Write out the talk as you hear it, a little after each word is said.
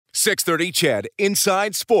630 CHED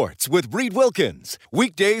Inside Sports with Reed Wilkins.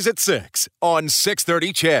 Weekdays at 6 on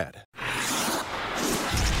 630 CHED.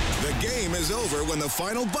 The game is over when the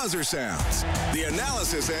final buzzer sounds. The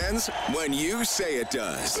analysis ends when you say it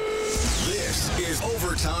does. This is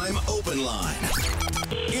Overtime Open Line.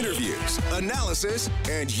 Interviews, analysis,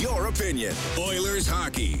 and your opinion. Oilers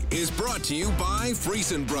hockey is brought to you by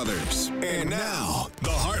Friesen Brothers. And now, the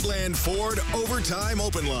Heartland Ford Overtime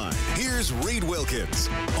Open Line. Here's Reed Wilkins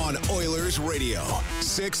on Oilers Radio,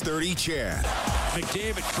 630 CHED.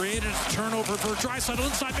 McDavid created a turnover for Draisaitl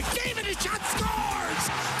inside. McDavid, his shot scores!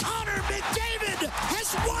 Connor McDavid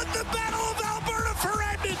has won the Battle of Alberta for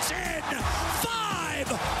Edmonton!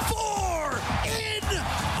 5-4 in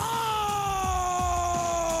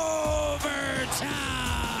overtime!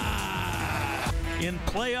 In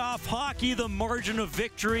playoff hockey, the margin of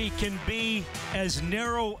victory can be as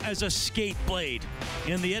narrow as a skate blade.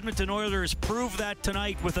 And the Edmonton Oilers proved that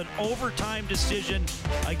tonight with an overtime decision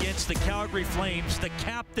against the Calgary Flames. The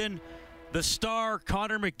captain, the star,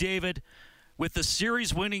 Connor McDavid, with the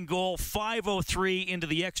series-winning goal, 5:03 into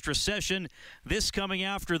the extra session. This coming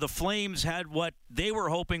after the Flames had what they were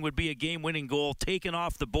hoping would be a game-winning goal taken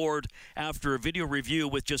off the board after a video review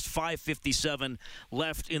with just 5:57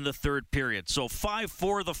 left in the third period. So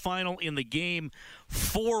 5-4 the final in the game,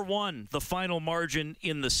 4-1 the final margin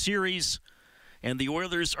in the series. And the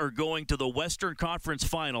Oilers are going to the Western Conference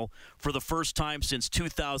Final for the first time since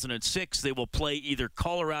 2006. They will play either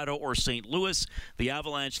Colorado or St. Louis. The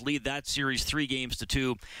Avalanche lead that series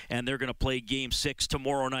 3-2, and they're going to play Game 6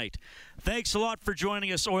 tomorrow night. Thanks a lot for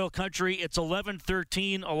joining us, Oil Country. It's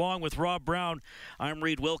 11:13, along with Rob Brown. I'm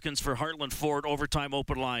Reed Wilkins for Heartland Ford Overtime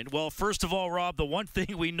Open Line. Well, first of all, Rob, the one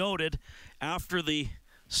thing we noted after the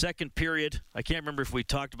second period, I can't remember if we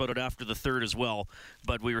talked about it after the third as well,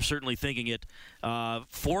 but we were certainly thinking it.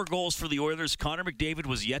 4 goals for the Oilers. Connor McDavid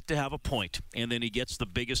was yet to have a point, and then he gets the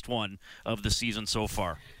biggest one of the season so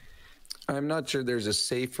far. I'm not sure there's a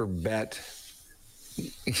safer bet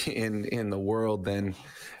in the world than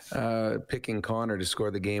picking Connor to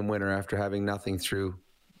score the game winner after having nothing through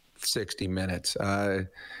 60 minutes.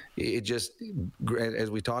 It just, as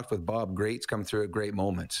we talked with Bob, greats come through at great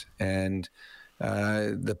moments, and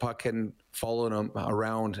the puck hadn't followed him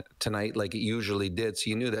around tonight like it usually did. So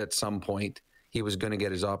you knew that at some point he was going to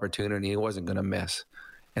get his opportunity. He wasn't going to miss.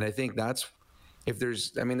 And I think that's,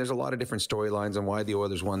 there's a lot of different storylines on why the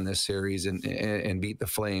Oilers won this series and beat the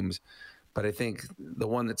Flames. But I think the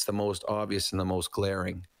one that's the most obvious and the most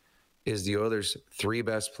glaring is the Oilers' 3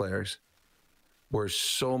 best players were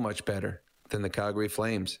so much better than the Calgary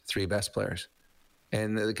Flames' 3 best players.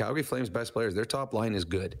 And the Calgary Flames' best players, their top line is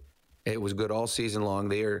good. It was good all season long.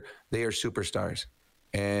 They are superstars,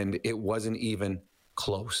 and it wasn't even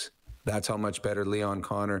close. That's how much better Leon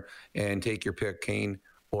Connor and take your pick, Kane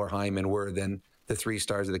or Hyman, were than the 3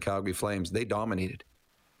 stars of the Calgary Flames. They dominated,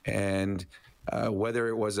 and whether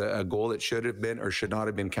it was a goal that should have been or should not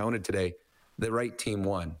have been counted today, the right team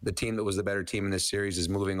won. The team that was the better team in this series is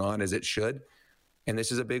moving on as it should, and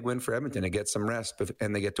this is a big win for Edmonton. It gets some rest,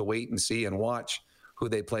 and they get to wait and see and watch who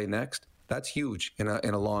they play next. That's huge in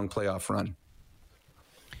a long playoff run.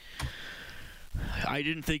 I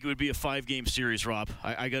didn't think it would be a 5-game series, Rob.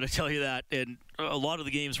 I got to tell you that. And a lot of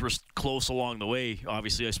the games were close along the way.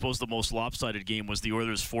 Obviously, I suppose the most lopsided game was the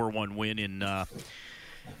Oilers' 4-1 win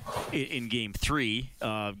in Game 3.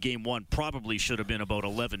 Game 1 probably should have been about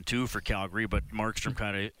 11-2 for Calgary, but Markstrom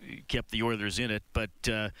kind of kept the Oilers in it. But,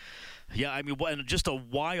 just a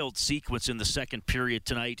wild sequence in the second period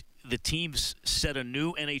tonight. The teams set a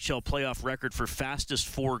new NHL playoff record for fastest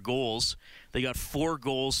 4 goals. They got 4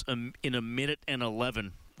 goals in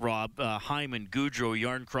 1:11, Rob. Hyman, Gaudreau,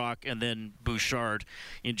 Yarncroc, and then Bouchard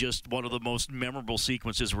in just one of the most memorable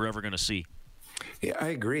sequences we're ever going to see. Yeah, I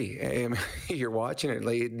agree. You're watching it,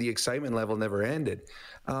 like, the excitement level never ended.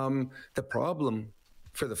 The problem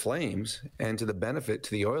for the Flames and to the benefit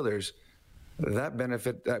to the Oilers, that's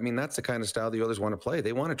the kind of style the Oilers want to play.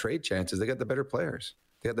 They want to trade chances. They got the better players.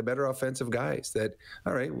 They got the better offensive guys that,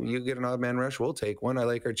 all right, you get an odd man rush, we'll take one. I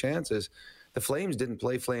like our chances. The Flames didn't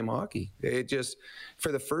play flame hockey. It just,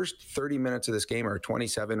 for the first 30 minutes of this game, or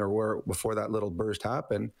 27 or where before that little burst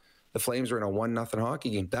happened, the Flames were in a 1-0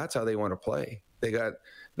 hockey game. That's how they want to play.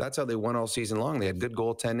 That's how they won all season long. They had good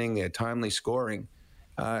goaltending. They had timely scoring.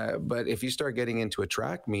 But if you start getting into a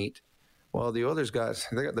track meet, well, the Oilers got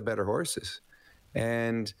the better horses.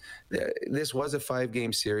 And this was a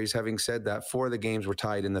 5-game series. Having said that, 4 of the games were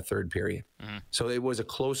tied in the third period. Mm-hmm. So it was a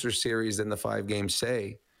closer series than the 5 games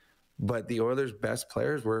say. But the Oilers' best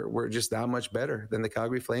players were just that much better than the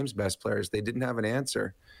Calgary Flames' best players. They didn't have an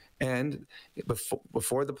answer. And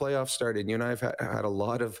before the playoffs started, you and I have had a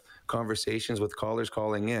lot of conversations with callers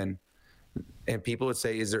calling in, and people would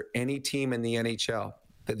say, is there any team in the NHL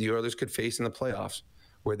that the Oilers could face in the playoffs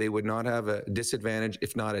where they would not have a disadvantage,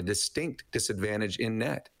 if not a distinct disadvantage in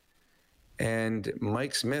net? And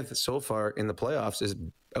Mike Smith so far in the playoffs is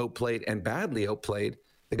outplayed and badly outplayed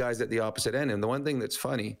the guys at the opposite end. And the one thing that's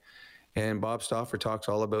funny, and Bob Stauffer talks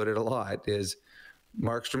all about it a lot, is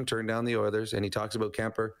Markstrom turned down the Oilers, and he talks about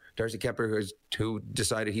Darcy Kemper, who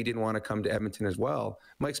decided he didn't want to come to Edmonton as well.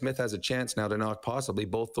 Mike Smith has a chance now to knock possibly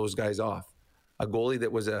both those guys off. A goalie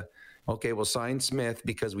that was we'll sign Smith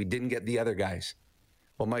because we didn't get the other guys.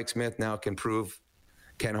 Well, Mike Smith now can prove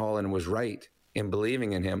Ken Holland was right in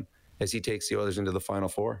believing in him as he takes the Oilers into the Final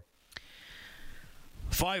Four.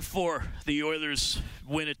 5-4, the Oilers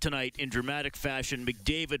win it tonight in dramatic fashion.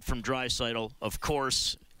 McDavid from Draisaitl, of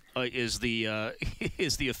course, is the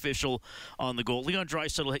official on the goal. Leon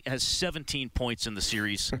Draisaitl has 17 points in the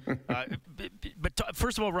series.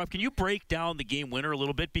 First of all, Rob, can you break down the game winner a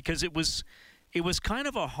little bit? Because it was kind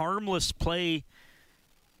of a harmless play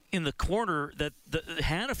in the corner that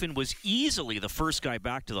Hanifin was easily the first guy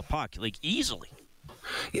back to the puck, like easily.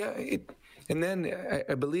 Yeah, and then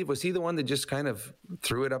I believe, was he the one that just kind of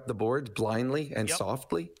threw it up the boards blindly and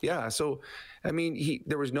softly? Yeah, so, I mean,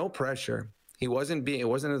 there was no pressure. It wasn't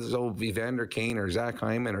as though Evander Kane or Zach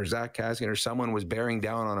Hyman or Zach Kassian or someone was bearing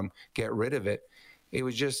down on him, get rid of it. It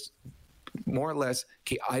was just more or less,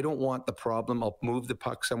 okay, I don't want the problem. I'll move the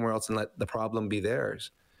puck somewhere else and let the problem be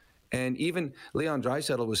theirs. And even Leon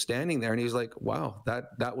Draisaitl was standing there, and he was like, wow,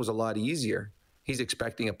 that was a lot easier. He's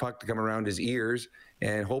expecting a puck to come around his ears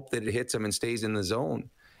and hope that it hits him and stays in the zone.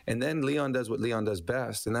 And then Leon does what Leon does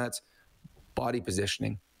best, and that's body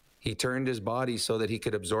positioning. He turned his body so that he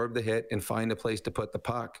could absorb the hit and find a place to put the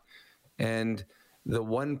puck. And the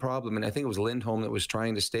one problem, and I think it was Lindholm that was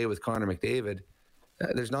trying to stay with Connor McDavid,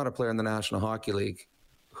 there's not a player in the National Hockey League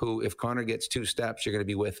who, if Connor gets 2 steps, you're going to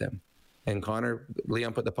be with him. And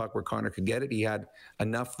Leon put the puck where Connor could get it. He had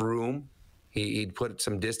enough room. He'd put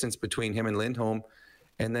some distance between him and Lindholm,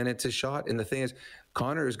 and then it's a shot. And the thing is,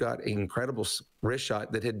 Connor has got an incredible wrist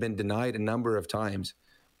shot that had been denied a number of times.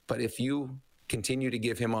 But if you continue to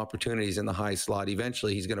give him opportunities in the high slot,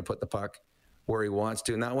 eventually he's going to put the puck where he wants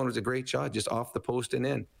to. And that one was a great shot, just off the post and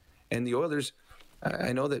in. And the Oilers,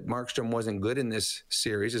 I know that Markstrom wasn't good in this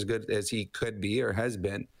series, as good as he could be or has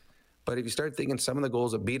been. But if you start thinking some of the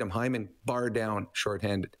goals that beat him, Hyman, bar down,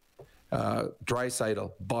 shorthanded.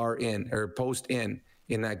 Draisaitl, bar in, or post in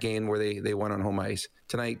that game where they won on home ice.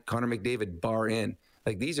 Tonight, Connor McDavid, bar in.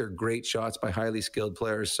 Like, these are great shots by highly skilled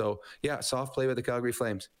players. So, yeah, soft play with the Calgary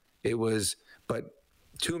Flames. But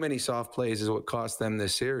too many soft plays is what cost them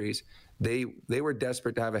this series. They were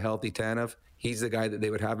desperate to have a healthy Tanev. He's the guy that they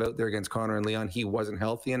would have out there against Connor and Leon. He wasn't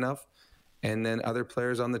healthy enough. And then other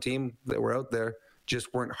players on the team that were out there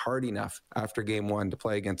just weren't hard enough after game one to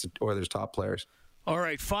play against the Oilers' top players. All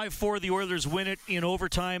right, 5-4, the Oilers win it in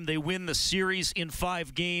overtime. They win the series in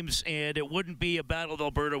 5 games, and it wouldn't be a Battle of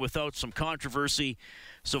Alberta without some controversy.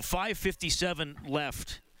 So 5:57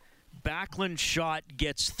 left. Backlund shot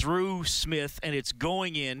gets through Smith, and it's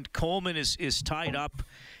going in. Coleman is tied up,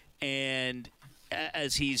 and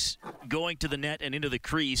as he's going to the net and into the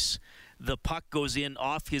crease, the puck goes in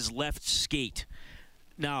off his left skate.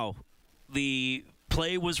 Now, the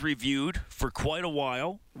play was reviewed for quite a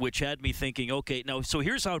while, which had me thinking, okay, now, so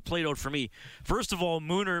here's how it played out for me. First of all,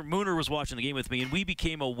 Mooner was watching the game with me, and we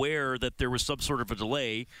became aware that there was some sort of a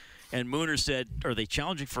delay, and Mooner said, are they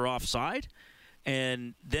challenging for offside?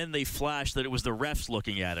 And then they flashed that it was the refs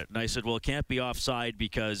looking at it. And I said, well, it can't be offside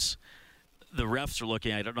because the refs are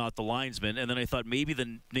looking at it, not the linesman. And then I thought maybe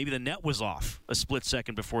the net was off a split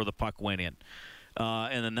second before the puck went in.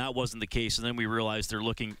 And then that wasn't the case, and then we realized they're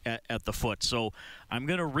looking at the foot. So I'm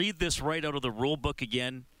going to read this right out of the rule book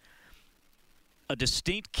again. A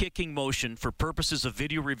distinct kicking motion for purposes of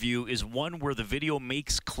video review is one where the video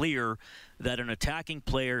makes clear that an attacking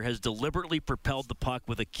player has deliberately propelled the puck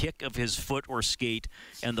with a kick of his foot or skate,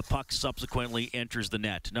 and the puck subsequently enters the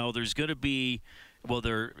net. Now, there's going to be... Well,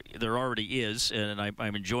 there already is, and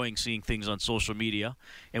I'm enjoying seeing things on social media.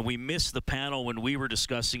 And we missed the panel when we were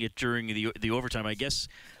discussing it during the overtime. I guess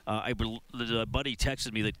a buddy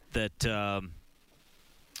texted me that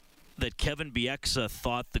Kevin Bieksa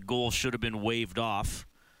thought the goal should have been waved off.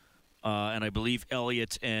 And I believe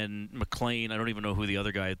Elliott and McLean, I don't even know who the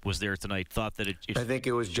other guy was there tonight, thought that it I think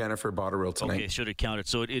it was Jennifer Botterill tonight. Okay, should have counted.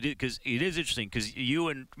 So it is interesting because you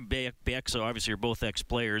and Bieksa obviously are both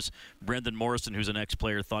ex-players. Brendan Morrison, who's an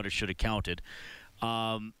ex-player, thought it should have counted.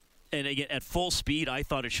 And again, at full speed, I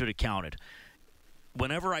thought it should have counted.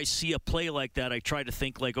 whenever I see a play like that, I try to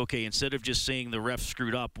think like, okay, instead of just saying the ref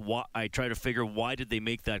screwed up, I try to figure why did they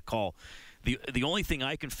make that call. The only thing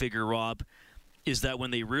I can figure, Rob, is that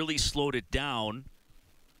when they really slowed it down,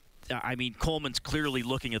 I mean, Coleman's clearly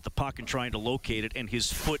looking at the puck and trying to locate it, and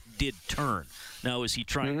his foot did turn. Now, is he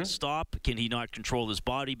trying to stop? Can he not control his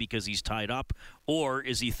body because he's tied up? Or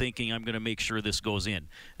is he thinking, I'm going to make sure this goes in?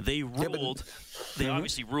 They ruled. They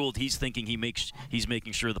obviously ruled he's thinking he's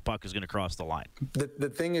making sure the puck is going to cross the line. The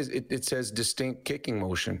thing is, it says distinct kicking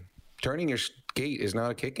motion. Turning your skate is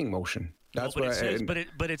not a kicking motion. That's what it says.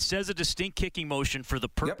 But it says a distinct kicking motion for the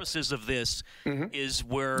purposes of this is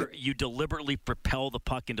where you deliberately propel the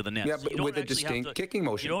puck into the net. Yeah, but with a distinct kicking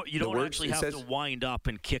motion. You don't actually have to wind up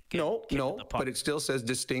and kick. No, the puck. But it still says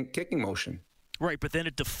distinct kicking motion. Right, but then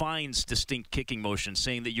it defines distinct kicking motion,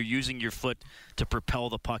 saying that you're using your foot to propel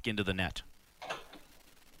the puck into the net.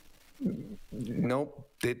 Nope.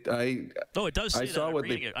 It does say that. I'm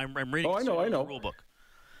reading it. I know. The rule book.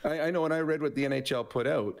 I know, and I read what the NHL put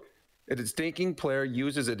out. A distinct player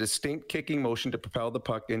uses a distinct kicking motion to propel the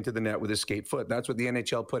puck into the net with his skate foot. That's what the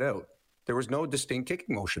NHL put out. There was no distinct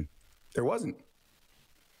kicking motion. There wasn't.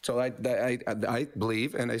 So I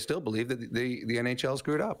believe, and I still believe, that the NHL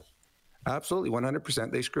screwed up. Absolutely,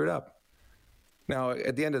 100%, they screwed up. Now,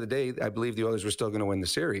 at the end of the day, I believe the Oilers were still going to win the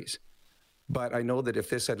series. But I know that if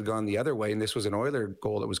this had gone the other way and this was an Oiler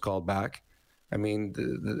goal that was called back, I mean,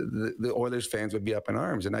 the Oilers fans would be up in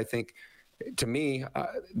arms. And I think, to me,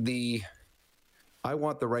 I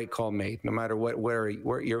want the right call made, no matter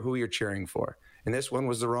who you're cheering for. And this one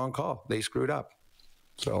was the wrong call. They screwed up.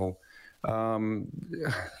 So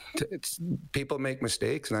people make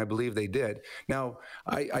mistakes, and I believe they did. Now,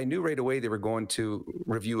 I knew right away they were going to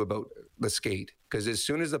review about the skate, because as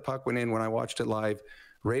soon as the puck went in, when I watched it live,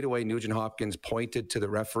 right away Nugent Hopkins pointed to the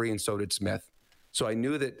referee, and so did Smith. So I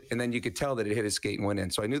knew that, and then you could tell that it hit his skate and went in.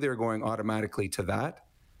 So I knew they were going automatically to that.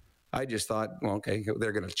 I just thought, well, okay,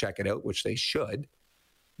 they're going to check it out, which they should.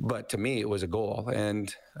 But to me, it was a goal.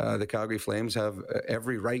 And the Calgary Flames have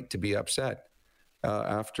every right to be upset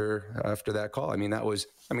after that call. I mean,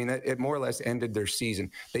 it more or less ended their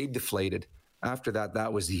season. They deflated. After that,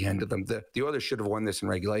 that was the end of them. The Oilers should have won this in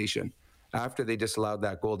regulation. After they disallowed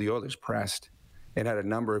that goal, the Oilers pressed and had a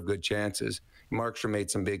number of good chances. Markstrom made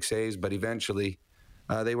some big saves, but eventually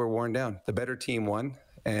they were worn down. The better team won,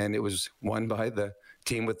 and it was won by the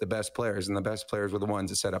team with the best players, and the best players were the ones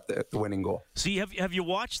that set up the winning goal. See, have you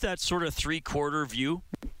watched that sort of three-quarter view?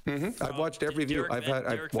 I've watched every view. I've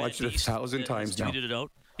watched it 1,000 times now. Tweeted it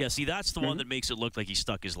out. Yeah, see, that's the one that makes it look like he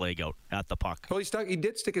stuck his leg out at the puck. Oh, he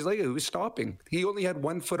did stick his leg out. He was stopping. He only had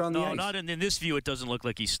 1 foot on the ice. No, not in this view. It doesn't look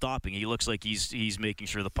like he's stopping. He looks like he's making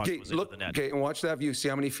sure the puck was into the net. Okay, and watch that view. See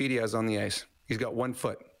how many feet he has on the ice. He's got 1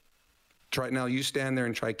 foot. Try now. You stand there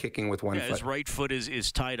and try kicking with 1 foot. His right foot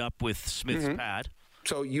is tied up with Smith's pad.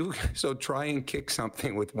 So try and kick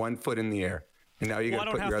something with 1 foot in the air. And now you got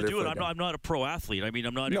to put your other foot down. I don't have to do it. I'm not a pro athlete. I mean,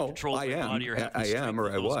 I'm not in control of my body or have the strength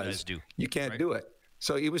that those guys do. You can't do it.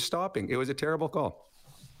 So he was stopping. It was a terrible call.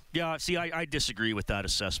 Yeah, see, I disagree with that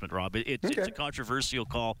assessment, Rob. It's a controversial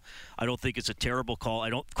call. I don't think it's a terrible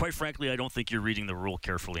call. Quite frankly, I don't think you're reading the rule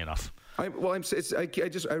carefully enough. I read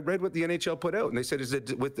what the NHL put out, and they said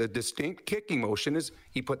with the distinct kicking motion is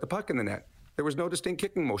he put the puck in the net. There was no distinct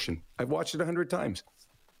kicking motion. I've watched it 100 times.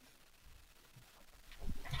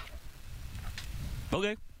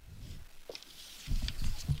 Okay.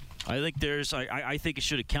 I think I think it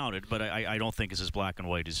should have counted, but I don't think it's as black and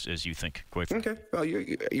white as you think, quite frankly. Okay. Well,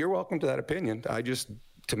 you're welcome to that opinion.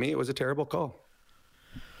 To me, it was a terrible call.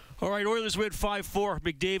 All right, Oilers win 5-4.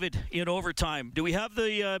 McDavid in overtime. Do we have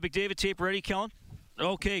the McDavid tape ready, Kellen?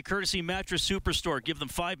 Okay, courtesy Mattress Superstore. Give them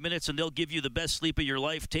 5 minutes and they'll give you the best sleep of your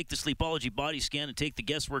life. Take the Sleepology body scan and take the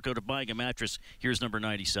guesswork out of buying a mattress. Here's number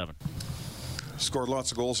 97. Scored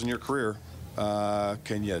lots of goals in your career.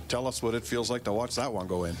 Can you tell us what it feels like to watch that one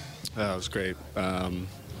go in? It was great. Hard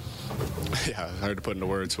to put into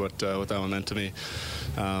words what that one meant to me.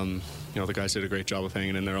 The guys did a great job of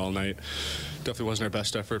hanging in there all night. Definitely wasn't our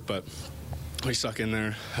best effort, but we stuck in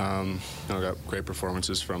there. Got great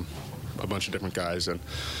performances from a bunch of different guys, and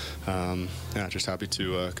just happy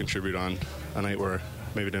to contribute on a night where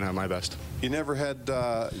maybe didn't have my best. You've never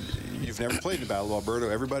played in the Battle of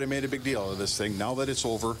Alberta. Everybody made a big deal of this thing. Now that it's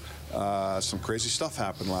over, some crazy stuff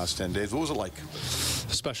happened the last 10 days. What was it like?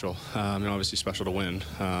 Special. Obviously special to win.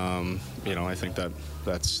 I think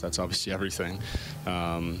that's obviously everything.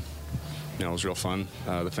 It was real fun.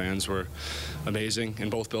 The fans were amazing in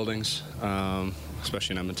both buildings,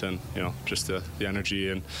 especially in Edmonton. Just the energy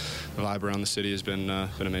and the vibe around the city has been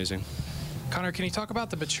amazing. Connor, can you talk about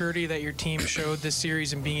the maturity that your team showed this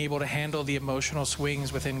series and being able to handle the emotional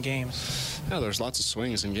swings within games? Yeah, there's lots of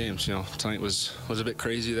swings in games. Tonight was a bit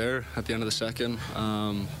crazy there at the end of the second.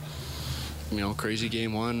 Crazy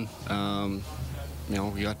game one.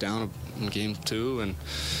 We got down in game two and,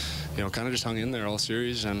 kind of just hung in there all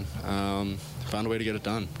series and found a way to get it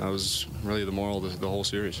done. That was really the moral of the whole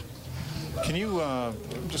series. Can you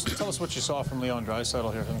just tell us what you saw from Leon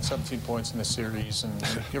Draisaitl here? 17 points in this series, and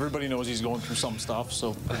everybody knows he's going through some stuff,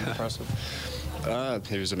 so pretty impressive.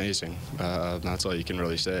 He was amazing. That's all you can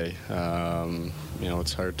really say.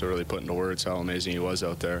 It's hard to really put into words how amazing he was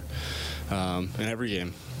out there. In every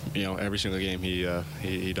game, every single game,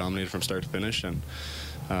 he dominated from start to finish, and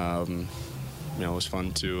it was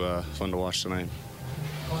fun to watch tonight.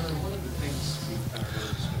 Connor, one of the things we've found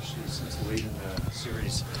out, especially since late in the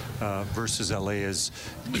series versus LA, is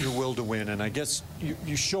your will to win, and I guess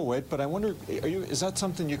you show it. But I wonder, is that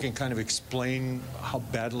something you can kind of explain how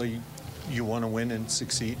badly you want to win and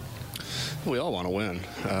succeed? We all want to win.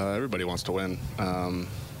 Everybody wants to win.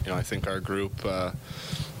 I think our group have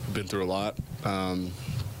been through a lot,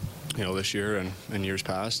 this year and years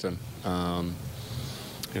past, and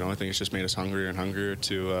I think it's just made us hungrier and hungrier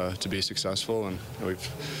to be successful, and we've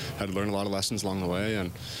had to learn a lot of lessons along the way,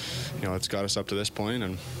 and it's got us up to this point,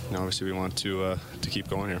 and obviously we want to keep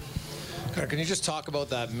going here. Can you just talk about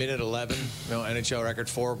that minute 11, NHL record,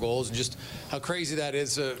 4 goals, and just how crazy that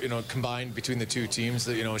is, combined between the two teams,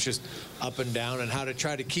 that, it's just up and down, and how to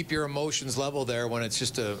try to keep your emotions level there when it's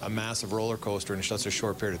just a massive roller coaster in such a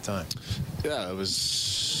short period of time? Yeah, it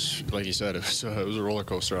was, like you said, it was a roller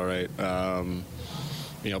coaster, all right.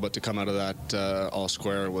 But to come out of that all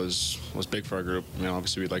square was big for our group.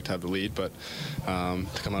 Obviously we'd like to have the lead, but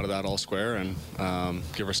to come out of that all square and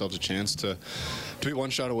give ourselves a chance to be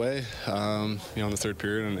one shot away, in the third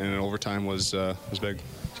period and in overtime was big.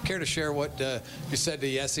 Care to share what you said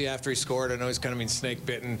to Jesse after he scored? I know he's kind of been snake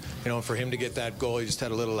bitten. For him to get that goal, you just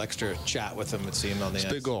had a little extra chat with him, it seemed, on the ice.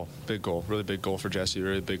 Big goal, really big goal for Jesse,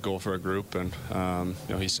 really big goal for our group, and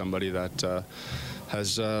he's somebody that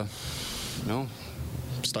has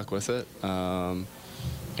stuck with it, and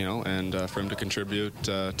for him to contribute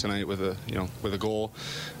tonight with a goal.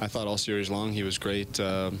 I thought all series long he was great,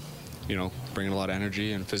 bringing a lot of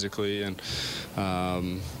energy and physically and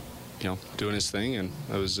doing his thing, and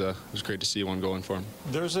it was great to see one going for him.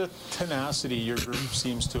 There's a tenacity your group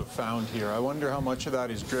seems to have found here. I wonder how much of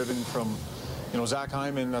that is driven from Zach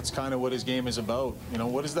Hyman. That's kind of what his game is about.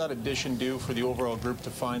 What does that addition do for the overall group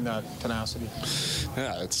to find that tenacity?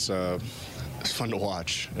 Yeah, it's fun to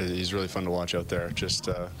watch. He's really fun to watch out there. Just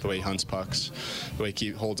the way he hunts pucks, the way he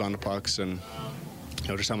holds on to pucks, and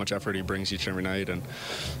just how much effort he brings each and every night. And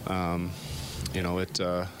it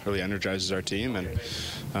really energizes our team. And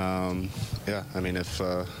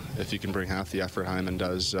if you can bring half the effort Hyman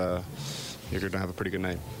does, you're going to have a pretty good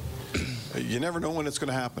night. You never know when it's going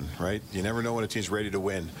to happen, right? You never know when a team's ready to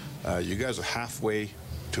win. You guys are halfway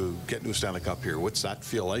to get to a Stanley Cup here. What's that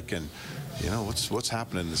feel like? And what's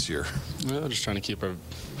happening this year? Well, just trying to keep our,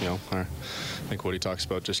 I think what he talks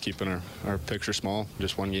about, just keeping our picture small,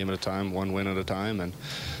 just one game at a time, one win at a time, and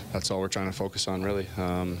that's all we're trying to focus on, really.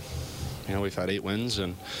 We've had 8 wins,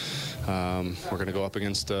 and we're going to go up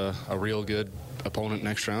against a real good opponent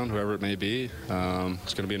next round, whoever it may be.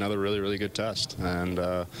 It's going to be another really, really good test, and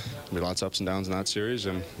there'll be lots of ups and downs in that series,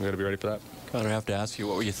 and we've got to be ready for that. Connor, I have to ask you,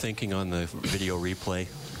 what were you thinking on the video replay?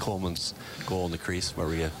 Coleman's goal in the crease, what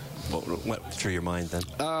went through your mind then?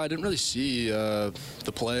 I didn't really see the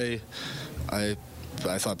play. I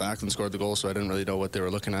thought Backlund scored the goal, so I didn't really know what they were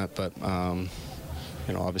looking at, but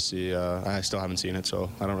obviously I still haven't seen it, so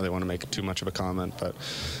I don't really want to make too much of a comment, but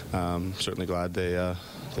certainly glad they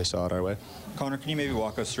saw it our way. Connor, can you maybe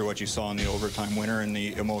walk us through what you saw in the overtime winner and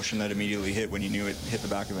the emotion that immediately hit when you knew it hit the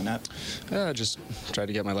back of the net? Yeah, I just tried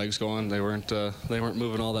to get my legs going. They weren't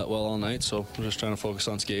moving all that well all night, so I'm just trying to focus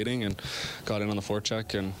on skating, and got in on the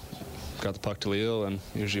forecheck and got the puck to Leo, and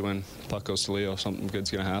usually when the puck goes to Leo, something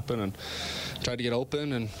good's going to happen, and tried to get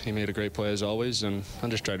open, and he made a great play as always, and I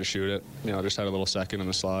just tried to shoot it. Just had a little second in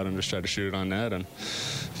the slot and just tried to shoot it on net and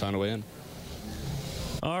found a way in.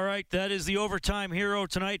 All right, that is the overtime hero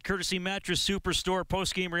tonight, courtesy Mattress Superstore.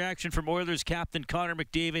 Post-game reaction from Oilers captain Connor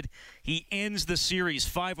McDavid. He ends the series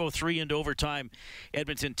 5-3 into overtime.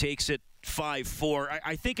 Edmonton takes it 5-4.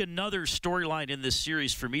 I think another storyline in this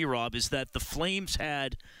series for me, Rob, is that the Flames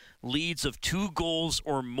had leads of 2 goals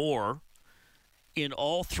or more in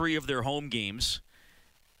all 3 of their home games,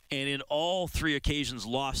 and in all 3 occasions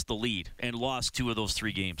lost the lead and lost 2 of those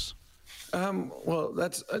 3 games. Well,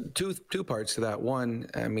 that's two parts to that. One,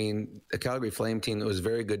 the Calgary Flame team that was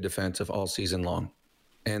very good defensive all season long.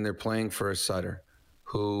 and they're playing for a Sutter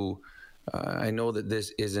who I know that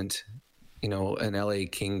this isn't, an LA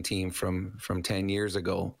King team from 10 years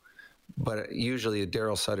ago, but usually a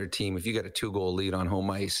Daryl Sutter team, if you got a 2-goal lead on home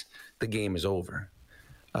ice, the game is over.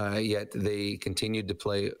 Yet they continued to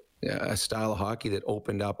play a style of hockey that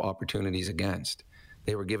opened up opportunities against.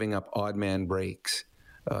 They were giving up odd man breaks.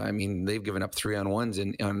 They've given up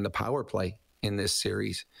 3-on-1s on the power play in this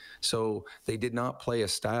series. So they did not play a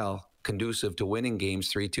style conducive to winning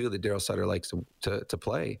games 3-2 that Daryl Sutter likes to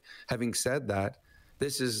play. Having said that,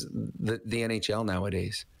 this is the NHL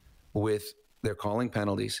nowadays, with they're calling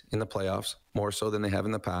penalties in the playoffs more so than they have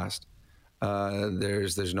in the past.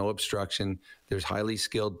 There's no obstruction. There's highly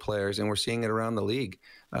skilled players, and we're seeing it around the league.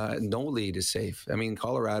 No lead is safe.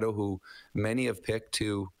 Colorado, who many have picked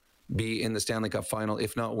to be in the Stanley Cup final,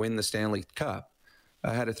 if not win the Stanley Cup,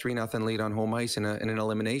 had a 3-0 lead on home ice in an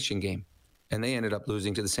elimination game. And they ended up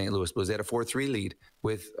losing to the St. Louis Blues. They had a 4-3 lead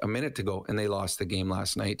with a minute to go, and they lost the game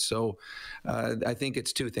last night. So I think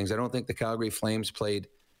it's two things. I don't think the Calgary Flames played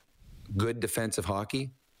good defensive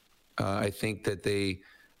hockey. I think that they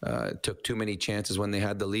took too many chances when they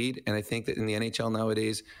had the lead. And I think that in the NHL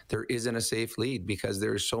nowadays, there isn't a safe lead because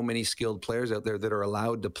there are so many skilled players out there that are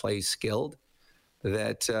allowed to play skilled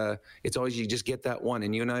that it's always you just get that one.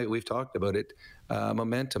 And you and I, we've talked about it,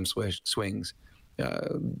 momentum swings.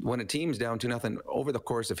 When a team's down 2-0 over the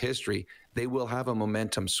course of history, they will have a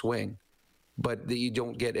momentum swing, but you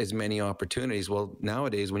don't get as many opportunities. Well,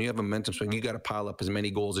 nowadays, when you have a momentum swing, you got to pile up as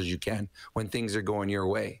many goals as you can when things are going your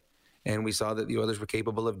way. And we saw that the Oilers were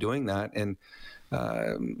capable of doing that. And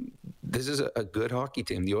this is a good hockey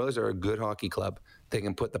team. The Oilers are a good hockey club. They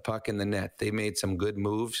can put the puck in the net. They made some good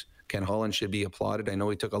moves. Ken Holland should be applauded. I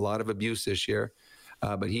know he took a lot of abuse this year.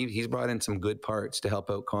 But he's brought in some good parts to help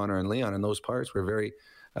out Connor and Leon, and those parts were very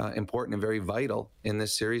important and very vital in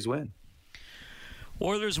this series win.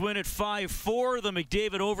 Oilers win at 5-4. The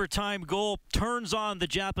McDavid overtime goal turns on the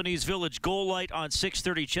Japanese Village goal light on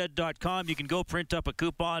 630ched.com. You can go print up a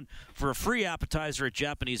coupon for a free appetizer at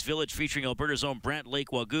Japanese Village featuring Alberta's own Brant Lake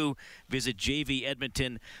Wagyu. Visit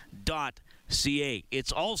jvedmonton.ca.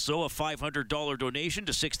 It's also a $500 donation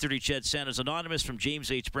to 630 Ched Santa's Anonymous from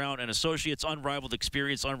James H. Brown and Associates. Unrivaled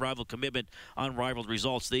experience, unrivaled commitment, unrivaled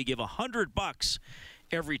results. They give $100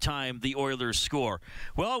 every time the Oilers score.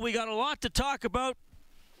 Well, we got a lot to talk about.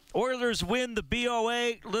 Oilers win the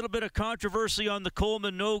BOA. A little bit of controversy on the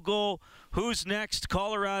Coleman no goal. Who's next,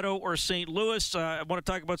 Colorado or St. Louis? I want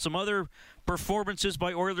to talk about some other performances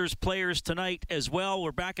by Oilers players tonight as well.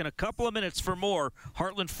 We're back in a couple of minutes for more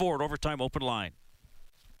Heartland Ford Overtime Open Line.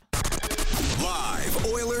 Live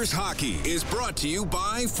Oilers hockey is brought to you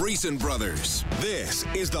by Friesen Brothers. This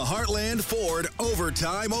is the Heartland Ford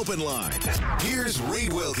Overtime Open Line. Here's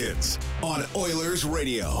Reed Wilkins on Oilers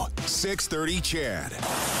Radio, 630 Chad.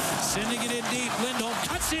 Sending it in deep. Lindholm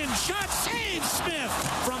cuts in. Shot. Save Smith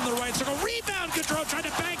from the right circle. Rebound. Gaudreau trying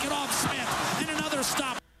to bank it off Smith. And another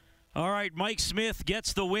stop. All right, Mike Smith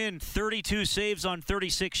gets the win. 32 saves on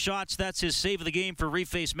 36 shots. That's his save of the game for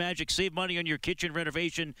Reface Magic. Save money on your kitchen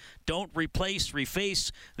renovation. Don't replace,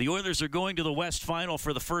 reface. The Oilers are going to the West Final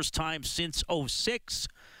for the first time since 2006.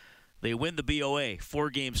 They win the BOA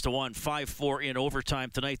 4-1, 5-4 in overtime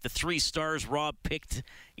tonight. The 3 stars Rob picked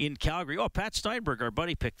in Calgary. Oh, Pat Steinberg, our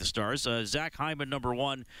buddy, picked the stars. Zach Hyman, number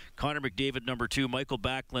 1. Connor McDavid, number 2. Michael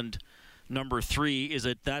Backlund, number 3. Is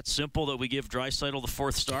it that simple that we give Draisaitl the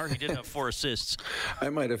 4th star? He did have 4 assists. I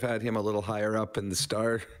might have had him a little higher up in the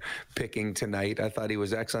star picking tonight. I thought he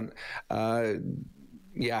was excellent.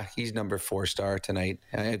 Yeah, he's number 4 star tonight.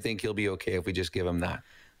 I think he'll be okay if we just give him that.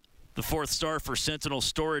 The 4th star for Sentinel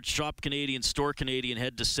Storage. Shop Canadian, store Canadian.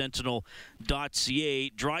 Head to sentinel.ca.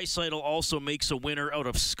 Draisaitl also makes a winner out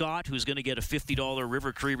of Scott, who's going to get a $50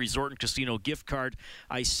 River Cree Resort and Casino gift card.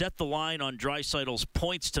 I set the line on Draisaitl's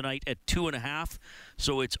points tonight at 2.5,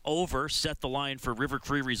 so it's over. Set the line for River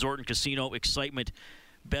Cree Resort and Casino. Excitement.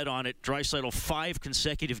 Bet on it. Draisaitl 5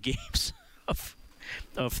 consecutive games of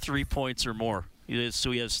 3 points or more.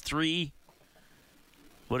 So he has 3.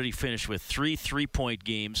 What did he finish with? 3 3-point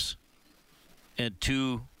games and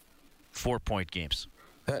 2 4-point games.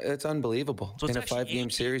 That's unbelievable. So in a 5-game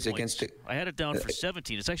series points. against I had it down for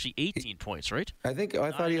 17. It's actually 18 points, right? I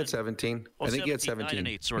thought he had 17. Oh, I think he had 17. 9 and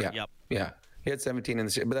 8, sort of. Yeah. Yep. Yeah. He had 17 in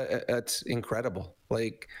the series, but that's incredible.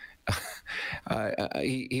 Like,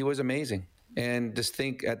 he was amazing. And just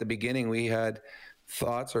think, at the beginning, we had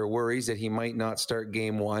thoughts or worries that he might not start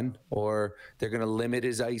game 1, or they're going to limit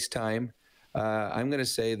his ice time. I'm going to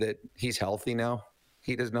say that he's healthy now.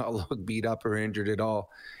 He does not look beat up or injured at all.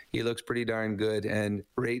 He looks pretty darn good. And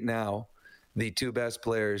right now, the 2 best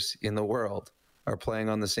players in the world are playing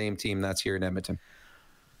on the same team. That's here in Edmonton.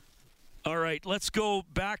 All right, let's go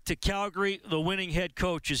back to Calgary. The winning head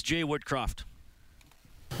coach is Jay Woodcroft.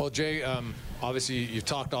 Well, Jay, obviously you've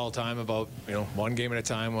talked all the time about, one game at a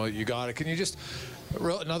time. Well, you got it. Can you just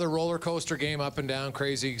another roller coaster game, up and down,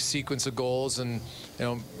 crazy sequence of goals, and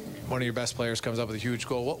one of your best players comes up with a huge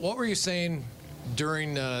goal. What were you saying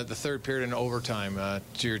during the third period and overtime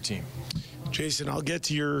to your team? Jason, I'll get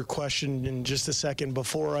to your question in just a second.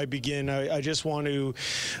 Before I begin, I just want to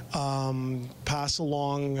pass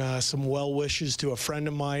along some well wishes to a friend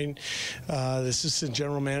of mine, the assistant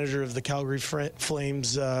general manager of the Calgary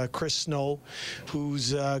Flames, Chris Snow,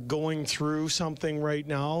 who's going through something right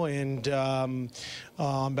now. And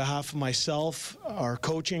on behalf of myself, our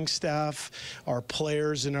coaching staff, our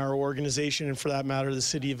players in our organization, and for that matter, the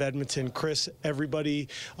city of Edmonton, Chris, everybody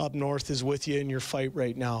up north is with you in your fight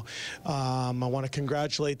right now. I want to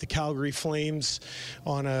congratulate the Calgary Flames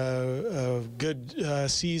on a good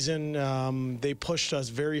season. They pushed us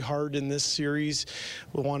very hard in this series.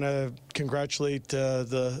 We want to congratulate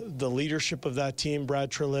the leadership of that team, Brad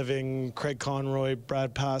Treliving, Craig Conroy,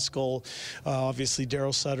 Brad Pascal, obviously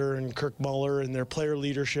Daryl Sutter and Kirk Muller, and their player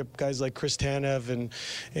leadership, guys like Chris Tanev and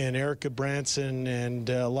Erica Branson and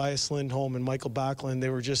Elias Lindholm and Michael Backlund. They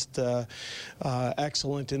were just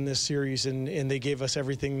excellent in this series, and they gave us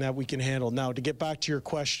everything that we can handle. Now, to get back to your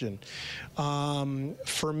question,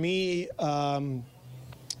 for me, I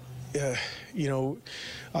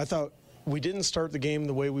thought we didn't start the game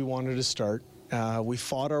the way we wanted to start. We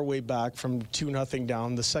fought our way back from 2-0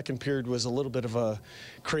 down. The second period was a little bit of a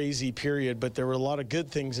crazy period, but there were a lot of good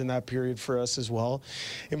things in that period for us as well.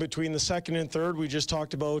 In between the second and third, we just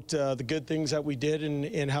talked about the good things that we did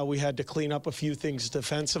and how we had to clean up a few things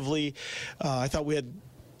defensively. I thought we had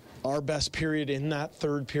our best period in that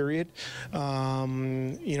third period.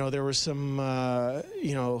 There were some,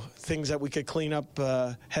 things that we could clean up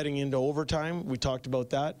heading into overtime. We talked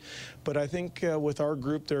about that. But I think with our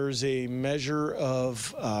group, there's a measure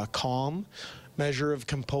of calm, measure of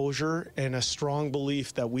composure, and a strong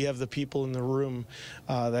belief that we have the people in the room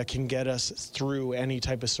that can get us through any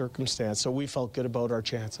type of circumstance. So we felt good about our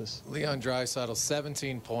chances. Leon Draisaitl,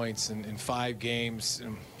 17 points in 5 games.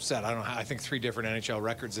 I think 3 different NHL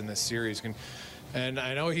records in this series. And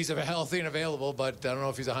I know he's healthy and available, but I don't know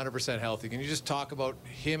if he's 100% healthy. Can you just talk about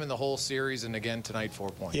him in the whole series, and again tonight, 4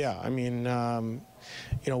 points? Yeah, I mean,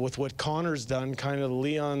 with what Connor's done, kind of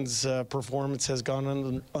Leon's performance has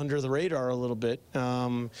gone under the radar a little bit.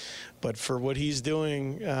 But for what he's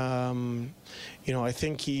doing, I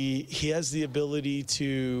think he has the ability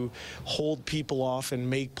to hold people off and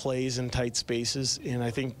make plays in tight spaces. And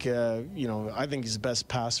I think, I think he's the best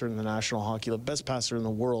passer in the National Hockey League, best passer in the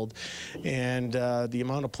world. And the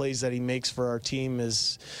amount of plays that he makes for our team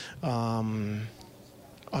is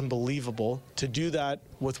unbelievable. To do that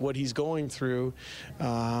with what he's going through,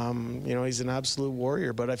 he's an absolute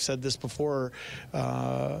warrior. But I've said this before,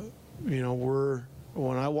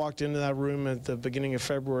 when I walked into that room at the beginning of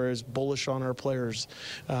February, I was bullish on our players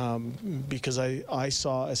because I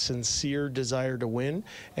saw a sincere desire to win,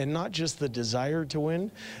 and not just the desire to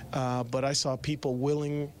win, but I saw people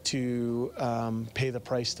willing to pay the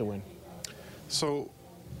price to win. So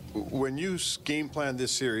when you game planned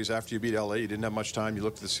this series after you beat LA, you didn't have much time, you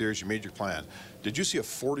looked at the series, you made your plan. Did you see a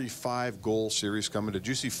 45-goal series coming? Did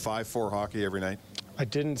you see 5-4 hockey every night? I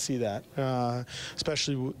didn't see that,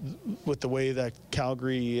 especially with the way that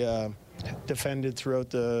Calgary defended throughout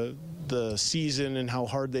the season and how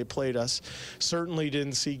hard they played us. Certainly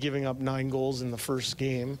didn't see giving up 9 goals in the first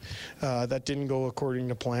game. That didn't go according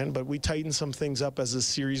to plan, but we tightened some things up as the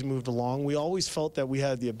series moved along. We always felt that we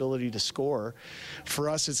had the ability to score. For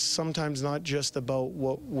us, it's sometimes not just about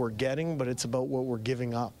what we're getting, but it's about what we're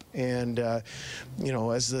giving up. And,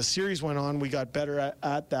 as the series went on, we got better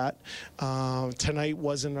at that. Tonight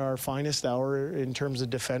wasn't our finest hour in terms of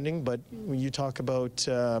defending, but when you talk about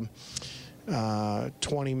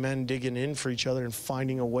 20 men digging in for each other and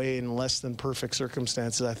finding a way in less than perfect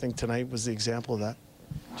circumstances, I think tonight was the example of that.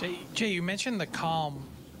 Jay, you mentioned the calm.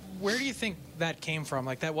 Where do you think that came from?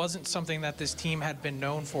 Like, that wasn't something that this team had been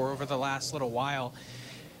known for over the last little while.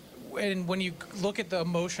 And when you look at the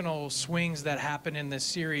emotional swings that happened in this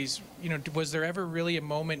series, was there ever really a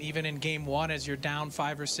moment, even in game 1, as you're down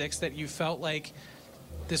 5 or 6, that you felt like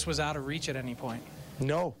this was out of reach at any point?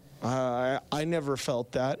 No. I never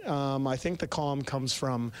felt that. I think the calm comes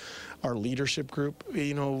from our leadership group.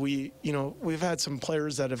 We've had some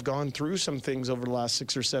players that have gone through some things over the last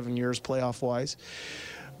 6 or 7 years, playoff-wise.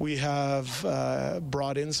 We have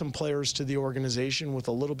brought in some players to the organization with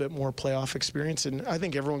a little bit more playoff experience, and I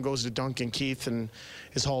think everyone goes to Duncan Keith and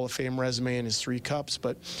his Hall of Fame resume and his 3 cups,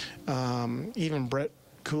 but even Brett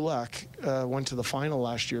Kulak went to the final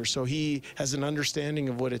last year, so he has an understanding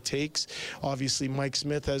of what it takes. Obviously, Mike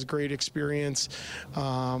Smith has great experience.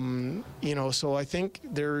 So I think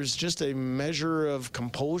there's just a measure of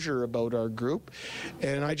composure about our group,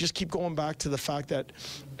 and I just keep going back to the fact that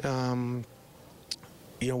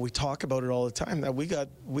we talk about it all the time, that we got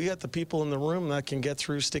the people in the room that can get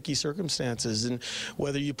through sticky circumstances. And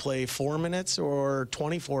whether you play 4 minutes or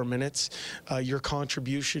 24 minutes, your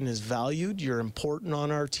contribution is valued. You're important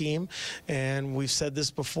on our team. And we've said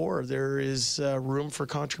this before, there is room for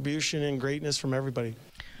contribution and greatness from everybody.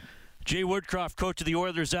 Jay Woodcroft, coach of the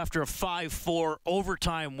Oilers, after a 5-4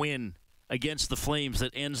 overtime win against the Flames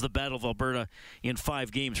that ends the Battle of Alberta in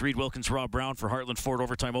 5 games. Reed Wilkins, Rob Brown for Heartland Ford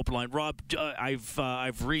Overtime Open Line. Rob, I've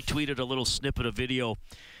retweeted a little snippet of video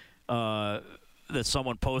that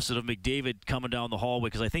someone posted of McDavid coming down the hallway,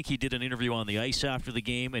 because I think he did an interview on the ice after the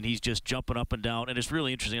game, and he's just jumping up and down, and it's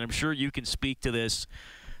really interesting. I'm sure you can speak to this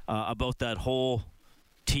about that whole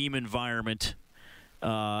team environment.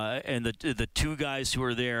 And the 2 guys who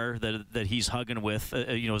are there that he's hugging with,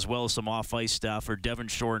 as well as some off-ice staff, are Devon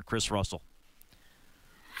Shore and Chris Russell.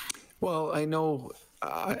 Well, I know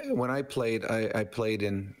when I played, I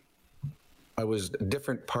was a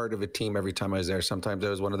different part of a team every time I was there. Sometimes I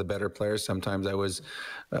was one of the better players. Sometimes I was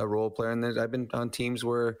a role player. And I've been on teams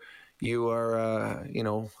where you are,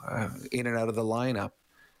 in and out of the lineup.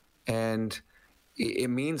 And it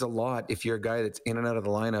means a lot if you're a guy that's in and out of the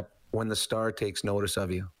lineup when the star takes notice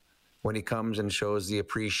of you, when he comes and shows the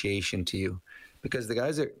appreciation to you. Because the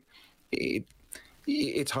guys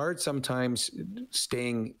it's hard sometimes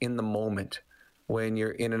staying in the moment when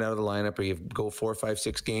you're in and out of the lineup, or you go 4, 5,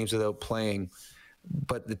 6 games without playing.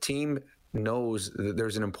 But the team knows that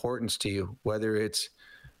there's an importance to you, whether it's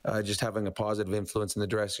just having a positive influence in the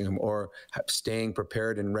dressing room, or staying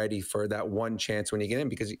prepared and ready for that one chance when you get in.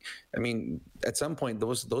 Because, at some point,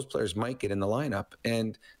 those players might get in the lineup,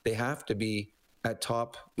 and they have to be at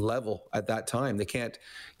top level at that time. They can't,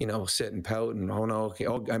 sit and pout and,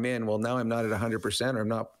 I'm in. Well, now I'm not at 100%, or I'm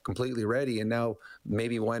not completely ready. And now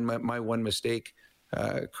maybe my one mistake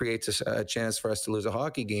creates a chance for us to lose a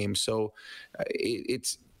hockey game. So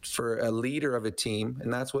it's for a leader of a team,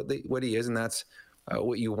 and that's what he is, and that's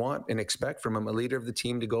what you want and expect from him, a leader of the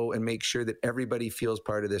team, to go and make sure that everybody feels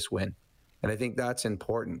part of this win. And I think that's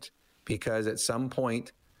important, because at some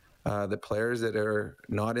point, the players that are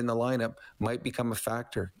not in the lineup might become a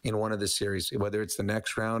factor in one of the series, whether it's the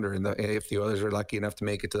next round or if the Oilers are lucky enough to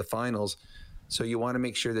make it to the finals. So you want to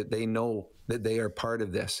make sure that they know that they are part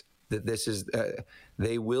of this, that this is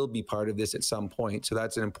they will be part of this at some point. So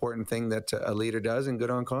that's an important thing that a leader does, and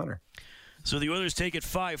good on Connor. So the Oilers take it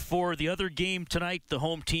 5-4. The other game tonight, the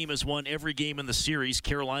home team has won every game in the series.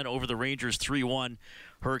 Carolina over the Rangers 3-1.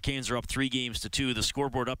 Hurricanes are up 3-2. The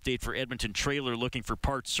scoreboard update for Edmonton Trailer. Looking for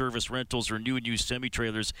parts, service, rentals, or new and used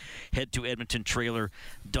semi-trailers, head to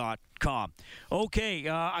edmontontrailer.com. Okay,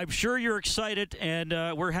 I'm sure you're excited, and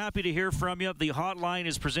we're happy to hear from you. The hotline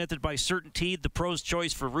is presented by CertainTeed, the pro's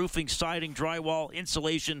choice for roofing, siding, drywall,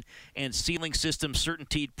 insulation, and ceiling systems.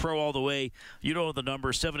 CertainTeed Pro all the way. You know the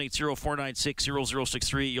number,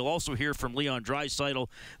 780-496-0063. You'll also hear from Leon Draisaitl.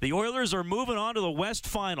 The Oilers are moving on to the West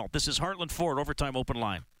Final. This is Heartland Ford Overtime Open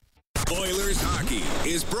Line. Oilers Hockey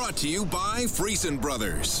is brought to you by Friesen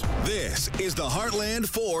Brothers. This is the Heartland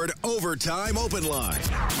Ford Overtime Open Line.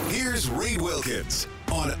 Here's Reed Wilkins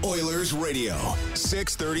on Oilers Radio,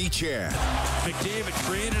 630 CHED. McDavid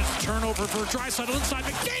created a turnover for Draisaitl inside.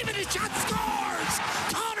 McDavid, his shot scores!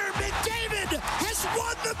 Connor McDavid has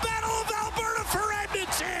won the Battle of Alberta for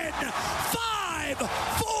Edmonton!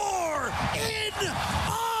 5-4 in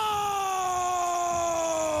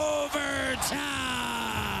overtime!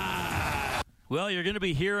 Well, you're going to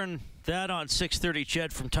be hearing that on 630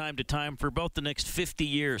 CHED from time to time for about the next 50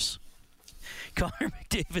 years. Connor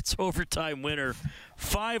McDavid's overtime winner,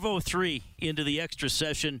 5:03 into the extra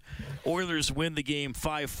session. Oilers win the game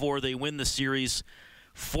 5-4. They win the series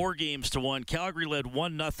 4-1. Calgary led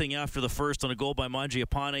 1-0 after the first on a goal by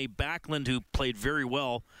Mangiapane. Backlund, who played very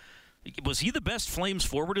well. Was he the best Flames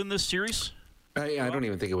forward in this series? I don't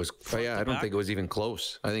even think it was. I don't think it was even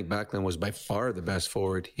close. I think Backlund was by far the best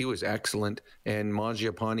forward. He was excellent, and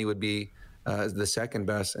Mangiapane would be the second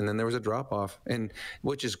best. And then there was a drop off, and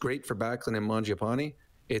which is great for Backlund and Mangiapane.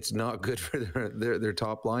 It's not good for their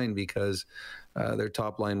top line, because their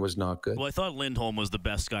top line was not good. Well, I thought Lindholm was the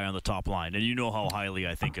best guy on the top line, and you know how highly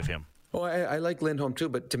I think of him. Oh, I like Lindholm too,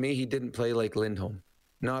 but to me, he didn't play like Lindholm.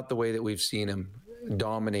 Not the way that we've seen him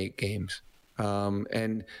dominate games.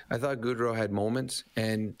 And I thought Gaudreau had moments,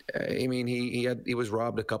 and he was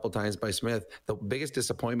robbed a couple times by Smith. The biggest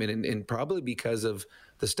disappointment, and probably because of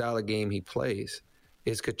the style of game he plays,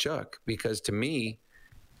 is Tkachuk, because to me,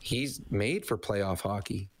 he's made for playoff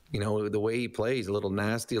hockey. You know, the way he plays, a little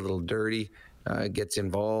nasty, a little dirty, gets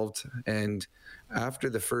involved. And after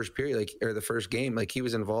the first period, or the first game, he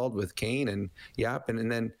was involved with Kane and Yappin,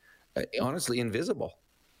 and then honestly invisible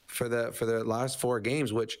for the last 4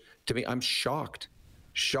 games, which to me, I'm shocked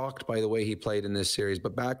by the way he played in this series.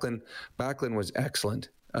 But Backlund was excellent.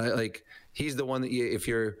 He's the one that if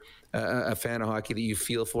you're a fan of hockey, that you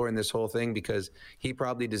feel for in this whole thing, because he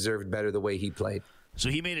probably deserved better the way he played. So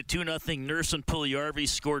he made it 2-0. Nurse and Puljujarvi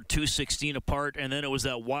scored 2:16 apart, and then it was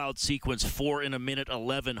that wild sequence, 4 in a minute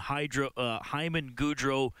 11. Hyman,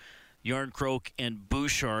 Gaudreau, Yarncroke, and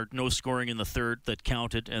Bouchard, no scoring in the third that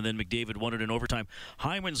counted, and then McDavid won it in overtime.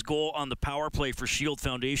 Hyman's goal on the power play for Shield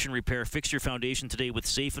Foundation Repair. Fix your foundation today with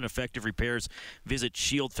safe and effective repairs. Visit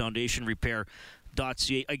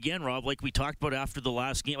shieldfoundationrepair.ca. Again, Rob, like we talked about after the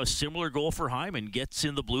last game, a similar goal for Hyman. Gets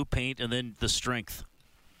in the blue paint, and then the strength.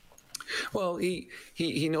 Well, he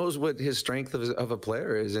knows what his strength of a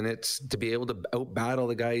player is, and it's to be able to out-battle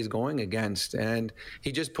the guy he's going against. And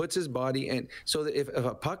he just puts his body in, so that if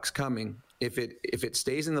a puck's coming, if it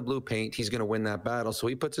stays in the blue paint, he's going to win that battle. So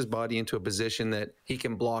he puts his body into a position that he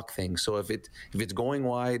can block things. So if it's going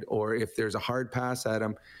wide, or if there's a hard pass at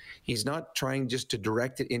him, he's not trying just to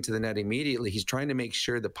direct it into the net immediately. He's trying to make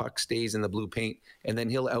sure the puck stays in the blue paint, and then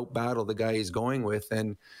he'll out-battle the guy he's going with.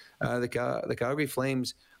 And the Calgary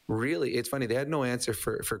Flames, really, it's funny. They had no answer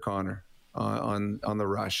for Connor on the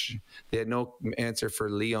rush. They had no answer for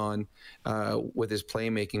Leon with his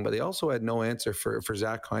playmaking, but they also had no answer for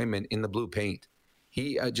Zach Hyman in the blue paint.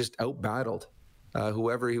 He just out-battled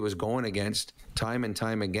whoever he was going against time and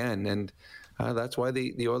time again. And that's why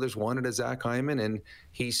the Oilers wanted a Zach Hyman, and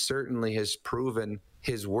he certainly has proven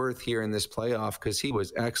his worth here in this playoff, because he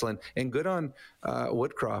was excellent. And good on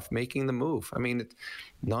Woodcroft making the move. I mean,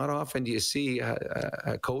 not often do you see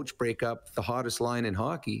a coach break up the hottest line in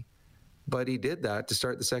hockey, but he did that to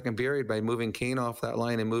start the second period by moving Kane off that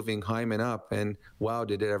line and moving Hyman up, and wow,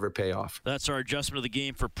 did it ever pay off. That's our adjustment of the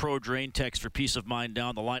game for Pro Drain Text for peace of mind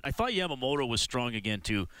down the line. I thought Yamamoto was strong again,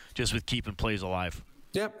 too, just with keeping plays alive.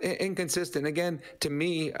 Yep, inconsistent. Again, to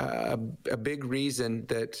me, a big reason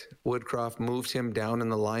that Woodcroft moved him down in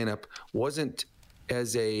the lineup wasn't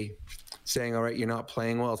as a saying, all right, you're not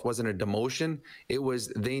playing well. It wasn't a demotion. It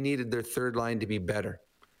was they needed their third line to be better.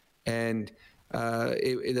 And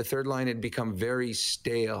the third line had become very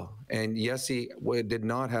stale. And Yessi did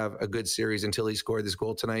not have a good series until he scored this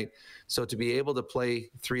goal tonight. So to be able to play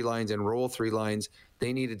 3 lines and roll 3 lines,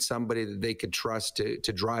 they needed somebody that they could trust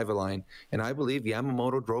to drive a line. And I believe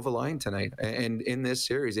Yamamoto drove a line tonight and in this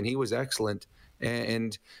series, and he was excellent.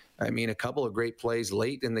 And I mean, a couple of great plays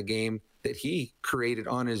late in the game that he created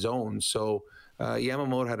on his own. So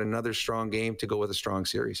Yamamoto had another strong game to go with a strong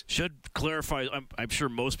series. Should clarify, I'm sure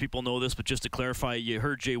most people know this, but just to clarify, you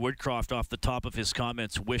heard Jay Woodcroft off the top of his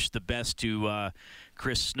comments wish the best to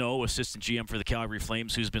Chris Snow, assistant GM for the Calgary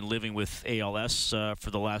Flames, who's been living with ALS for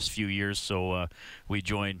the last few years. So we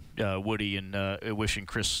join Woody in wishing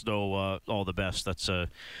Chris Snow all the best. That's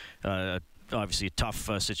obviously a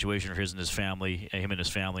tough situation for him and his family, and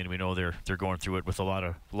we know they're going through it with a lot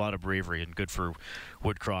of bravery, and good for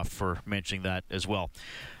Woodcroft for mentioning that as well.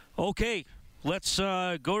 Okay, let's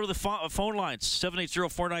go to the phone lines.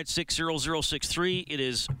 780-496-0063. It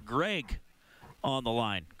is Greg on the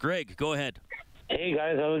line. Greg, go ahead. Hey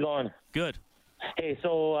guys, how's it going? Good. Hey,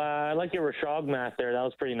 so I like your Rashog math there. That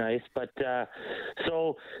was pretty nice. But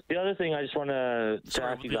so the other thing I just want to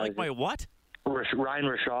ask you guys. Like my what? Ryan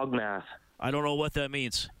Rashog math. I don't know what that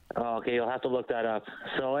means. Oh, okay, you'll have to look that up.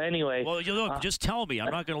 So anyway. Well, just tell me. I'm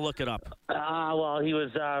not going to look it up. Well, he was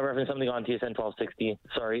referencing something on TSN 1260.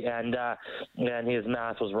 Sorry, and his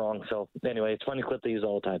math was wrong. So anyway, it's a funny clip they use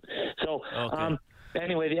all the time. So okay.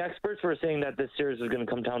 Anyway, the experts were saying that this series was going to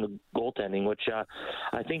come down to goaltending, which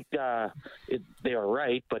I think they are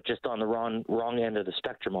right, but just on the wrong end of the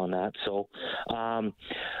spectrum on that. So,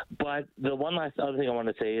 but the one other thing I want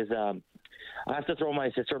to say is I have to throw my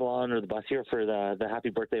sister-in-law under the bus here for the happy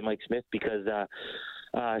birthday Mike Smith, because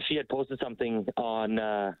she had posted something on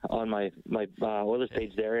my Oilers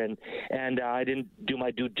page there, and I didn't do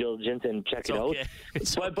my due diligence and check it out.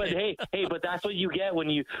 But hey, but that's what you get when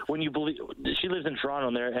you believe. She lives in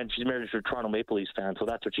Toronto there, and she's married to a Toronto Maple Leafs fan, so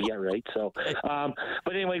that's what you get, right? So,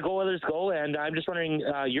 but anyway, go Oilers, go! And I'm just wondering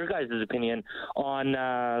your guys' opinion on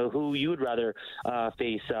who you would rather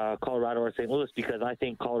face, Colorado or St. Louis, because I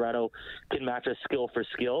think Colorado can match us skill for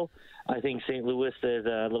skill. I think St. Louis is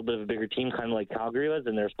a little bit of a bigger team, kind of like Calgary was was,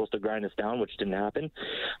 and they're supposed to grind us down, which didn't happen.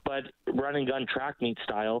 But run and gun track meet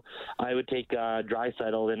style, I would take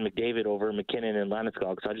Draisaitl and McDavid over McKinnon and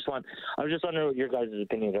Landeskog. So I was just wondering what your guys'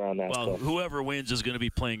 opinions are on that. Well, whoever wins is going to be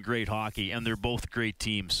playing great hockey, and they're both great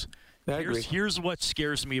teams. Here's what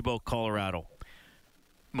scares me about Colorado.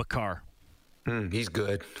 Makar. He's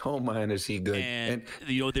good. Oh, man, is he good. And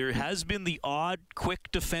there has been the odd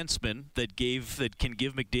quick defenseman that can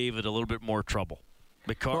give McDavid a little bit more trouble.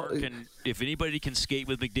 Makar can, if anybody can skate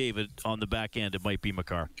with McDavid on the back end, it might be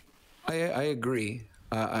Makar. I agree.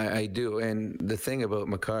 I do. And the thing about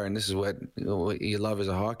Makar, and this is what you love as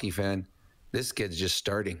a hockey fan, this kid's just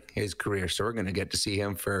starting his career. So we're going to get to see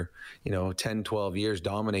him for, 10, 12 years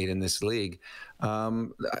dominate in this league.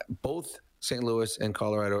 Both St. Louis and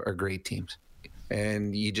Colorado are great teams.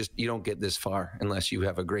 And you don't get this far unless you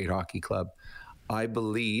have a great hockey club. I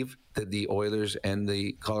believe that the Oilers and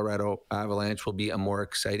the Colorado Avalanche will be a more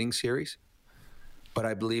exciting series. But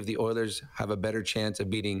I believe the Oilers have a better chance of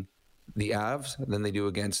beating the Avs than they do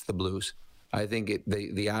against the Blues. I think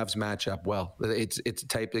the Avs match up well. It's a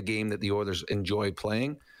type of game that the Oilers enjoy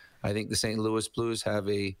playing. I think the St. Louis Blues have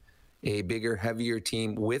a bigger, heavier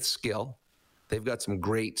team with skill. They've got some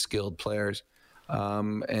great skilled players.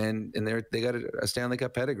 And they got a Stanley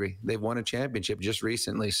Cup pedigree. They've won a championship just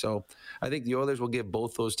recently. So I think the Oilers will give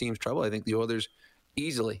both those teams trouble. I think the Oilers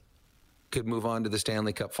easily could move on to the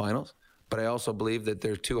Stanley Cup finals. But I also believe that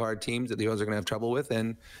they're two hard teams that the Oilers are going to have trouble with.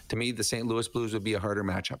 And to me, the St. Louis Blues would be a harder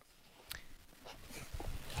matchup.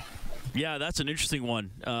 Yeah, that's an interesting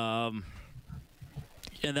one. And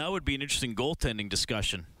that would be an interesting goaltending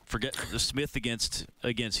discussion. Forget the Smith against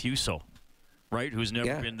Husso. Right, who's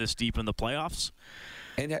never been this deep in the playoffs.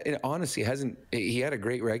 And honestly, he had a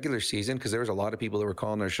great regular season because there was a lot of people that were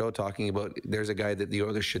calling our show talking about there's a guy that the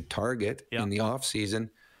Oilers should target in the offseason,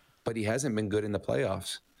 but he hasn't been good in the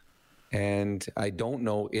playoffs. And I don't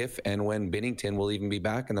know if and when Binnington will even be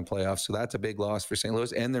back in the playoffs. So that's a big loss for St.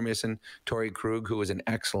 Louis. And they're missing Torrey Krug, who was an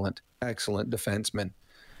excellent defenseman.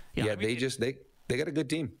 They got a good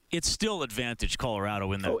team. It's still advantage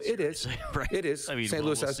Colorado in that. Oh, it is. Right? It is. St.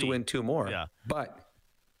 Louis has to win 2 more. Yeah. But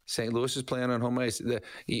St. Louis is playing on home ice.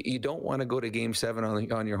 You don't want to go to Game 7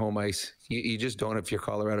 on your home ice. You just don't if you're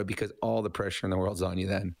Colorado because all the pressure in the world's on you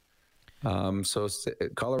then. So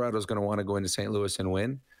Colorado's going to want to go into St. Louis and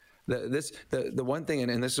win. The one thing,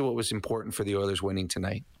 and this is what was important for the Oilers winning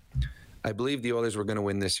tonight. I believe the Oilers were going to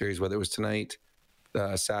win this series, whether it was tonight,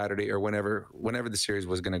 Saturday, or whenever the series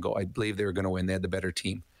was going to go. I believe they were going to win. They had the better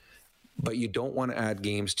team. But you don't want to add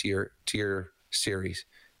games to your series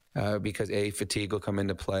because fatigue will come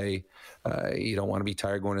into play. You don't want to be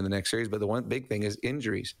tired going to the next series. But the one big thing is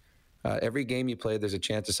injuries. Every game you play, there's a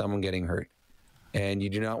chance of someone getting hurt. And you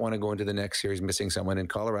do not want to go into the next series missing someone. And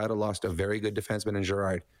Colorado lost a very good defenseman in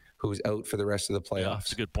Gerard, who's out for the rest of the playoffs. Yeah,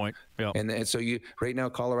 that's a good point. Yeah. And so right now,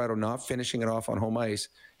 Colorado not finishing it off on home ice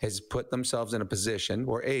has put themselves in a position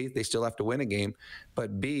where A, they still have to win a game,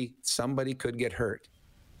 but B, somebody could get hurt.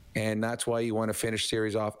 And that's why you want to finish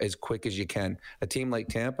series off as quick as you can. A team like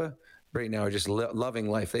Tampa right now are just loving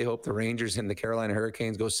life. They hope the Rangers and the Carolina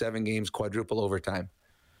Hurricanes go 7 games, quadruple overtime.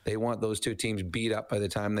 They want those 2 teams beat up by the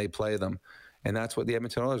time they play them. And that's what the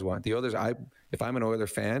Edmonton Oilers want. The Oilers, if I'm an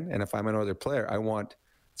Oilers fan and if I'm an Oilers player, I want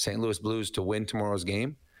St. Louis Blues to win tomorrow's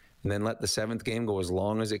game and then let the 7th game go as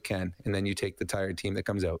long as it can. And then you take the tired team that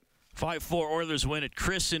comes out. 5-4 Oilers win it.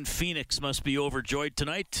 Chris in Phoenix must be overjoyed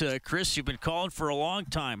tonight. Chris, you've been calling for a long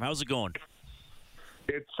time. How's it going?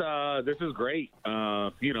 This is great.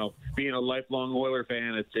 Being a lifelong Oiler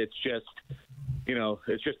fan, it's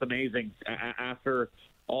just amazing. After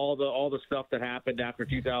all the stuff that happened after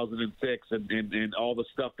 2006 and all the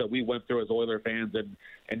stuff that we went through as Oiler fans and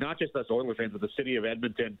not just us Oiler fans, but the city of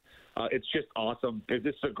Edmonton, it's just awesome. This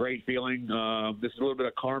is a great feeling. This is a little bit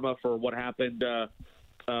of karma for what happened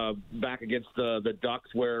back against the Ducks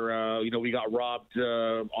where, we got robbed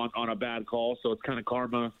on a bad call. So it's kind of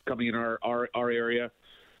karma coming in our area.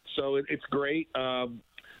 So it's great.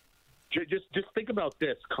 Just think about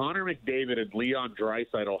this. Connor McDavid and Leon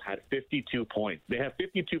Draisaitl had 52 points. They have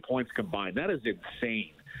 52 points combined. That is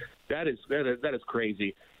insane. That is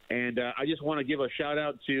crazy. And I just want to give a shout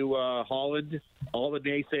out to Holland, all the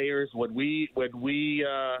naysayers. When we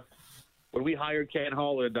hired Ken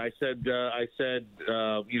Holland, I said,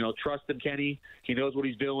 trust in Kenny. He knows what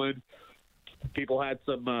he's doing. People had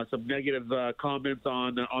some negative comments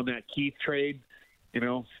on that Keith trade.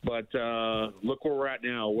 But look where we're at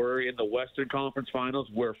now. We're in the Western Conference Finals.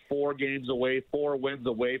 We're 4 games away, 4 wins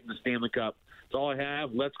away from the Stanley Cup. That's all I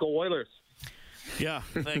have. Let's go Oilers. Yeah,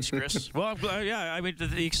 thanks, Chris. Well,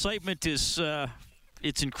 the excitement is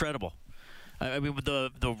it's incredible. I mean,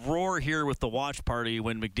 the roar here with the watch party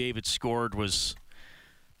when McDavid scored was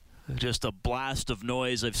just a blast of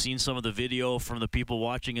noise. I've seen some of the video from the people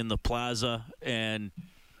watching in the plaza, and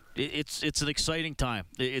it's an exciting time.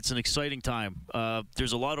 It's an exciting time.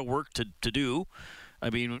 There's a lot of work to do. I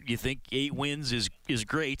mean, you think 8 wins is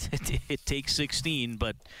great. It takes 16,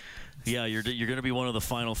 but yeah, you're going to be one of the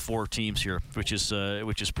final 4 teams here, which is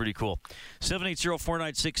pretty cool.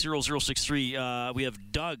 780-496-0063. We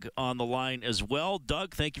have Doug on the line as well.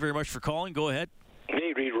 Doug, thank you very much for calling. Go ahead.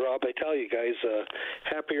 Hey, Reed, Rob, I tell you guys,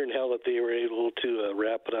 happier than hell that they were able to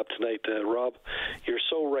wrap it up tonight. Rob, you're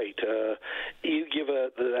so right. You give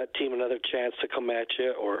that team another chance to come at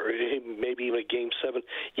you, or maybe even a Game 7.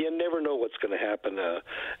 You never know what's going to happen.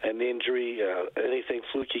 An injury, anything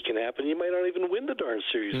fluky can happen. You might not even win the darn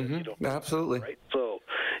series. Mm-hmm. You don't Absolutely. Right? So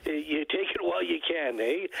you take it while you can,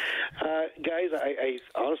 eh? Guys, I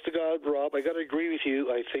honest to God, Rob, I got to agree with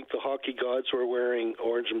you. I think the hockey gods were wearing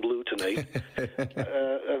orange and blue tonight.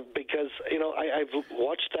 Because, I've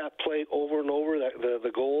watched that play over and over,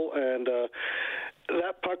 the goal, and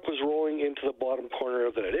that puck was rolling into the bottom corner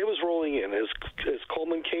of the net. It was rolling in. As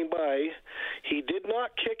Coleman came by, he did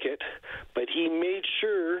not kick it, but he made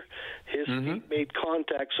sure his feet made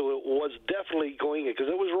contact, so it was definitely going in, because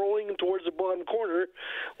it was rolling towards the bottom corner.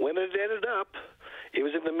 When it ended up, it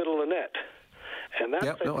was in the middle of the net. And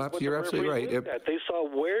that's you're absolutely right. They saw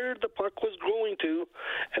where the puck was going to,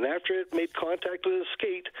 and after it made contact with his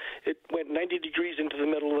skate, it went 90 degrees into the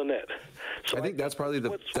middle of the net. So I think that's probably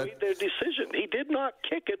their decision. He did not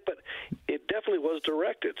kick it, but it definitely was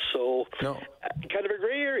directed. So kind of a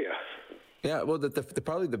gray area. Yeah, well,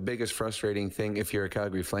 probably the biggest frustrating thing, if you're a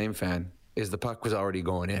Calgary Flame fan, is the puck was already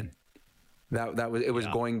going in. It was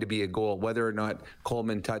going to be a goal, whether or not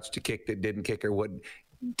Coleman touched it, kicked it, didn't kick, or what.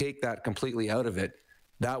 Take that completely out of it.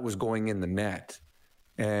 That was going in the net,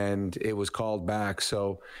 and it was called back.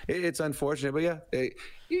 So it's unfortunate, but yeah,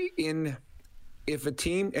 if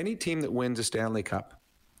any team that wins a Stanley Cup,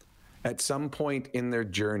 at some point in their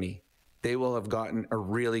journey, they will have gotten a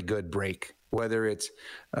really good break. Whether it's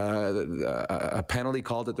a penalty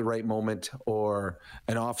called at the right moment, or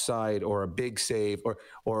an offside, or a big save,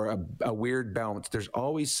 or a weird bounce. There's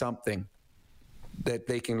always something that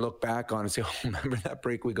they can look back on and say, oh, remember that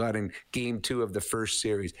break we got in Game 2 of the first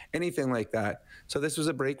series, anything like that. So this was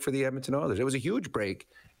a break for the Edmonton Oilers. It was a huge break,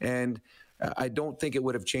 and I don't think it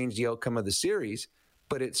would have changed the outcome of the series,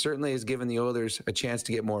 but it certainly has given the Oilers a chance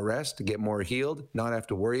to get more rest, to get more healed, not have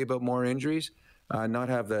to worry about more injuries, not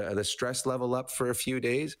have the stress level up for a few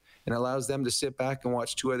days, and allows them to sit back and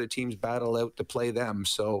watch 2 other teams battle out to play them.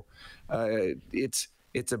 So it's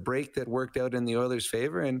a break that worked out in the Oilers'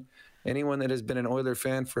 favor, and anyone that has been an Oiler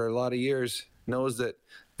fan for a lot of years knows that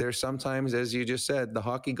there's sometimes, as you just said, the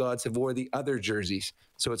hockey gods have wore the other jerseys.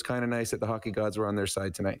 So it's kind of nice that the hockey gods were on their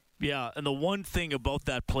side tonight. Yeah, and the one thing about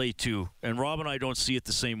that play, too, and Rob and I don't see it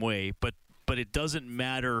the same way, but it doesn't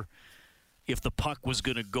matter if the puck was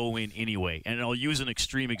going to go in anyway. And I'll use an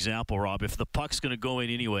extreme example, Rob. If the puck's going to go in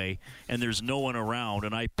anyway and there's no one around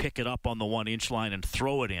and I pick it up on the 1-inch line and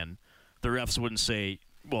throw it in, the refs wouldn't say,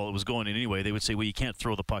 well, it was going in anyway. They would say, well, you can't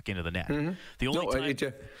throw the puck into the net. Mm-hmm. The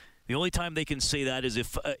only time they can say that is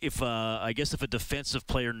if a defensive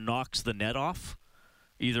player knocks the net off,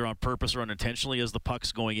 either on purpose or unintentionally, as the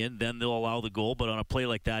puck's going in, then they'll allow the goal. But on a play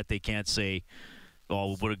like that, they can't say,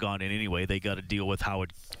 oh, it would have gone in anyway. They got to deal with how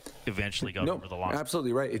it eventually got over the line.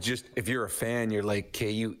 Absolutely right. It's just, if you're a fan, you're like,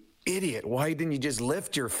 okay, you idiot, why didn't you just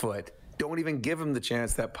lift your foot? Don't even give him the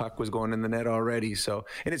chance. That puck was going in the net already. So,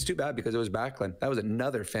 and it's too bad because it was Backlund. That was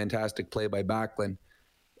another fantastic play by Backlund.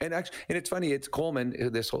 And it's funny, it's Coleman,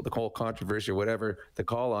 the whole controversy or whatever, the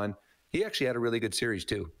call on, he actually had a really good series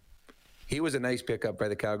too. He was a nice pickup by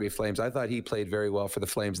the Calgary Flames. I thought he played very well for the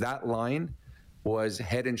Flames. That line was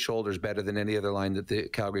head and shoulders better than any other line that the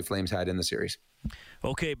Calgary Flames had in the series.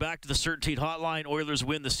 Okay, back to the Certainty Hotline. Oilers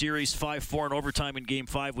win the series 5-4 in overtime in Game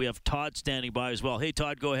 5. We have Todd standing by as well. Hey,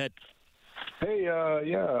 Todd, go ahead. Hey,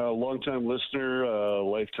 a long-time listener,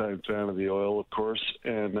 lifetime fan of the Oil, of course.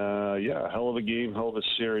 And, hell of a game, hell of a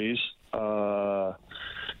series. I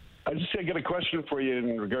got a question for you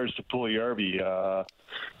in regards to Puljujarvi.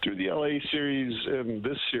 Through the LA series and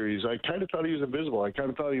this series, I kind of thought he was invisible. I kind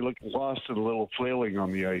of thought he looked lost and a little flailing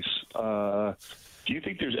on the ice. Do you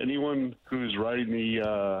think there's anyone who's riding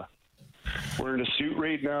wearing a suit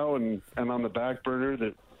right now and on the back burner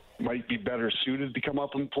that might be better suited to come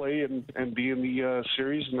up and play and be in the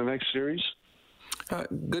series, in the next series?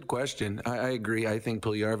 Good question. I agree. I think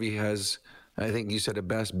Puljujarvi has, I think you said it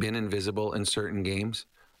best, been invisible in certain games.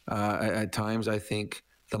 At times, I think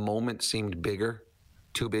the moment seemed bigger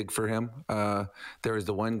too big for him. There was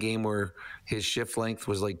the one game where his shift length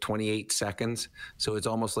was like 28 seconds. So it's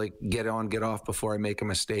almost like get on, get off before I make a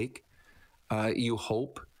mistake. You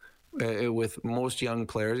hope with most young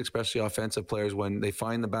players, especially offensive players, when they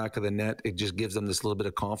find the back of the net, it just gives them this little bit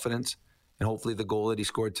of confidence. And hopefully the goal that he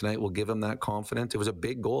scored tonight will give him that confidence. It was a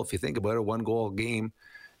big goal. If you think about it, 1-goal game,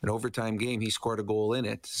 an overtime game, he scored a goal in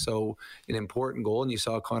it. So an important goal. And you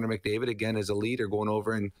saw Connor McDavid again as a leader going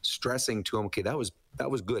over and stressing to him, okay, that was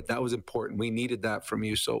good. That was important. We needed that from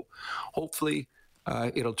you. So hopefully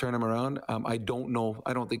it'll turn him around. I don't know.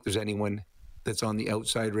 I don't think there's anyone that's on the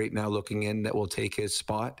outside right now looking in that will take his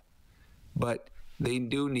spot. But they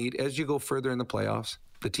do need, as you go further in the playoffs,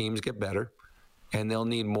 the teams get better. And they'll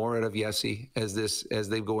need more out of Yessi as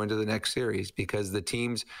they go into the next series, because the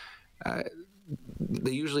teams,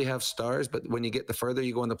 they usually have stars, but when you get the further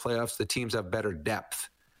you go in the playoffs, the teams have better depth.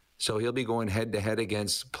 So he'll be going head-to-head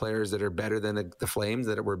against players that are better than the Flames,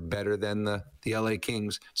 that were better than the LA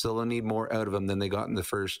Kings. So they'll need more out of him than they got in the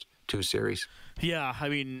first 2 series. Yeah, I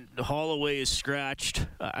mean, Holloway is scratched.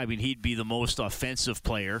 I mean, he'd be the most offensive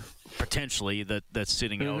player, potentially, that's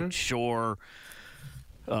sitting out. Shore,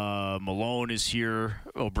 Malone is here.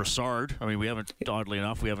 Brassard. I mean, oddly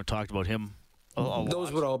enough, we haven't talked about him a Those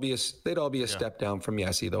lot. would all be they'd all be a step down from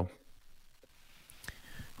Yessi, though.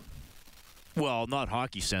 Well, not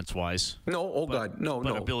hockey sense-wise. No, God, no.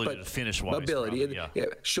 But ability to finish-wise. Ability. Probably, yeah.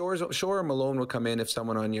 Shore or Malone would come in if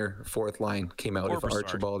someone on your fourth line came out, Or if Brassard.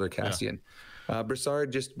 Archibald or Cassian. Yeah.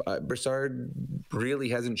 Brassard really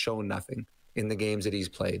hasn't shown nothing in the games that he's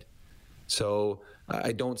played. So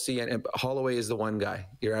I don't see it. And Holloway is the one guy.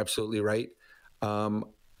 You're absolutely right. The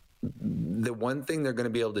one thing they're going to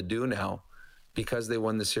be able to do now, because they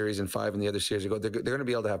won the series in 5 and the other series ago, they're going to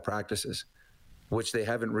be able to have practices, which they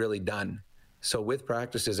haven't really done. So with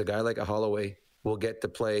practices, a guy like a Holloway will get to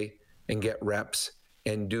play and get reps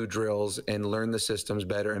and do drills and learn the systems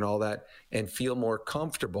better and all that, and feel more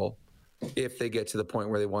comfortable if they get to the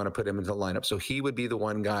point where they want to put him into the lineup. So he would be the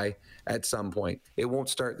one guy at some point. It won't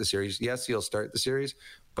start the series. Yes, he'll start the series,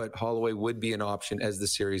 but Holloway would be an option as the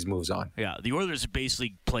series moves on. Yeah, the Oilers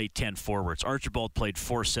basically played 10 forwards. Archibald played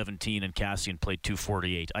 4:17 and Cassian played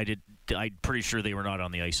 2:48. I'm pretty sure they were not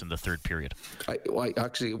on the ice in the third period. I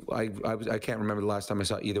can't remember the last time I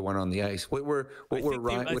saw either one on the ice. What did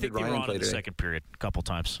Ryan play in the second period a couple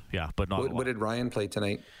times? Yeah, but not a lot. What did Ryan play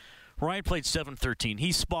tonight? Ryan played 7:13.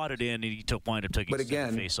 He spotted in and he wound up taking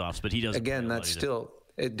face-offs, but he doesn't. Again, that's still.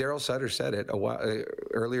 Daryl Sutter said it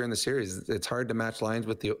earlier in the series. It's hard to match lines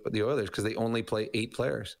with the Oilers because they only play 8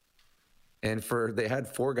 players, and they had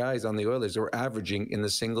 4 guys on the Oilers that were averaging in the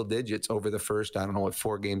single digits over the first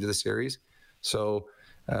 4 games of the series. So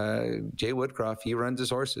Jay Woodcroft, he runs his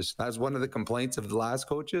horses. That's one of the complaints of the last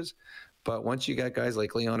coaches. But once you got guys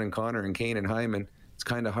like Leon and Connor and Kane and Hyman, it's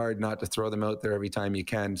kind of hard not to throw them out there every time you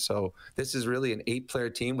can. So this is really an 8-player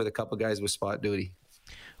team with a couple guys with spot duty.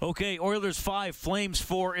 Okay, Oilers 5, Flames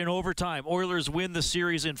 4 in overtime. Oilers win the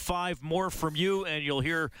series in 5. More from you, and you'll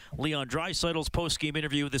hear Leon Draisaitl's post-game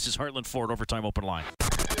interview. This is Heartland Ford Overtime Open Line.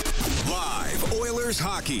 Live Oilers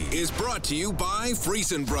hockey is brought to you by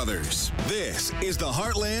Friesen Brothers. This is the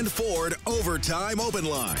Heartland Ford Overtime Open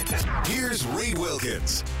Line. Here's Reed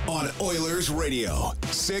Wilkins on Oilers Radio,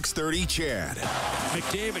 630 CHED.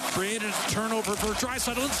 McDavid created a turnover for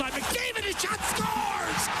Draisaitl inside. McDavid, his shot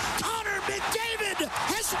scores! Connor McDavid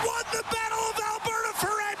has won the Battle of Alberta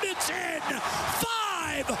for Edmonton!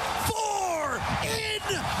 5-4 in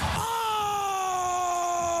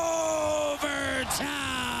overtime!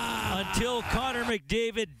 Until Connor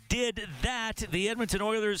McDavid did that, the Edmonton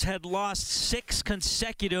Oilers had lost 6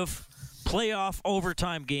 consecutive playoff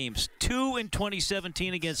overtime games. 2 in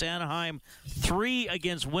 2017 against Anaheim, 3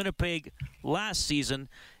 against Winnipeg last season,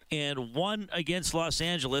 and 1 against Los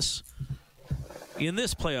Angeles in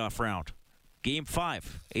this playoff round. Game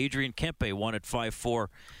 5, Adrian Kempe won at 5-4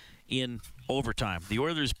 in overtime. The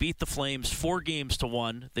Oilers beat the Flames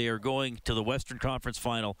 4-1. They are going to the Western Conference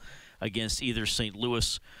Final against either St.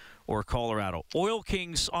 Louis or Colorado. Oil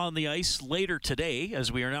Kings on the ice later today,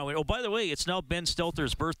 as we are now. Oh, by the way, it's now Ben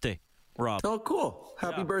Stelter's birthday, Rob. Oh, cool.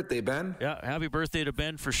 Happy birthday, Ben. Yeah, happy birthday to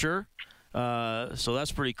Ben for sure. So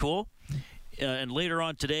that's pretty cool. And later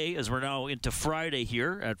on today, as we're now into Friday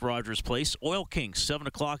here at Rogers Place, Oil Kings, 7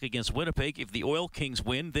 o'clock against Winnipeg. If the Oil Kings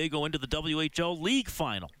win, they go into the WHL League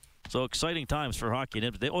Final. So exciting times for hockey.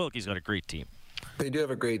 The Oil Kings got a great team. They do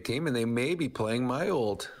have a great team, and they may be playing my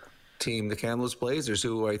old team, the Kamloops Blazers,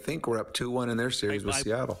 who I think were up 2-1 in their series with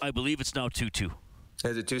Seattle. I believe it's now 2-2.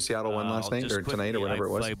 Is it 2 Seattle won last night or tonight or whatever it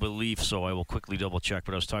was? I believe so. I will quickly double-check,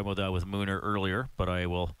 but I was talking about that with Mooner earlier, but I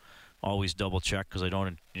will always double-check because I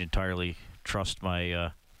don't entirely trust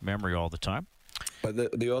my memory all the time. But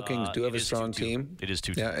the Oil Kings do have a strong team. It is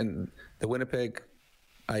 2-2. Yeah, and the Winnipeg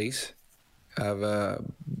Ice have a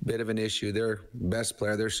bit of an issue. Their best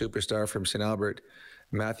player, their superstar from St. Albert,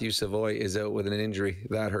 Matthew Savoy, is out with an injury.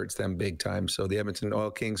 That hurts them big time. So the Edmonton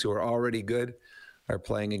Oil Kings, who are already good, are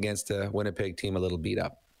playing against a Winnipeg team a little beat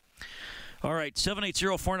up. All right,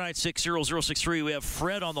 780-496-0063. We have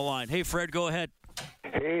Fred on the line. Hey, Fred, go ahead.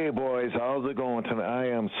 Hey, boys. How's it going tonight? I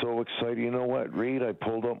am so excited. You know what, Reed? I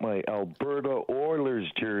pulled up my Alberta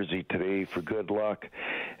Oilers jersey today for good luck,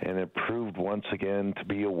 and it proved once again to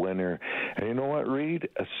be a winner. And you know what, Reed?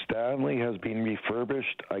 A Stanley has been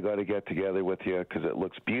refurbished. I got to get together with you because it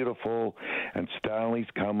looks beautiful, and Stanley's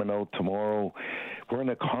coming out tomorrow. We're in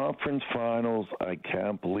the conference finals. I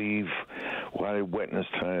can't believe what I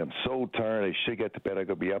witnessed tonight. I'm so tired. I should get to bed. I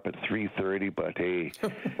could be up at 3:30, but hey.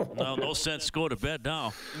 No sense go to bed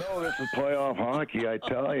now. No, this is playoff hockey, I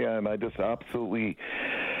tell you, and I just absolutely,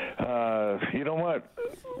 you know what,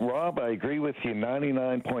 Rob, I agree with you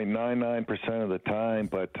 99.99% of the time,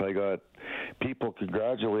 but I got people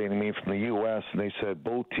congratulating me from the U.S., and they said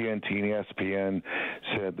both TNT and ESPN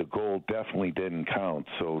said the goal definitely didn't count,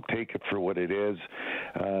 so take it for what it is.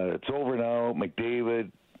 It's over now.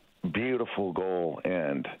 McDavid, beautiful goal,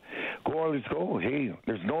 and go Oilers go. Hey,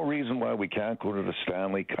 there's no reason why we can't go to the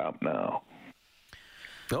Stanley Cup now.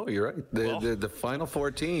 No, you're right. The final four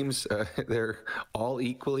teams, they're all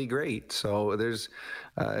equally great. So there's,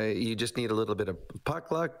 you just need a little bit of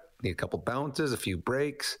puck luck, need a couple bounces, a few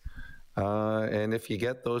breaks, and if you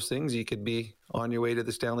get those things, you could be on your way to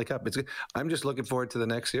the Stanley Cup. I'm just looking forward to the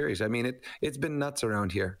next series. I mean, it's been nuts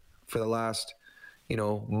around here for the last,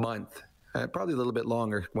 month, probably a little bit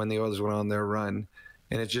longer when the Oilers went on their run,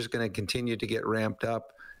 and it's just going to continue to get ramped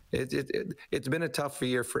up. It's been a tough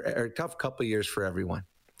tough couple of years for everyone.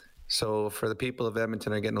 So for the people of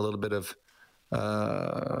Edmonton, are getting a little bit of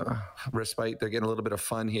respite. They're getting a little bit of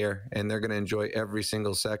fun here, and they're going to enjoy every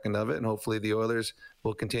single second of it. And hopefully the Oilers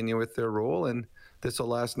will continue with their role, and this will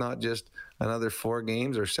last not just another 4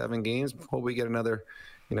 games or 7 games. Hope we get another,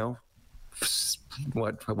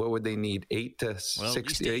 what would they need? 8 to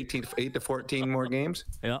 14 more games?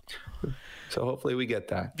 Yeah. So hopefully we get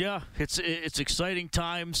that. Yeah, it's exciting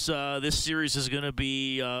times. This series is going to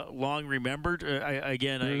be long remembered.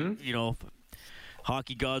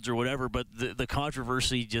 Hockey gods or whatever, but the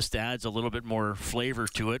controversy just adds a little bit more flavor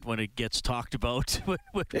to it when it gets talked about.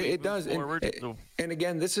 It does. And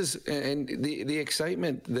again, this is the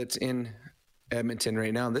excitement that's in Edmonton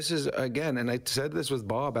right now. This is, again, and I said this with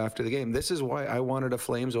Bob after the game, this is why I wanted a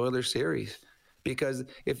Flames-Oilers series. Because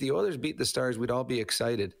if the Oilers beat the Stars, we'd all be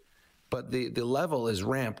excited. But the level is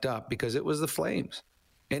ramped up because it was the Flames.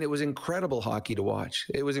 And it was incredible hockey to watch.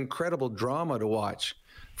 It was incredible drama to watch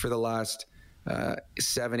for the last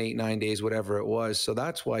 7, 8, 9 days, whatever it was. So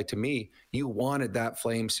that's why, to me, you wanted that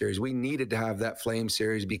Flames series. We needed to have that Flames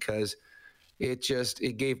series because it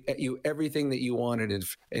gave you everything that you wanted.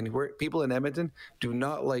 And people in Edmonton do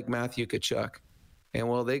not like Matthew Tkachuk. And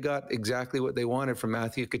well, they got exactly what they wanted from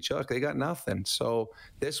Matthew Tkachuk. They got nothing. So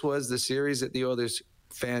this was the series that the Oilers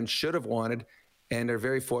fans should have wanted, and are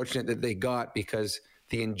very fortunate that they got, because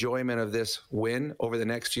the enjoyment of this win over the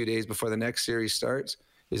next few days before the next series starts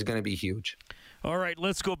is going to be huge. All right,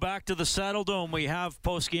 let's go back to the Saddle Dome. We have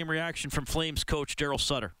post-game reaction from Flames coach Daryl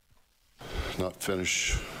Sutter. Not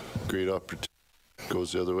finish, great opportunity,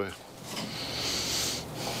 goes the other way.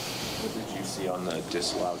 What did you see on the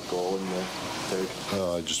disallowed goal in the third?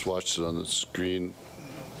 I just watched it on the screen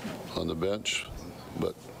on the bench,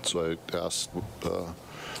 so I asked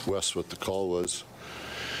Wes what the call was,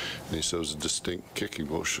 and he said it was a distinct kicking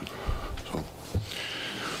motion. So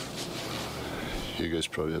you guys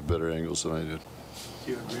probably had better angles than I did.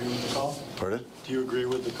 Do you agree with the call? Pardon? Do you agree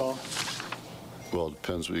with the call? Well, it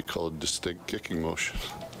depends what you call a distinct kicking motion.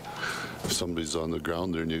 If somebody's on the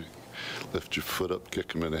ground there and you lift your foot up,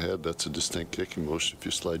 kick them in the head, that's a distinct kicking motion. If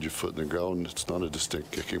you slide your foot in the ground, it's not a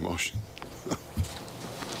distinct kicking motion.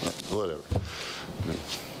 Whatever.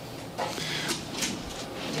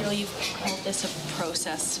 Daryl, you've called this a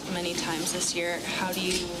process many times this year. How do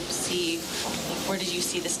you see, where did you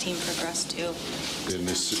see this team progress to? And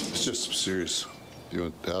it's just serious. You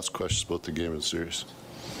want to ask questions about the game in series.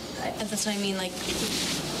 That's what I mean, like,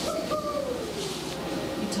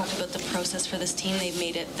 you talked about the process for this team. They've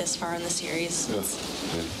made it this far in the series.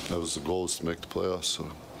 Yeah, and that was the goal, is to make the playoffs. So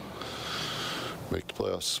make the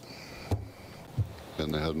playoffs.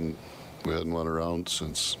 And we hadn't won a round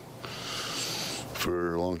since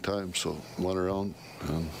for a long time, so won a round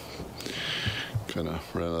and kind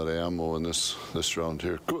of ran out of ammo in this round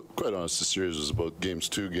here. quite honest, the series was about games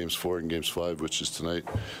 2, games 4, and games 5, which is tonight.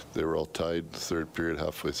 They were all tied the third period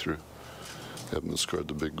halfway through. Edmonton scored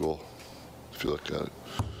the big goal, if you look at it.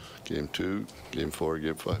 Game 2, game 4,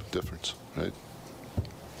 game 5, difference, right?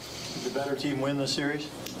 Did the better team win the series?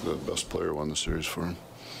 The best player won the series for him.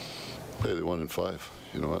 Hey, they won in 5.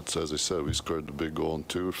 You know what? As I said, we scored the big goal in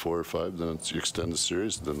 2, 4, or 5. Then you extend the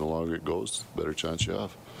series. Then the longer it goes, the better chance you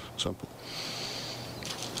have. Simple.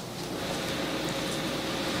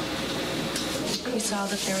 We saw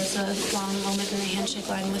that there was a long moment in the handshake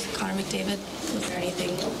line with Connor McDavid. Was there anything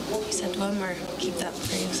you said to him, or keep that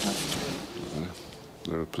for yourself? Yeah.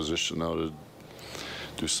 They're in a position now to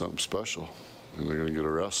do something special, and they're going to get a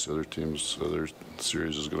rest. The other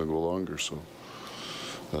series is going to go longer, so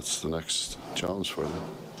that's the next challenge for them.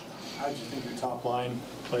 How did you think your top line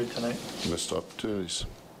played tonight? Missed opportunities.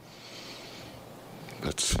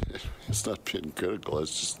 It's not being critical.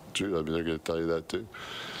 It's just true. I mean, they're going to tell you that too.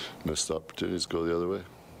 Missed opportunities go the other way.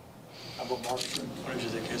 How about Markstrom? What did you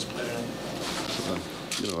think his play tonight?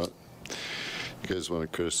 You know what? You guys want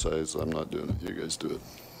to criticize, I'm not doing it. You guys do it.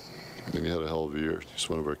 I mean, he had a hell of a year. He's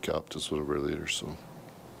one of our captains, one of our leaders. So,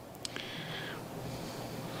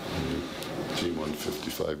 the team won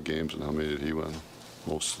 55 games, and how many did he win?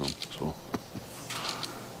 Most of them. So.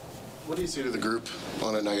 What do you say to the group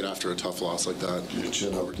on a night after a tough loss like that? Your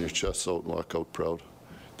chin out, your chest out, and walk out proud.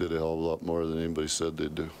 Did a hell of a lot more than anybody said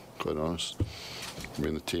they'd do, quite honest. I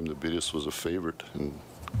mean, the team that beat us was a favorite in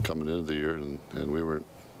coming into the year, and we weren't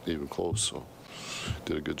even close, so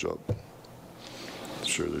did a good job.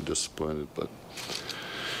 Sure, they're disappointed, but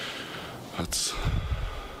that's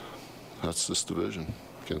this division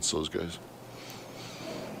against those guys.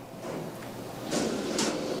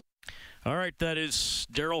 All right, that is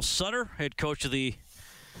Daryl Sutter, head coach of the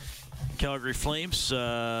Calgary Flames.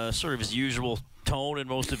 Sort of his usual tone in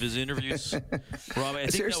most of his interviews. Rob, I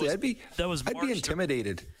think seriously, I'd be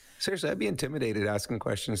intimidated. Seriously, I'd be intimidated asking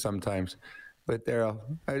questions sometimes. But Daryl,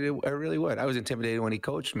 I really would. I was intimidated when he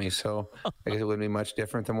coached me, so I guess it wouldn't be much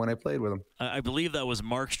different than when I played with him. I believe that was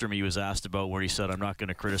Markstrom he was asked about, where he said, "I'm not going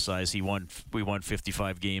to criticize. We won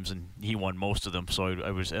 55 games, and he won most of them." So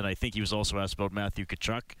I think he was also asked about Matthew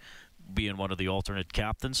Tkachuk being one of the alternate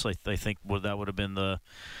captains. I think that would have been the.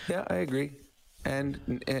 Yeah, I agree, and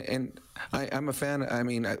I'm a fan. I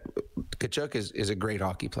mean, Tkachuk is a great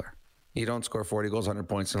hockey player. You don't score 40 goals, 100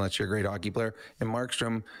 points unless you're a great hockey player. And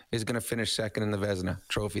Markstrom is going to finish second in the Vezina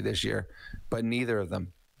Trophy this year. But neither of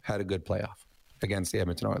them had a good playoff against the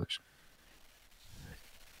Edmonton Oilers.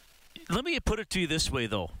 Let me put it to you this way,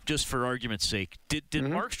 though, just for argument's sake. Did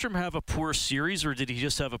Markstrom have a poor series, or did he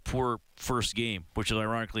just have a poor first game, which,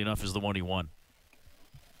 ironically enough, is the one he won?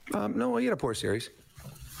 No, he had a poor series.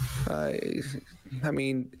 I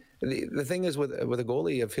mean, the thing is with a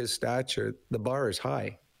goalie of his stature, the bar is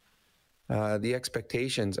high. The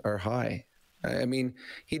expectations are high. I mean,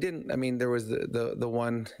 he didn't. I mean, there was the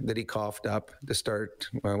one that he coughed up to start.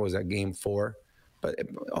 What was that, game 4? But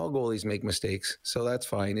all goalies make mistakes, so that's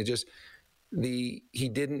fine. It just he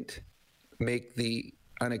didn't make the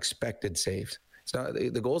unexpected saves. It's not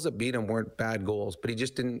the goals that beat him weren't bad goals, but he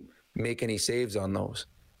just didn't make any saves on those,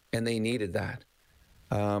 and they needed that.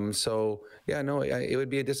 So yeah, no, it would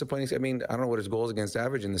be a disappointing. I mean, I don't know what his goals against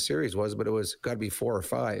average in the series was, but it was got to be 4 or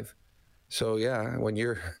 5. So yeah, when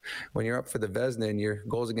you're up for the Vezina and your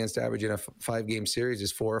goals against average in a 5-game series is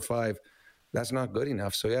 4 or 5, that's not good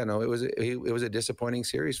enough. So yeah, no, it was a disappointing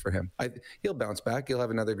series for him. He'll bounce back. He'll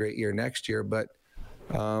have another great year next year, but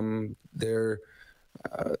it's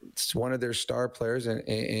one of their star players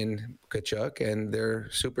in Tkachuk and their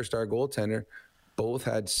superstar goaltender both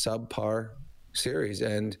had subpar series.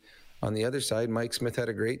 And on the other side, Mike Smith had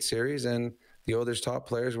a great series, and the Oilers' top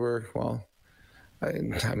players were, well, I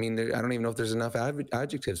mean, I don't even know if there's enough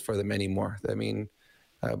adjectives for them anymore. I mean,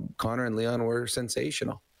 Connor and Leon were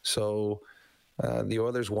sensational. So the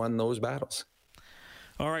Oilers won those battles.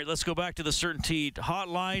 All right, let's go back to the Certainty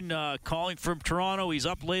hotline. Calling from Toronto. He's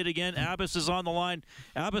up late again. Abbas is on the line.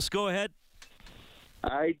 Abbas, go ahead.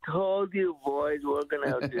 I told you, boys, we're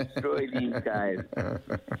going to destroy these guys.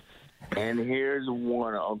 And here's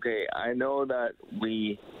one. Okay, I know that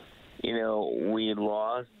we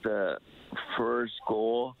lost the first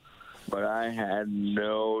goal, but I had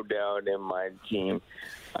no doubt in my team.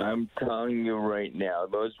 I'm telling you right now,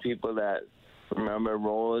 those people that remember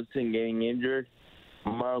Rollinson getting injured,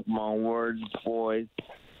 mark my words, boys,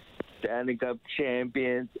 Stanley Cup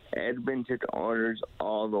champions, Edmonton Oilers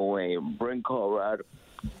all the way. Bring Colorado,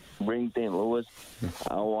 bring St. Louis.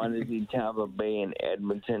 I want to see Tampa Bay and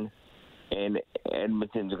Edmonton. and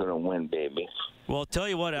Edmonton's going to win, baby. Well, I'll tell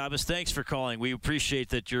you what, Abbas, thanks for calling. We appreciate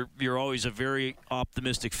that you're always a very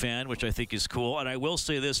optimistic fan, which I think is cool. And I will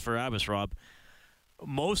say this for Abbas, Rob.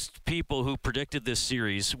 Most people who predicted this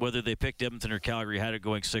series, whether they picked Edmonton or Calgary, had it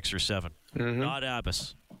going 6 or 7. Mm-hmm. Not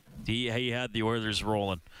Abbas. He had the Oilers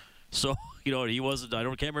rolling. So, he wasn't –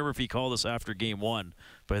 can't remember if he called us after game 1,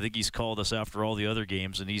 but I think he's called us after all the other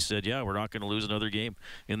games, and he said, yeah, we're not going to lose another game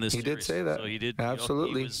in this series. He did say that. So he did.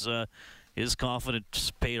 Absolutely. His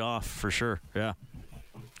confidence paid off for sure. Yeah.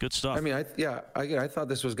 Good stuff. I mean, I thought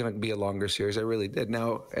this was going to be a longer series. I really did.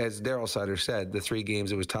 Now, as Daryl Sutter said, the 3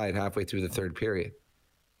 games, it was tied halfway through the third period.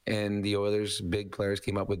 And the Oilers' big players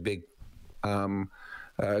came up with big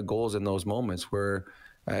goals in those moments where –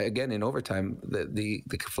 again, in overtime, the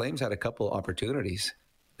Flames had a couple opportunities.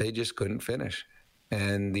 They just couldn't finish.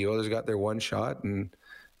 And the Oilers got their one shot, and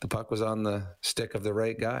the puck was on the stick of the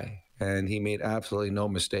right guy. And he made absolutely no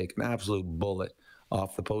mistake, an absolute bullet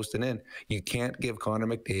off the post and in. You can't give Connor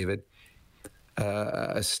McDavid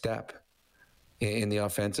a step in the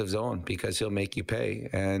offensive zone because he'll make you pay.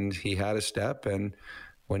 And he had a step, and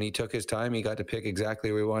when he took his time, he got to pick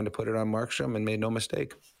exactly where he wanted to put it on Markstrom and made no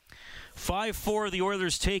mistake. 5-4, the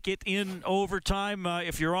Oilers take it in overtime.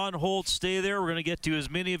 If you're on hold, stay there. We're going to get to as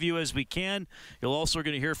many of you as we can. You're also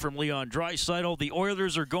going to hear from Leon Draisaitl. The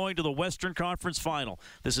Oilers are going to the Western Conference Final.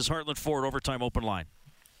 This is Heartland Ford Overtime Open Line.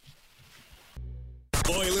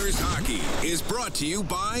 Oilers hockey is brought to you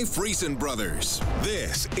by Friesen Brothers.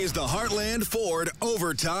 This is the Heartland Ford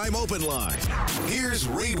Overtime Open Line. Here's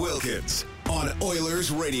Reed Wilkins on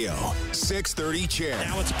Oilers Radio, 630 CHED.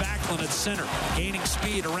 Now it's Backlund at center, gaining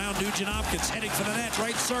speed around Nugent Hopkins, heading for the net,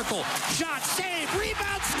 right circle. Shot, save,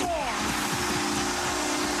 rebound, score!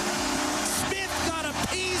 Smith got a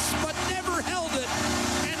piece, but never held it,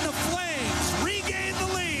 and the Flames regain the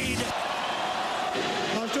lead.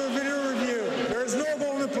 After a video review, there's no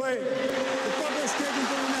goal in the play. The puck is taken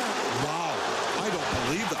from the net. Wow, I don't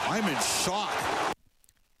believe that. I'm in shock.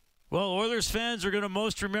 Well, Oilers fans are going to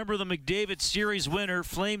most remember the McDavid series winner.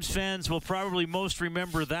 Flames fans will probably most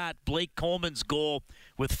remember that. Blake Coleman's goal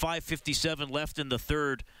with 5:57 left in the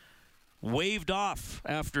third. Waved off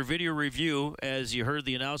after video review. As you heard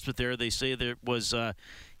the announcement there, they say that it was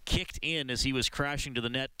kicked in as he was crashing to the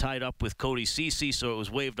net, tied up with Cody Ceci, so it was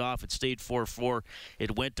waved off. It stayed 4-4.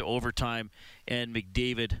 It went to overtime, and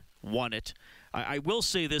McDavid won it. I will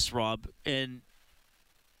say this, Rob, and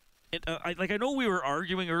I know we were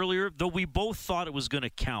arguing earlier, though we both thought it was going to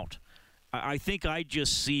count. I think I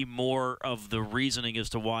just see more of the reasoning as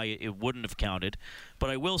to why it wouldn't have counted.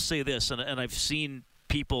 But I will say this, and I've seen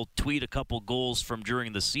people tweet a couple goals from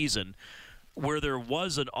during the season where there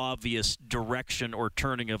was an obvious direction or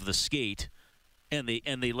turning of the skate, and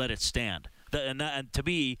they let it stand. And to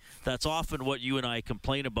me, that's often what you and I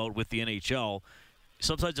complain about with the NHL.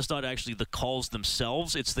 Sometimes it's not actually the calls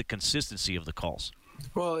themselves; it's the consistency of the calls.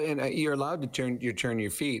 Well, and you're allowed to turn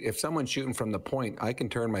your feet. If someone's shooting from the point, I can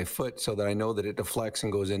turn my foot so that I know that it deflects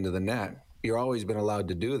and goes into the net. You're always been allowed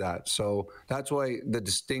to do that. So that's why the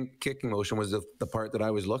distinct kicking motion was the part that I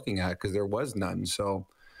was looking at, because there was none. So,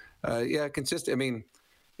 consistent. I mean,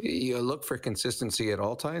 you look for consistency at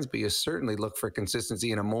all times, but you certainly look for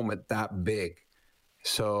consistency in a moment that big.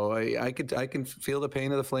 So I can feel the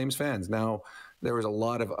pain of the Flames fans. Now, there was a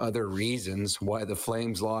lot of other reasons why the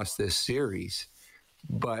Flames lost this series.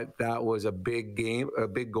 But that was a big game, a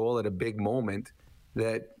big goal at a big moment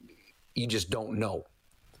that you just don't know.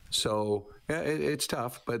 So yeah, it's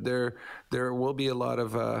tough, but there will be a lot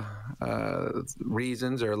of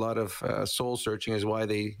reasons or a lot of soul searching as why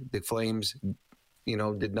the Flames,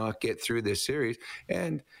 did not get through this series.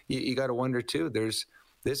 And you got to wonder too.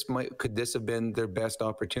 Could this have been their best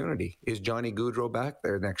opportunity? Is Johnny Gaudreau back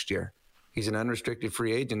there next year? He's an unrestricted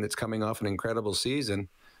free agent that's coming off an incredible season.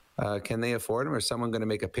 Can they afford him? Or is someone going to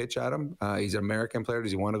make a pitch at him? He's an American player.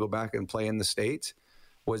 Does he want to go back and play in the States?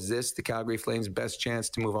 Was this the Calgary Flames' best chance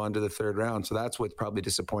to move on to the third round? So that's what's probably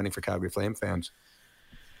disappointing for Calgary Flame fans.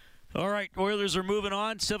 All right, Oilers are moving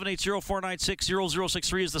on.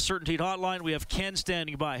 780-496-0063 is the Certainty Hotline. We have Ken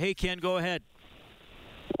standing by. Hey, Ken, go ahead.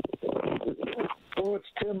 Oh, it's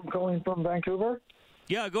Tim calling from Vancouver.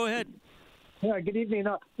 Yeah, go ahead. Yeah, good evening.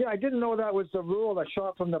 I didn't know that was the rule. A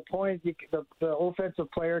shot from the point, the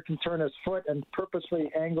offensive player can turn his foot and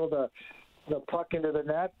purposely angle the puck into the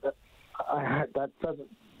net. I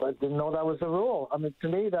didn't know that was the rule. I mean, to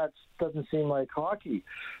me, that doesn't seem like hockey.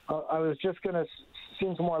 I was just going to,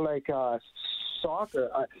 seems more like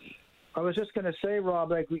soccer. I was just going to say,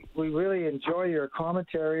 Rob, like we really enjoy your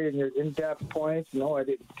commentary and your in-depth points.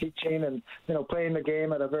 Teaching and playing the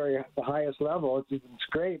game at the highest level. It's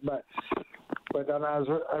great, but and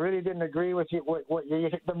I really didn't agree with you. What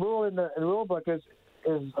the rule in the rule book is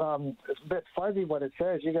it's a bit fuzzy what it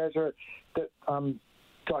says. You guys are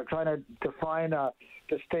trying to define a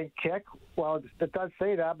distinct kick. Well, it does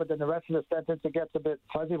say that, but then the rest of the sentence it gets a bit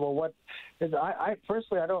fuzzy. Well, what is I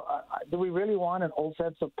personally do we really want an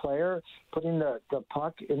offensive player putting the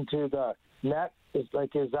puck into the net? Is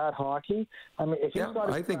that hockey? I mean, if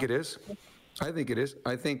I think it is. I think it is.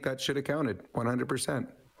 I think that should have counted 100%.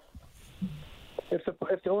 If the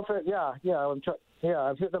offense,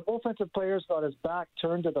 if the offensive player's got his back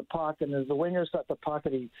turned to the puck and the winger's got the puck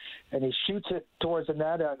and he shoots it towards the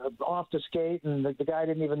net off the skate and the guy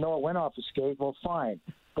didn't even know it went off the skate, well, fine.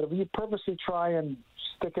 But if you purposely try and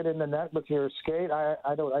stick it in the net with your skate, I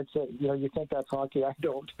don't. I'd say you think that's hockey. I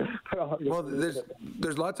don't. Well,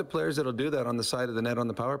 there's lots of players that'll do that on the side of the net on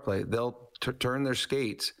the power play. They'll turn their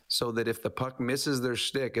skates so that if the puck misses their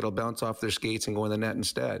stick, it'll bounce off their skates and go in the net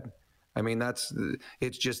instead. I mean,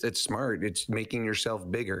 it's smart. It's making yourself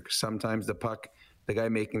bigger. Sometimes the guy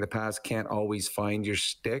making the pass can't always find your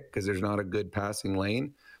stick because there's not a good passing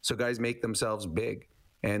lane. So guys make themselves big,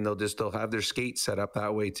 and they'll have their skates set up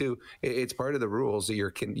that way too. It's part of the rules that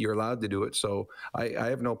you're allowed to do it. So I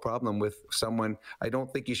have no problem with someone. I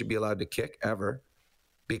don't think you should be allowed to kick ever,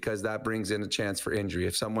 because that brings in a chance for injury.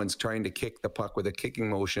 If someone's trying to kick the puck with a kicking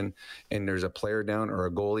motion and there's a player down or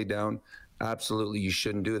a goalie down, absolutely you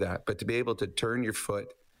shouldn't do that. But to be able to turn your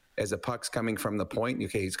foot as a puck's coming from the point,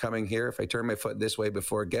 okay, it's coming here. If I turn my foot this way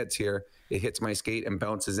before it gets here, it hits my skate and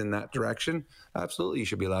bounces in that direction. Absolutely, you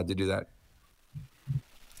should be allowed to do that.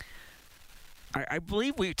 I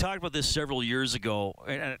believe we talked about this several years ago,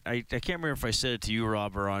 and I can't remember if I said it to you,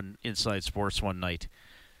 Rob, or on Inside Sports one night.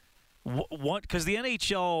 Because the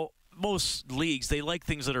NHL, most leagues, they like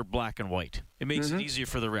things that are black and white. It makes it easier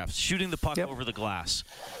for the refs. Shooting the puck over the glass.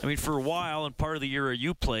 I mean, for a while, and part of the year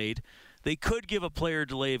you played, they could give a player a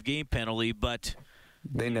delay of game penalty, but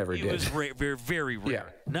they never did. It was very, very rare. Yeah.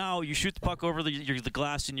 Now, you shoot the puck over the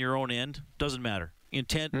glass in your own end, doesn't matter.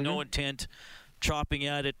 Intent, no intent, chopping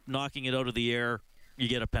at it, knocking it out of the air, you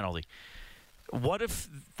get a penalty. What if,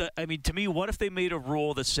 what if they made a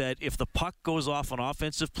rule that said if the puck goes off an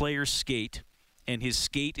offensive player's skate and his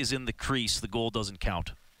skate is in the crease, the goal doesn't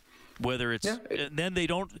count? Whether it's then they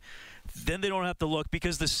don't have to look,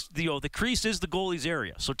 because the crease is the goalie's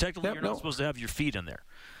area. So technically you're not supposed to have your feet in there.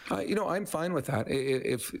 I'm fine with that.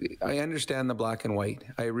 If I understand the black and white,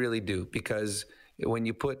 I really do, because when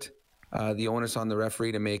you put the onus on the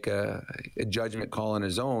referee to make a judgment call on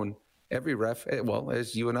his own, every ref, well,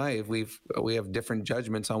 as you and I, we have different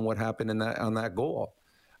judgments on what happened on that goal.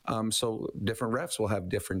 So different refs will have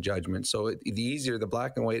different judgments. So the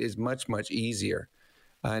black and white is much, much easier.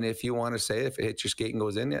 And if you want to say if it hits your skate and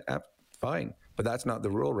goes in, fine. But that's not the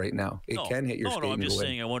rule right now. It can hit your skate and go in. No, I'm just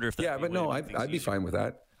saying, I wonder if that. Yeah, but no, I'd be fine with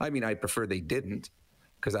that. I mean, I prefer they didn't,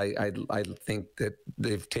 because I think that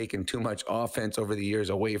they've taken too much offense over the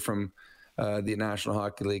years away from the National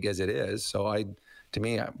Hockey League as it is. So to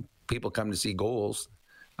me, people come to see goals.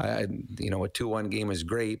 A 2-1 game is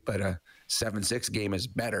great, but a 7-6 game is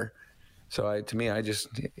better. So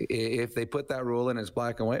if they put that rule in as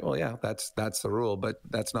black and white, well, yeah, that's the rule, but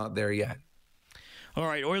that's not there yet. All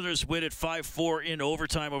right, Oilers win at 5-4 in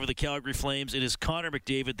overtime over the Calgary Flames. It is Connor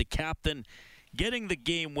McDavid, the captain, getting the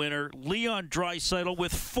game winner. Leon Draisaitl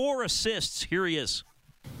with 4 assists. Here he is.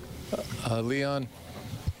 Leon,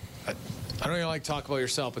 I don't even like to talk about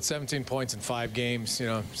yourself, but 17 points in 5 games,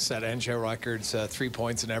 set NHL records, 3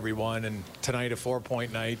 points in every one, and tonight a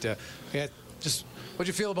 4-point night. Just what'd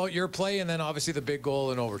you feel about your play, and then obviously the big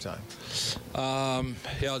goal in overtime?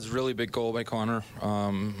 It was a really big goal by Connor.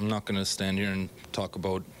 I'm not going to stand here and talk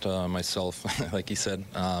about myself, like he said.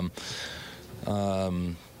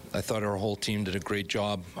 I thought our whole team did a great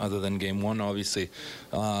job, other than game one, obviously,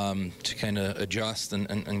 to kind of adjust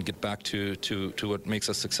and get back to what makes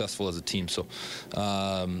us successful as a team. So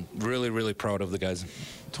really, really proud of the guys.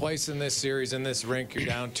 Twice in this series, in this rink, you're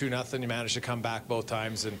down 2-0. You managed to come back both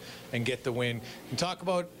times and get the win. And talk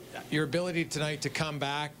about your ability tonight to come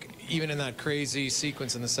back, even in that crazy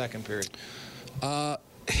sequence in the second period.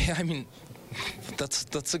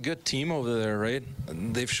 That's a good team over there, right?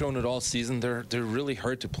 They've shown it all season. They're really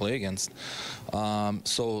hard to play against.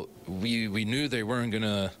 So we knew they weren't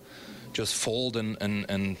gonna just fold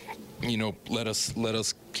and let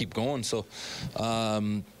us keep going. So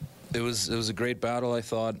It was a great battle, I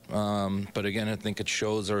thought. But again, I think it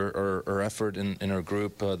shows our effort in our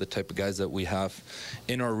group, the type of guys that we have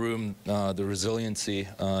in our room, the resiliency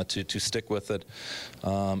to stick with it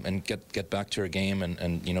and get back to our game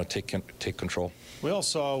and take control. We all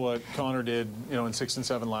saw what Connor did, in 6 and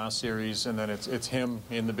 7 last series, and then it's him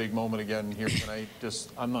in the big moment again here tonight.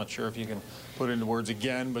 I'm not sure if you can put it into words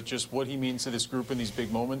again, but just what he means to this group in these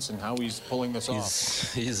big moments and how he's pulling this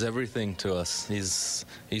off. He's everything to us. He's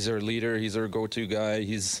our leader. He's our go-to guy.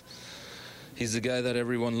 He's the guy that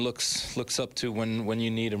everyone looks up to when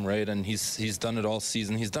you need him, right? And he's done it all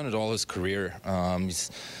season. He's done it all his career.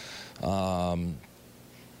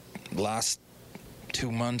 Last 2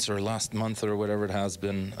 months or last month or whatever it has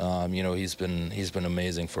been, he's been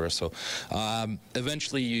amazing for us. So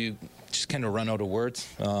eventually you just kind of run out of words.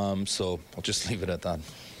 So I'll just leave it at that.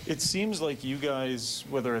 It seems like you guys,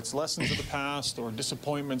 whether it's lessons of the past or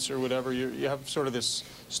disappointments or whatever, you have sort of this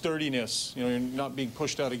sturdiness. You're not being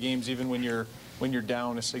pushed out of games even when you're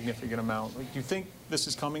down a significant amount. Like, do you think this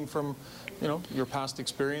is coming from, your past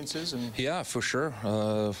experiences? And yeah, for sure.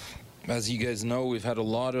 As you guys know, we've had a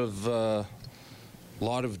lot of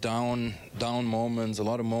down moments, a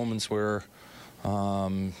lot of moments where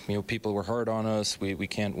people were hard on us. We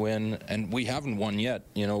can't win, and we haven't won yet.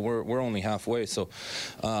 We're only halfway. So,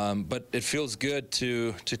 but it feels good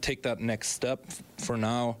to take that next step. For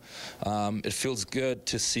now, it feels good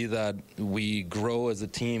to see that we grow as a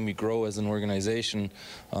team, we grow as an organization,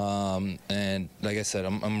 and like I said,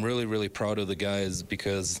 I'm really, really proud of the guys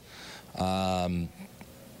because.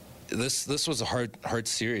 This was a hard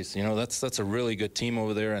series. That's a really good team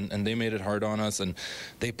over there, and they made it hard on us, and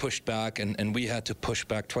they pushed back, and we had to push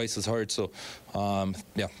back twice as hard. So,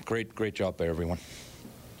 yeah, great job by everyone.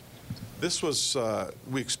 This was,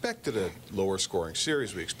 we expected a lower scoring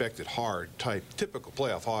series. We expected hard, tight, typical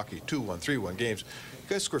playoff hockey, 2-1, 3-1 games. You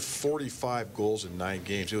guys scored 45 goals in 9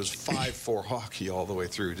 games. It was 5-4 hockey all the way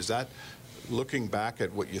through. Does that, looking back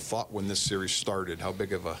at what you thought when this series started, how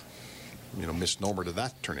big of a misnomer did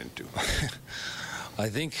that turn into? I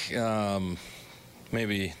think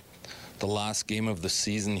maybe the last game of the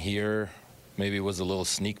season here maybe was a little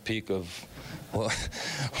sneak peek of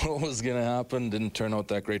what was going to happen. Didn't turn out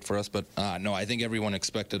that great for us, but no, I think everyone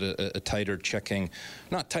expected a tighter checking.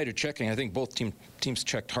 Not tighter checking, I think both teams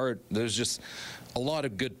checked hard. There's just a lot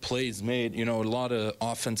of good plays made, a lot of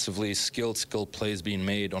offensively skilled plays being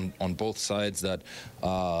made on both sides that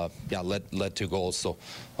led to goals. So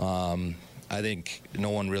I think no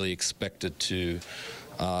one really expected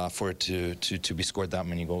for it to be scored that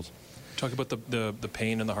many goals. Talk about the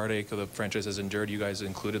pain and the heartache that the franchise has endured, you guys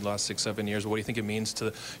included, the last 6-7 years. What do you think it means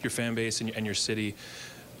to your fan base and your city,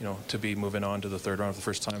 to be moving on to the third round for the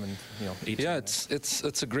first time in 18 Yeah,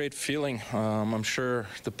 it's a great feeling. I'm sure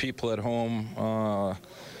the people at home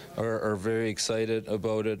are very excited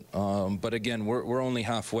about it. But again, we're only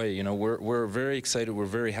halfway. We're very excited. We're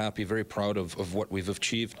very happy, very proud of what we've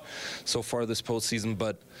achieved so far this postseason.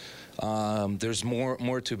 But there's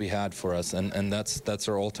more to be had for us, and that's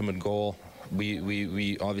our ultimate goal.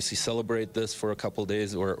 We obviously celebrate this for a couple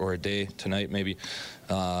days or a day tonight, maybe.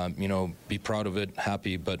 Be proud of it,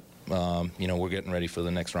 happy, but we're getting ready for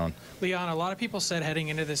the next round. Leon, a lot of people said heading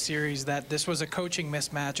into this series that this was a coaching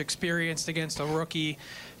mismatch, experienced against a rookie.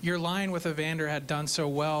 Your line with Evander had done so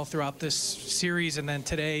well throughout this series, and then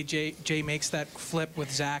today Jay makes that flip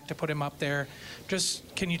with Zach to put him up there. Just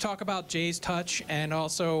can you talk about Jay's touch and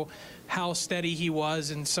also how steady he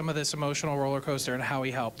was in some of this emotional roller coaster and how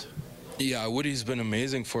he helped? Yeah, Woody's been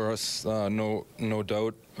amazing for us, no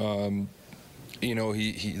doubt.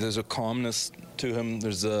 There's a calmness to him.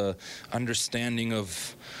 There's a understanding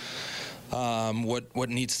of what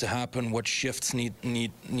needs to happen, what shifts need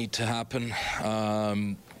to happen.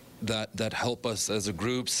 That help us as a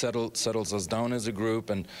group, settles us down as a group,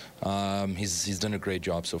 and he's done a great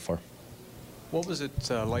job so far. What was it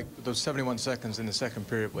like those 71 seconds in the second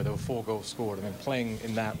period where there were 4 goals scored? I mean, playing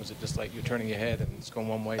in that, was it just like you're turning your head and it's going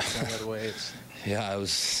one way, it's going the other way? Yeah, it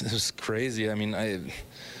was crazy. I mean,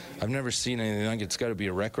 I've never seen anything like it. It's got to be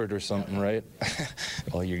a record or something, right?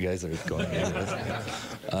 All you guys are going.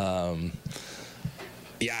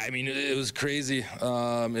 Yeah, I mean, it was crazy.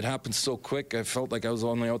 It happened so quick. I felt like I was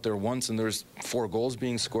only out there once, and there was 4 goals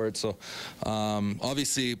being scored. So,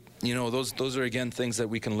 obviously, those are, again, things that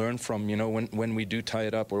we can learn from, when we do tie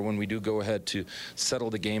it up or when we do go ahead to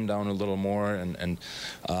settle the game down a little more and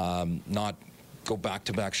not go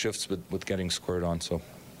back-to-back shifts with getting scored on. So,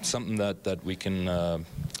 something that we can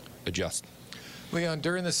adjust. Leon,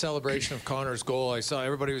 during the celebration of Connor's goal, I saw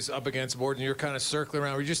everybody was up against the board, and you were kind of circling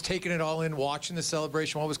around. Were you just taking it all in, watching the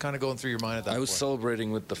celebration? What was kind of going through your mind at that point? I was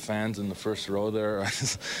celebrating with the fans in the first row there.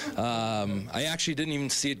 I actually didn't even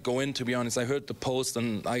see it go in, to be honest. I heard the post,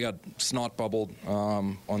 and I got snot bubbled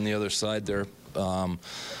on the other side there.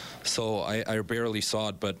 So I barely saw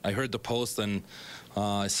it, but I heard the post, and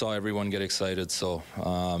I saw everyone get excited. So,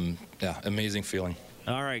 yeah, amazing feeling.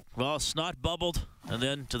 All right, well, snot bubbled, and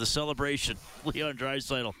then to the celebration. Leon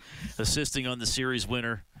Draisaitl assisting on the series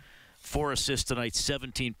winner. 4 assists tonight,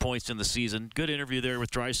 17 points in the season. Good interview there with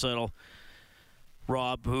Draisaitl,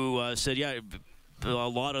 Rob, who said, yeah, a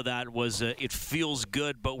lot of that was it feels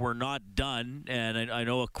good, but we're not done. And I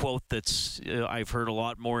know a quote that's I've heard a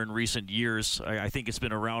lot more in recent years. I think it's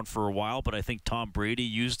been around for a while, but I think Tom Brady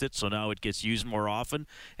used it, so now it gets used more often.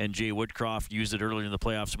 And Jay Woodcroft used it earlier in the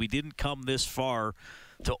playoffs. We didn't come this far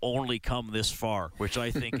to only come this far, which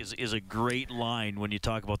I think is a great line when you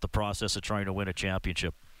talk about the process of trying to win a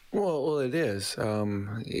championship. Well, it is.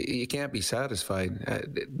 You can't be satisfied.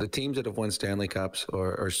 The teams that have won Stanley Cups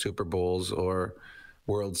or Super Bowls or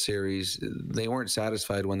World Series, they weren't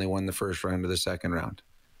satisfied when they won the first round or the second round.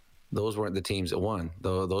 Those weren't the teams that won.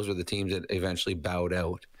 Those were the teams that eventually bowed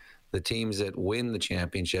out. The teams that win the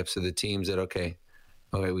championships are the teams that, okay,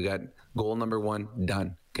 we got goal number 1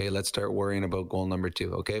 done. Okay, let's start worrying about goal number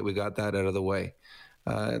 2. Okay, we got that out of the way.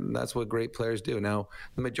 That's what great players do. Now,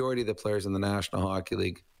 the majority of the players in the National Hockey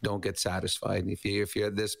League don't get satisfied. If you're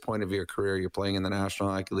at this point of your career, you're playing in the National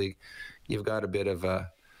Hockey League, you've got a bit of a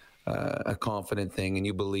confident thing, and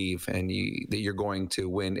you believe that you're going to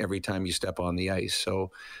win every time you step on the ice.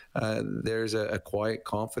 So there's a quiet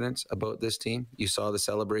confidence about this team. You saw the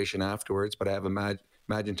celebration afterwards, but I have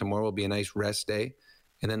imagine tomorrow will be a nice rest day,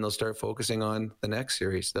 and then they'll start focusing on the next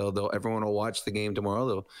series. Everyone will watch the game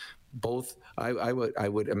tomorrow. I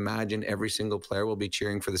would imagine every single player will be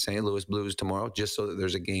cheering for the St. Louis Blues tomorrow, just so that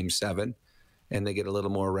there's a game 7 and they get a little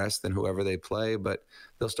more rest than whoever they play, but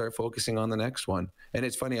they'll start focusing on the next one. And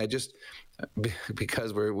it's funny,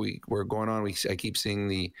 because we're going on, I keep seeing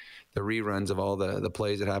the reruns of all the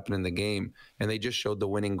plays that happen in the game, and they just showed the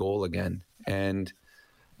winning goal again. And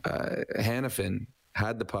Hanifin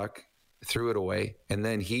had the puck, threw it away, and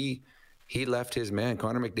then he left his man.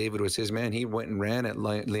 Connor McDavid was his man. He went and ran at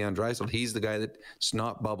Leon Draisaitl. He's the guy that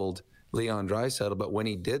snot bubbled Leon Draisaitl, but when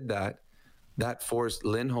he did that forced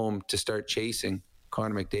Lindholm to start chasing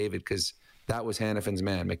Connor McDavid, because that was Hanifin's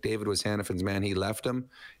man. McDavid was Hanifin's man. He left him,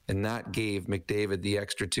 and that gave McDavid the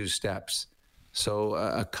extra 2 steps. So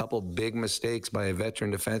a couple big mistakes by a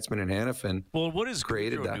veteran defenseman in Hanifin. Well, what is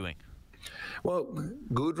Gaudreau doing? Well,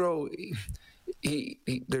 Gaudreau,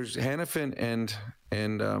 there's Hanifin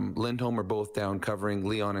and Lindholm are both down covering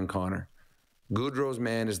Leon and Connor. Gaudreau's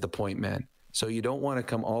man is the point man. So you don't want to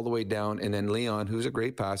come all the way down, and then Leon, who's a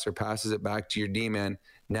great passer, passes it back to your D-man.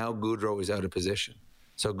 Now Gaudreau is out of position.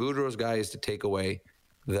 So Gaudreau's guy is to take away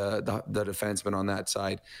the defenseman on that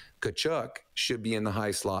side. Tkachuk should be in the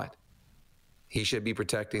high slot. He should be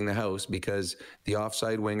protecting the house, because the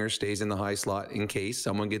offside winger stays in the high slot in case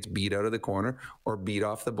someone gets beat out of the corner or beat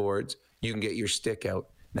off the boards. You can get your stick out.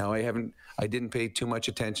 Now, I didn't pay too much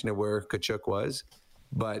attention to where Tkachuk was,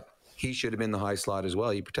 but he should have been the high slot as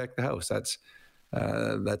well. You protect the house. That's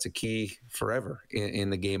a key forever in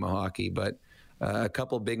the game of hockey. But a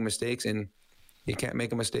couple big mistakes, and you can't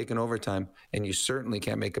make a mistake in overtime, and you certainly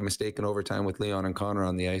can't make a mistake in overtime with Leon and Connor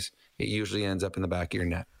on the ice. It usually ends up in the back of your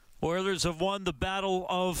net. Oilers have won the Battle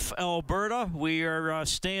of Alberta. We are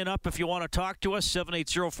staying up. If you want to talk to us,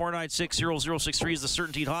 780-496-0063 is the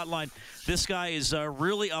Certainty hotline. This guy is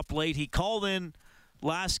really up late. He called in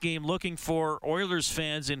last game looking for Oilers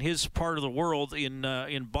fans in his part of the world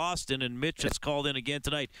in Boston, and Mitch has called in again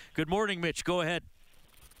tonight. Good morning, Mitch. Go ahead.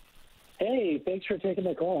 Hey, thanks for taking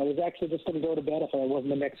the call. I was actually just going to go to bed if I wasn't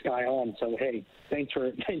the next guy on. So hey, thanks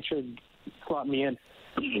for slotting me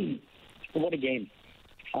in. What a game!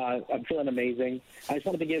 I'm feeling amazing. I just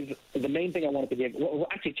wanted to give the main thing I wanted to give. Well,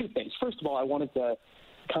 actually, 2 things. First of all, I wanted to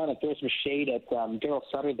kind of throw some shade at Daryl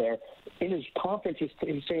Sutter there. In his conference, he's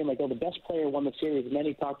saying, like, oh, the best player won the series, and then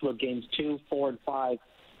he talked about games 2, 4, and 5,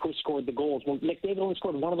 who scored the goals. Well, McDavid only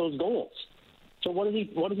scored one of those goals. So what is he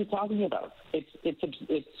talking about? It's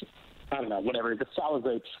I don't know, whatever. It's sour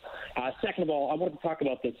grapes. Second of all, I wanted to talk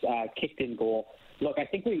about this kicked-in goal. Look, I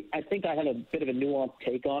think I had a bit of a nuanced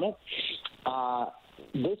take on it.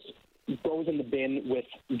 This goes in the bin with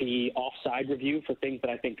the offside review for things that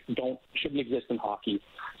I think shouldn't exist in hockey.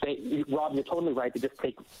 Rob, you're totally right to just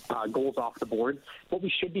take goals off the board. What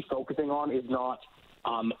we should be focusing on is not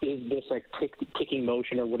is this a kicking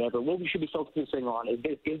motion or whatever. What we should be focusing on is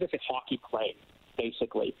this a hockey play?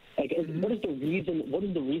 basically. Like, what is the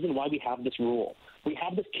reason why we have this rule? We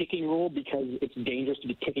have this kicking rule because it's dangerous to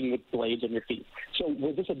be kicking with blades on your feet. So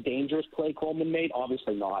was this a dangerous play Coleman made?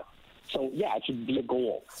 Obviously not. So, yeah, it should be a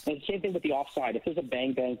goal. And the same thing with the offside. If there's a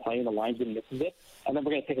bang-bang play and the linesman misses it, and then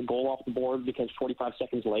we're going to take a goal off the board because 45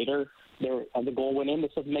 seconds later the goal went in,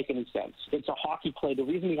 this doesn't make any sense. It's a hockey play. The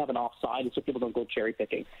reason we have an offside is so people don't go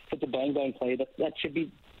cherry-picking. If it's a bang-bang play, that should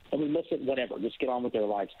be – and we miss it, whatever. Just get on with their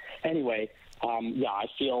lives. Anyway, I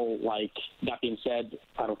feel like, that being said,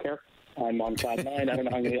 I don't care. I'm on cloud 9. I don't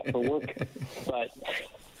know how I'm going to get up for work. But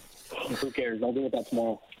who cares? I'll deal with that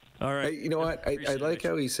tomorrow. All right. You know what? I like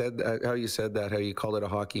how you said that, how you called it a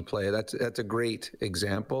hockey play. That's a great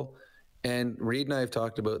example. And Reed and I have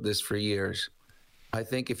talked about this for years. I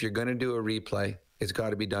think if you're going to do a replay, it's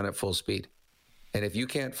got to be done at full speed. And if you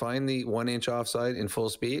can't find the 1-inch offside in full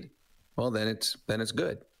speed, well, then it's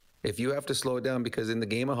good. If you have to slow it down, because in the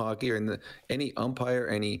game of hockey or in any umpire,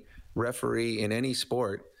 any referee in any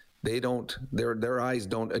sport, their eyes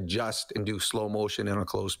don't adjust and do slow motion in a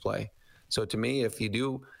close play. So to me, if you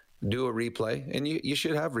do a replay, and you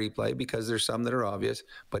should have replay because there's some that are obvious,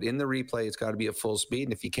 but in the replay, it's got to be at full speed.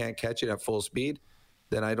 And if you can't catch it at full speed,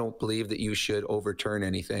 then I don't believe that you should overturn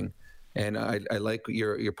anything. And I like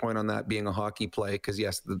your point on that being a hockey play, because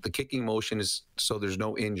yes, the kicking motion is so there's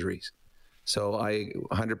no injuries. So I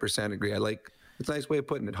 100% agree. It's a nice way of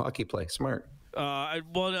putting it, hockey play, smart. I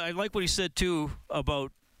like what he said too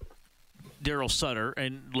about Daryl Sutter.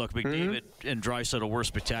 And look, McDavid and Draisaitl were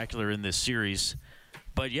spectacular in this series.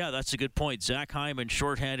 But, yeah, that's a good point. Zach Hyman,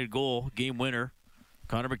 shorthanded goal, game winner.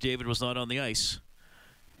 Connor McDavid was not on the ice.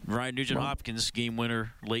 Ryan Nugent-Hopkins, game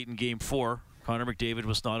winner late in Game 4. Connor McDavid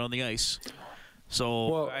was not on the ice.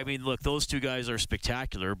 So, I mean, look, those two guys are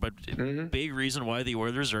spectacular. But big reason why the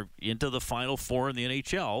Oilers are into the Final Four in the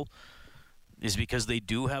NHL is because they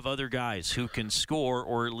do have other guys who can score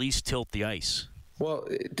or at least tilt the ice. Well,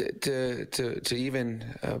 to even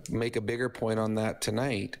make a bigger point on that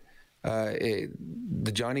tonight,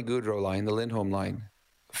 the Johnny Gaudreau line, the Lindholm line,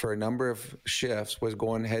 for a number of shifts was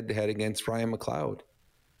going head-to-head against Ryan McLeod.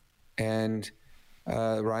 And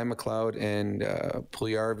Ryan McLeod and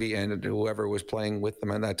Puljujarvi and whoever was playing with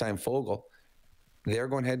them at that time, Fogle, they're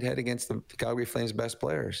going head-to-head against the Calgary Flames' best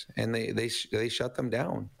players, and they shut them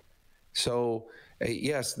down. So,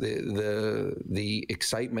 yes, the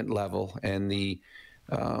excitement level and the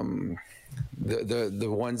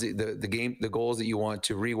goals that you want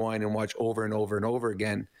to rewind and watch over and over and over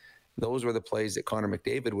again, those were the plays that Connor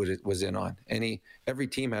McDavid was in on. Every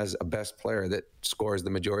team has a best player that scores the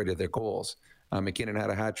majority of their goals. McKinnon had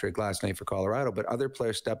a hat trick last night for Colorado, but other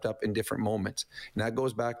players stepped up in different moments. And that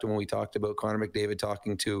goes back to when we talked about Connor McDavid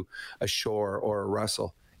talking to a Shore or a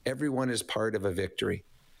Russell. Everyone is part of a victory.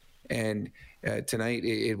 And tonight,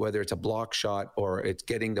 whether it's a block shot or it's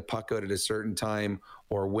getting the puck out at a certain time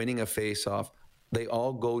or winning a face-off, they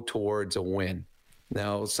all go towards a win.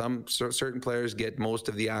 Now, certain players get most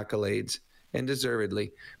of the accolades, and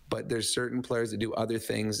deservedly, but there's certain players that do other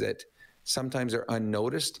things that sometimes are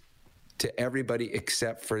unnoticed to everybody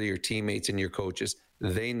except for your teammates and your coaches.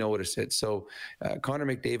 They notice it. So Connor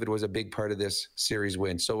McDavid was a big part of this series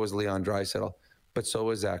win. So was Leon Draisaitl, but so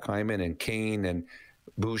was Zach Hyman and Kane and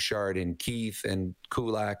Bouchard and Keith and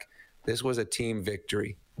Kulak. This was a team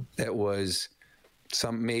victory that was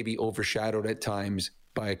maybe overshadowed at times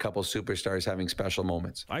by a couple superstars having special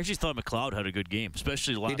moments. I actually thought McLeod had a good game,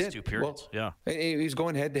 especially the last two periods. Well, yeah, he was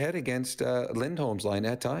going head-to-head against Lindholm's line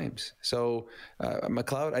at times. So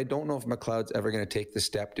McLeod, I don't know if McLeod's ever going to take the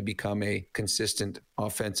step to become a consistent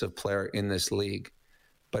offensive player in this league.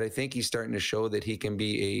 But I think he's starting to show that he can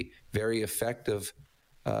be a very effective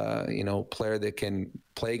player that can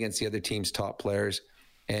play against the other team's top players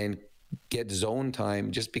and get zone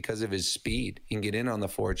time just because of his speed. He can get in on the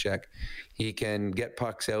forecheck. He can get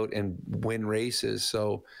pucks out and win races.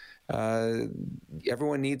 So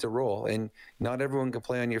everyone needs a role, and not everyone can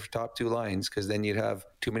play on your top two lines because then you'd have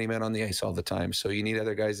too many men on the ice all the time. So you need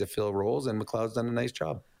other guys that fill roles, and McLeod's done a nice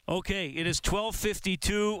job. Okay, it is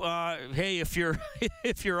 12:52. Hey, if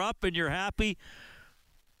you're up and you're happy,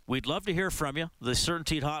 we'd love to hear from you. The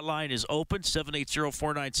Certainty Hotline is open,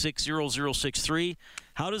 780-496-0063.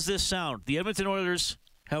 How does this sound? The Edmonton Oilers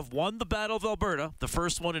have won the Battle of Alberta, the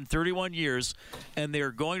first one in 31 years, and they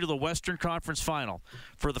are going to the Western Conference Final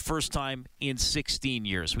for the first time in 16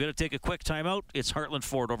 years. We've got to take a quick timeout. It's Heartland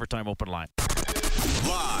Ford Overtime Open Line.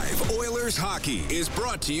 Live Oilers Hockey is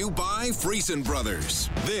brought to you by Friesen Brothers.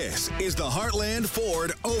 This is the Heartland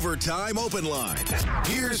Ford Overtime Open Line.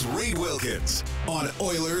 Here's Reed Wilkins on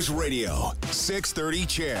Oilers Radio, 630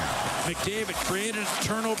 CHED. McDavid created a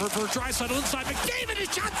turnover for Draisaitl inside. McDavid,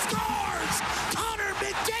 his shot scores!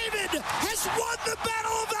 has won the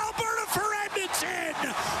Battle of Alberta for Edmonton.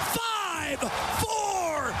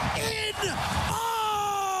 5-4 in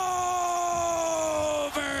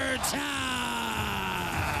overtime.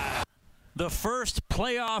 The first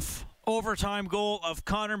playoff overtime goal of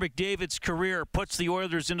Connor McDavid's career puts the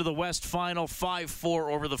Oilers into the West Final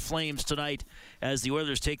 5-4 over the Flames tonight as the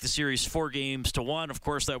Oilers take the series 4-1. Of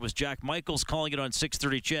course, that was Jack Michaels calling it on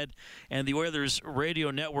 630 CHED and the Oilers radio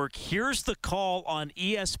network. Here's the call on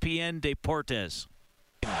ESPN Deportes.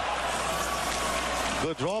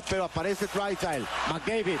 Good draw, pero aparece Draisaitl.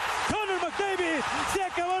 McDavid. Connor McDavid. Se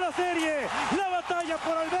acabó la serie. La batalla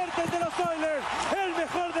por Alberta de los Oilers. El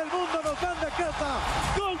mejor del mundo nos manda a casa.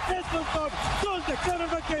 Gol de Edmonton. Gol de Connor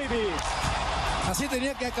McDavid. Así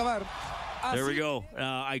tenía que acabar. There we go.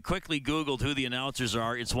 I quickly Googled who the announcers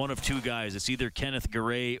are. It's one of two guys. It's either Kenneth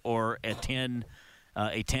Garay or Eitan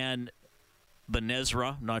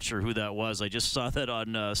Benezra. Not sure who that was. I just saw that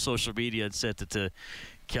on social media and sent it to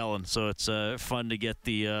Kellen. So it's fun to get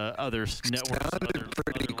the other networks and other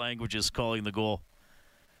languages calling the goal.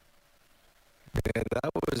 Yeah, that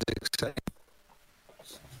was exciting.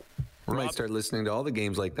 I might start listening to all the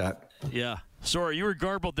games like that. Yeah. Sorry, you were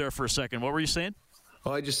garbled there for a second. What were you saying?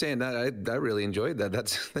 Oh, I just saying that I really enjoyed that.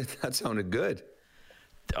 That sounded good.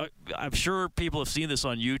 I'm sure people have seen this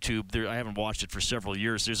on YouTube. I haven't watched it for several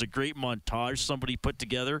years. There's a great montage somebody put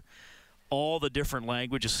together, all the different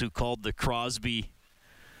languages who called the Crosby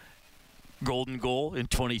golden goal in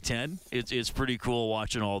 2010. It's pretty cool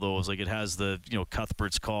watching all those. Like, it has the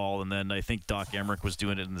Cuthbert's call, and then I think Doc Emmerich was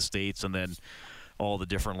doing it in the States, and then all the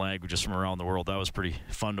different languages from around the world. That was pretty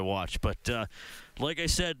fun to watch. But like I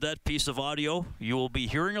said, that piece of audio you will be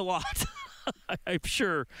hearing a lot. I'm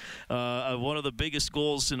sure one of the biggest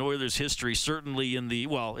goals in Oilers history, certainly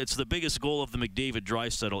it's the biggest goal of the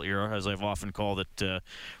McDavid-Draisaitl era, as I've often called it,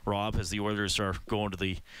 Rob, as the Oilers are going to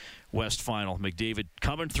the West Final. McDavid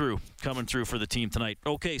coming through for the team tonight.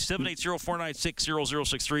 Okay,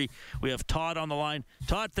 780-496-0063. We have Todd on the line.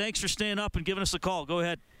 Todd, thanks for staying up and giving us a call. Go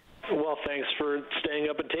ahead. Well, thanks for staying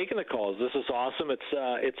up and taking the calls. This is awesome.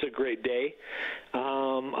 It's a great day.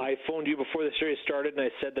 I phoned you before the series started, and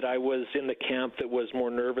I said that I was in the camp that was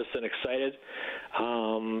more nervous than excited.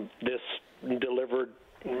 This delivered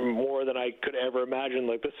more than I could ever imagine.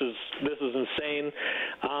 Like, this is insane.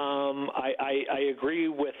 I agree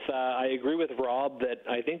with Rob that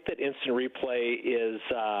I think that instant replay is.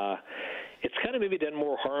 It's kind of maybe done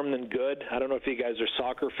more harm than good. I don't know if you guys are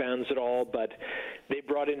soccer fans at all, but they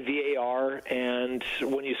brought in VAR, and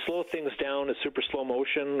when you slow things down to super slow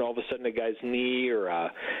motion, all of a sudden a guy's knee or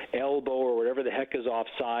elbow or whatever the heck is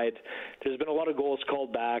offside, there's been a lot of goals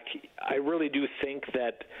called back. I really do think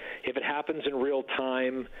that if it happens in real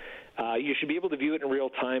time, you should be able to view it in real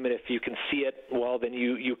time, and if you can see it, well, then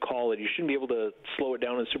you call it. You shouldn't be able to slow it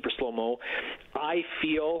down in super slow-mo. I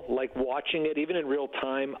feel like watching it, even in real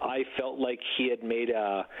time, I felt like he had made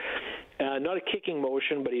not a kicking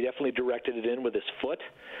motion, but he definitely directed it in with his foot.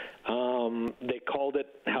 They called it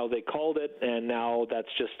how they called it, and now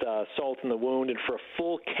that's just salt in the wound. And for a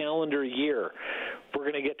full calendar year, we're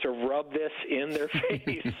going to get to rub this in their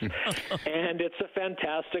face, and it's a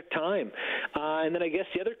fantastic time. And then I guess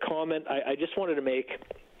the other comment I just wanted to make,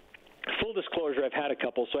 full disclosure, I've had a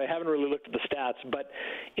couple, so I haven't really looked at the stats, but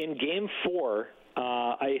in Game 4,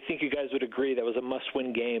 I think you guys would agree that was a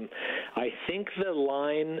must-win game. I think the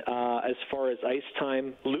line, as far as ice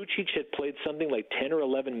time, Lucic had played something like 10 or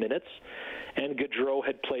 11 minutes, and Gaudreau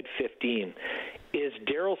had played 15. Is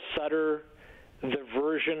Daryl Sutter the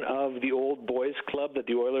version of the old boys club that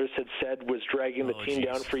the Oilers had said was dragging the team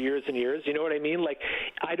down for years and years? You know what I mean? Like,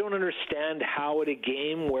 I don't understand how at a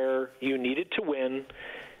game where you needed to win,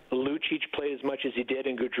 Lucic played as much as he did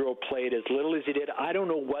and Gaudreau played as little as he did. I don't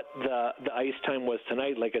know what the ice time was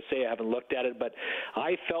tonight. Like I say, I haven't looked at it, but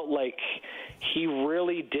I felt like he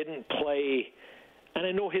really didn't play. And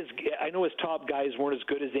I know his top guys weren't as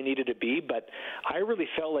good as they needed to be, but I really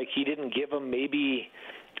felt like he didn't give them maybe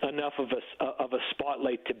enough of a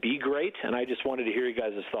spotlight to be great, and I just wanted to hear you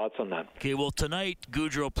guys' thoughts on that. Okay, well, tonight,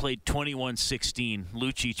 Gaudreau played 21-16.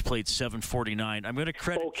 Lucic played 7:49. I'm going to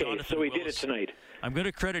credit Jonathan so he Willis. Did it tonight. I'm going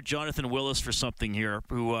to credit Jonathan Willis for something here,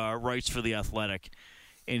 who writes for The Athletic.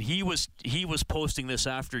 And he was posting this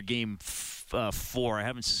after Game 4. I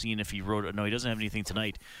haven't seen if he wrote it. No, he doesn't have anything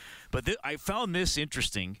tonight. But I found this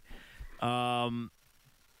interesting.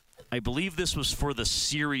 I believe this was for the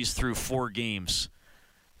series through 4 games.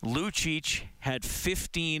 Lucic had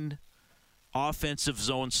 15 offensive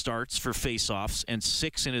zone starts for faceoffs and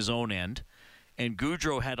 6 in his own end. And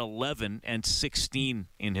Gaudreau had 11 and 16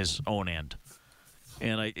 in his own end.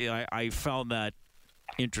 And I found that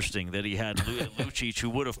interesting that he had Lucic, who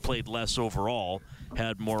would have played less overall,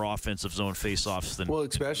 had more offensive zone faceoffs than. Well,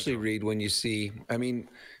 especially, Reed, when you see, I mean,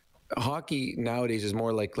 hockey nowadays is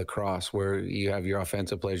more like lacrosse, where you have your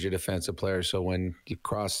offensive players, your defensive players. So when you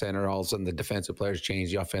cross center, all of a sudden the defensive players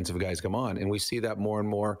change, the offensive guys come on. And we see that more and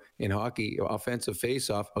more in hockey. Offensive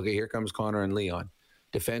faceoff, okay, here comes Connor and Leon.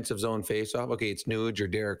 Defensive zone faceoff, okay, it's Nuge or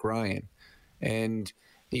Derek Ryan. And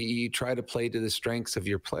you try to play to the strengths of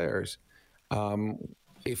your players.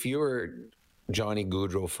 If you're Johnny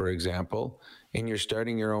Gaudreau, for example, and you're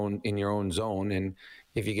starting in your own zone, and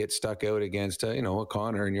if you get stuck out against a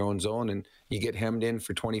Connor in your own zone and you get hemmed in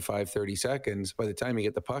for 25, 30 seconds, by the time you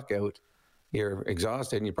get the puck out, you're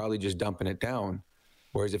exhausted and you're probably just dumping it down.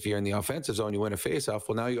 Whereas if you're in the offensive zone, you win a faceoff,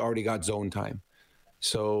 well, now you already got zone time.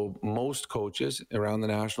 So most coaches around the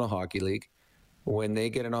National Hockey League, when they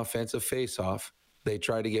get an offensive faceoff, they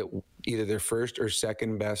try to get either their first or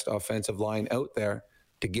second best offensive line out there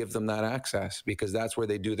to give them that access, because that's where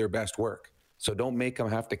they do their best work. So don't make them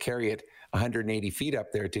have to carry it 180 feet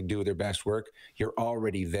up there to do their best work. You're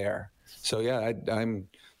already there. So yeah,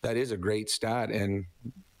 that is a great stat, and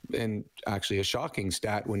actually a shocking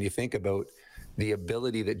stat when you think about the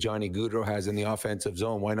ability that Johnny Gaudreau has in the offensive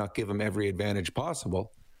zone. Why not give him every advantage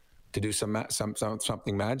possible to do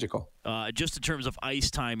something magical? Just in terms of ice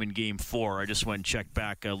time in Game 4, I just went and checked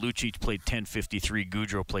back. Lucic played 10:53.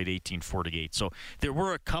 Gaudreau played 18:48. So there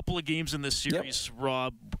were a couple of games in this series,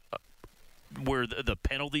 Rob, where the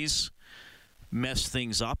penalties messed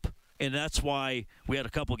things up. And that's why we had a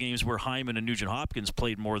couple of games where Hyman and Nugent-Hopkins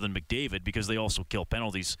played more than McDavid, because they also kill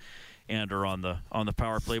penalties and are on the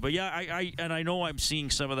power play. But yeah, I know I'm seeing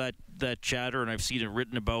some of that chatter, and I've seen it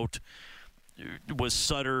written about. Was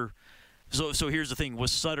Sutter... So here's the thing.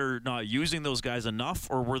 Was Sutter not using those guys enough,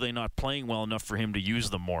 or were they not playing well enough for him to use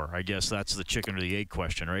them more? I guess that's the chicken or the egg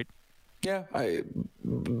question, right? Yeah,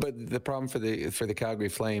 but the problem for the Calgary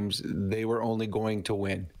Flames, they were only going to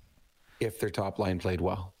win if their top line played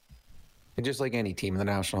well. And just like any team in the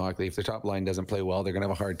National Hockey League, if their top line doesn't play well, they're going to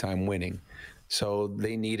have a hard time winning. So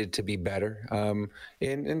they needed to be better.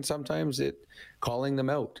 And sometimes calling them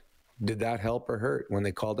out. Did that help or hurt when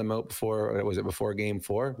they called them out before Game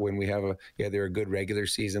 4, when they're a good regular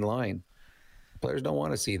season line? Players don't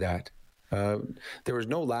want to see that. There was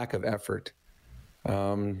no lack of effort.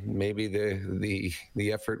 Maybe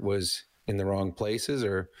the effort was in the wrong places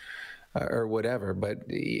or whatever. But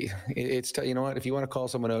it's you know what? If you want to call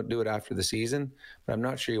someone out, do it after the season. But I'm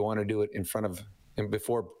not sure you want to do it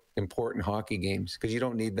before important hockey games, because you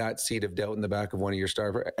don't need that seed of doubt in the back of one of your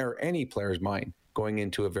stars or any player's mind going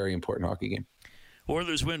into a very important hockey game.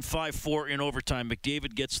 Oilers win 5-4 in overtime.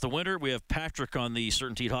 McDavid gets the winner. We have Patrick on the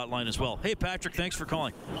Certainty Hotline as well. Hey, Patrick, thanks for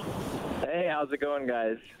calling. Hey, how's it going,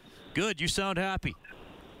 guys? Good. You sound happy.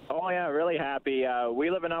 Oh, yeah, really happy. We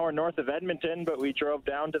live an hour north of Edmonton, but we drove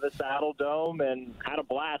down to the Saddle Dome and had a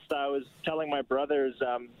blast. I was telling my brothers,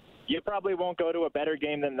 you probably won't go to a better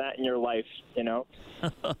game than that in your life, you know?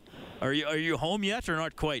 Are you home yet or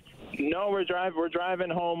not quite? No, we're driving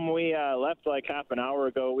home. We left like half an hour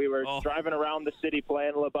ago. We were driving around the city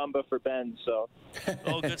playing La Bamba for Ben. So.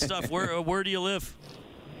 Oh, good stuff. Where do you live?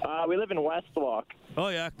 We live in Westlock. Oh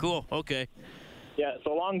yeah, cool. Okay. Yeah, it's a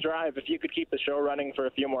long drive. If you could keep the show running for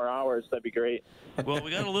a few more hours, that'd be great. Well,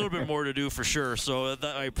 we got a little bit more to do for sure. So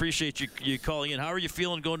I appreciate you calling in. How are you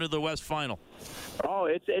feeling going to the West Final? Oh,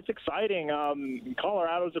 it's exciting.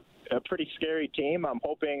 Colorado's a pretty scary team. I'm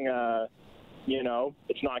hoping.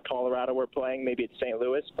 It's not Colorado we're playing. Maybe it's St.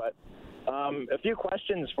 Louis. But a few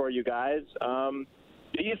questions for you guys.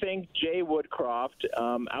 Do you think Jay Woodcroft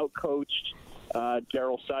outcoached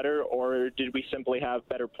Daryl Sutter, or did we simply have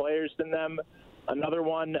better players than them? Another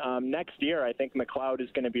one, next year, I think McLeod is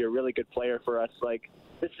going to be a really good player for us. Like,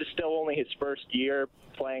 this is still only his first year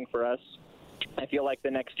playing for us. I feel like the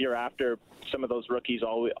next year after, some of those rookies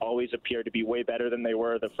always appear to be way better than they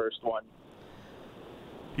were the first one.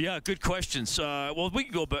 Yeah, good questions. Well, we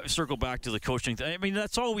can circle back to the coaching thing. I mean,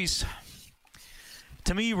 that's always,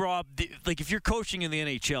 to me, Rob. Like, if you're coaching in the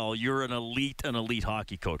NHL, you're an elite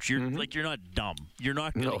hockey coach. You're you're not dumb. You're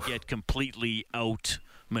not going to get completely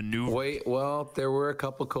outmaneuvered. Well, there were a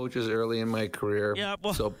couple coaches early in my career. Yeah,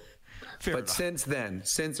 well, but enough.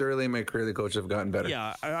 Since early in my career, the coaches have gotten better.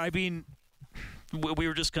 Yeah, I mean, we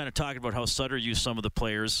were just kind of talking about how Sutter used some of the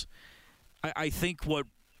players. I think what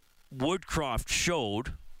Woodcroft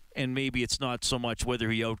showed, and maybe it's not so much whether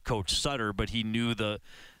he outcoached Sutter, but he knew the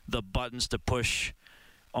buttons to push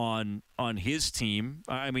on his team.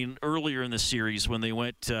 I mean, earlier in the series when they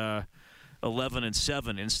went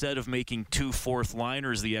 11-7, instead of making 2 fourth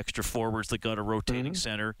liners the extra forwards that got a rotating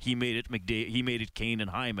center, he made it Kane and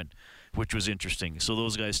Hyman, which was interesting. So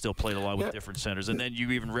those guys still played a lot with different centers. And then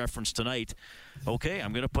you even referenced tonight, okay,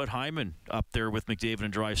 I'm going to put Hyman up there with McDavid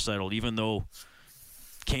and Draisaitl, even though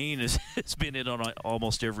Kane has been in on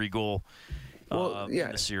almost every goal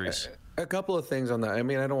in the series. A couple of things on that. I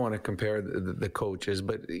mean, I don't want to compare the coaches,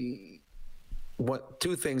 but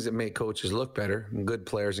two things that make coaches look better: good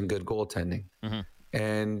players and good goaltending. Mm-hmm.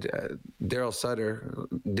 And Daryl Sutter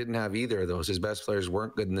didn't have either of those. His best players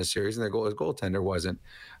weren't good in this series, and his goaltender wasn't.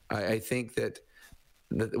 I think that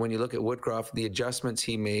when you look at Woodcroft, the adjustments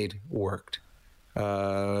he made worked.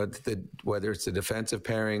 Whether it's the defensive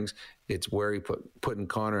pairings, it's where he putting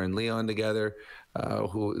Connor and Leon together,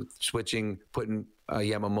 putting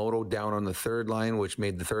Yamamoto down on the third line, which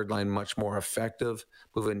made the third line much more effective,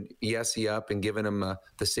 moving Yessi up and giving him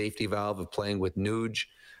the safety valve of playing with Nuge.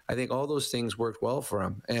 I think all those things worked well for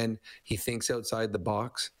him, and he thinks outside the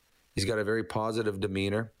box. He's got a very positive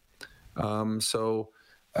demeanor. I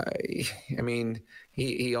mean,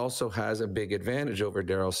 he also has a big advantage over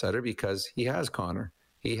Daryl Sutter because he has Connor,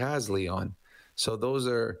 he has Leon. So those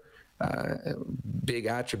are big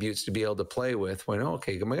attributes to be able to play with. When,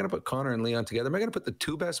 okay, am I going to put Connor and Leon together? Am I going to put the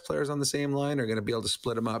two best players on the same line, or going to be able to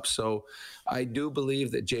split them up? So I do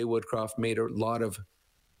believe that Jay Woodcroft made a lot of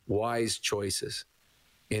wise choices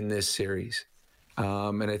in this series.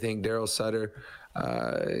 And I think Daryl Sutter,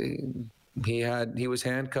 he was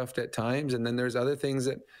handcuffed at times, and then there's other things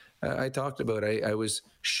that I talked about. I was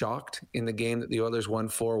shocked in the game that the Oilers won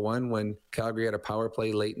 4-1 when Calgary had a power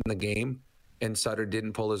play late in the game and Sutter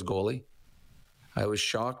didn't pull his goalie. I was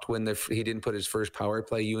shocked when he didn't put his first power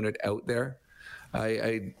play unit out there.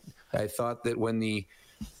 I thought that when the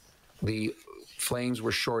Flames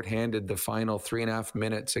were shorthanded the final 3.5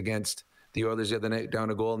 minutes against the Oilers the other night down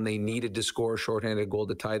a goal, and they needed to score a shorthanded goal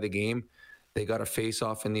to tie the game, they got a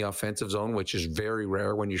face-off in the offensive zone, which is very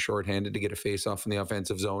rare when you're shorthanded to get a face-off in the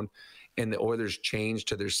offensive zone, and the Oilers changed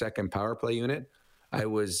to their second power play unit.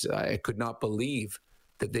 I could not believe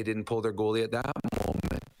that they didn't pull their goalie at that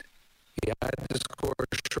moment. You had to score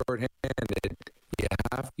shorthanded.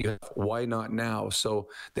 Why not now? So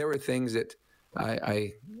there were things that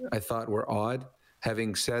I thought were odd.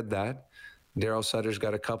 Having said that, Daryl Sutter's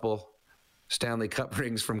got a couple Stanley Cup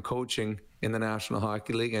rings from coaching in the National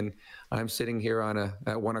Hockey League, and I'm sitting here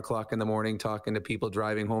at 1 o'clock in the morning talking to people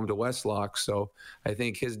driving home to Westlock. So I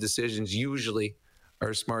think his decisions usually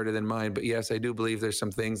are smarter than mine. But yes, I do believe there's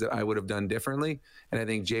some things that I would have done differently, and I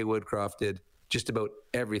think Jay Woodcroft did just about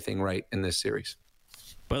everything right in this series.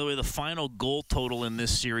 By the way, the final goal total in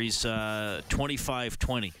this series,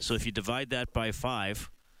 25-20. So if you divide that by 5,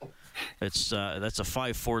 that's a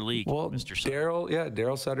 5-4 league. Well, Mr.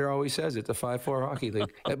 Daryl Sutter always says it's a 5-4 hockey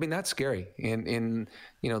league. I mean, that's scary. In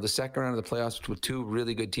the second round of the playoffs with two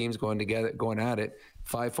really good teams going at it,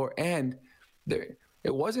 5-4, and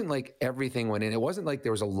it wasn't like everything went in. It wasn't like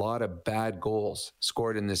there was a lot of bad goals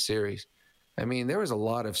scored in this series. I mean, there was a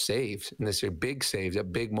lot of saves in this series, big saves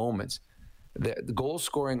at big moments. The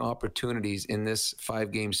goal-scoring opportunities in this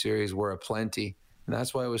 5-game series were aplenty, and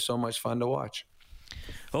that's why it was so much fun to watch.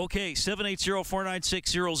 Okay,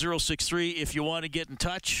 780-496-0063 if you want to get in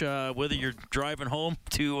touch, whether you're driving home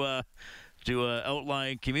to an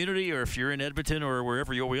outlying community or if you're in Edmonton or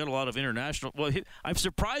wherever you are. We got a lot of international. Well, I'm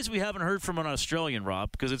surprised we haven't heard from an Australian,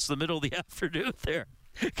 Rob, because it's the middle of the afternoon there.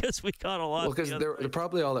 Because we got a lot. Well, because they're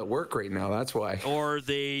probably all at work right now. That's why. Or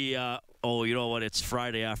they, you know what? It's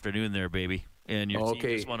Friday afternoon there, baby. And your team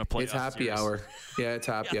just want to play. It's happy hour. Yeah, it's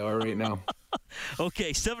happy hour right now.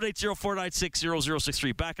 Okay,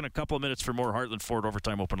 780-496-0063. Back in a couple of minutes for more Heartland Ford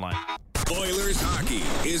Overtime Open Line. Oilers Hockey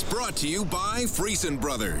is brought to you by Friesen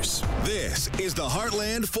Brothers. This is the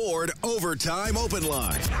Heartland Ford Overtime Open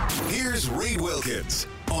Line. Here's Reed Wilkins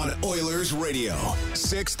on Oilers Radio,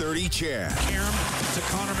 630 CHED. Karam to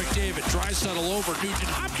Connor McDavid. Draisaitl over. Nugent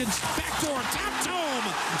Hopkins backdoor. Tapped home.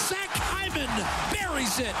 Zach Hyman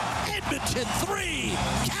buries it. Edmonton 3.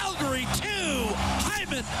 Calgary 2.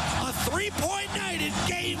 Hyman a 3-point night in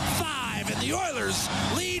Game 5. And the Oilers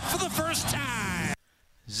lead for the first time.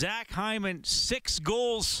 Zach Hyman, 6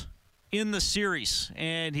 goals in the series,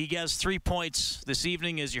 and he gets 3 points this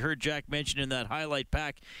evening, as you heard Jack mention in that highlight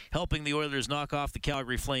pack, helping the Oilers knock off the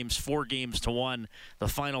Calgary Flames 4-1. The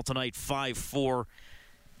final tonight, 5-4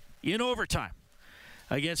 in overtime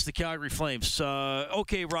against the Calgary Flames.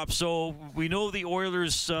 Okay, Rob, so we know the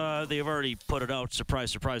Oilers, they've already put it out, surprise,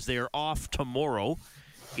 surprise, they are off tomorrow.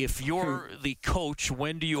 If you're the coach,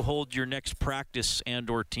 when do you hold your next practice and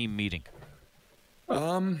or team meeting?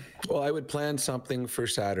 Well, I would plan something for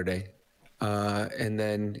Saturday, and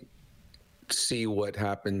then see what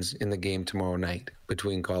happens in the game tomorrow night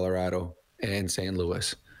between Colorado and St.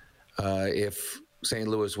 Louis. If St.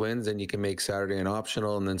 Louis wins, then you can make Saturday an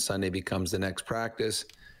optional, and then Sunday becomes the next practice,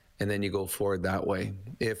 and then you go forward that way.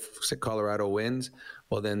 If Colorado wins,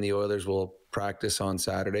 well, then the Oilers will practice on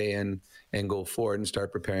Saturday and go forward and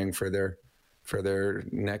start preparing for their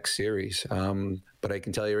next series. But I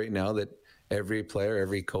can tell you right now that every player,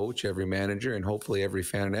 every coach, every manager, and hopefully every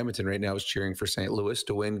fan in Edmonton right now is cheering for St. Louis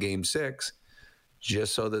to win Game 6,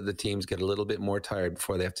 just so that the teams get a little bit more tired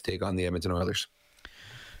before they have to take on the Edmonton Oilers.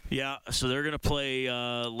 Yeah, so they're going to play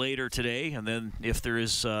later today, and then if there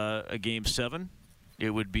is a Game 7, it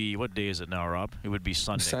would be, what day is it now, Rob? It would be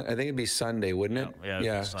Sunday. I think it'd be Sunday, wouldn't it?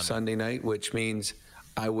 Yeah, Sunday night, which means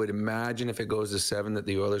I would imagine if it goes to 7 that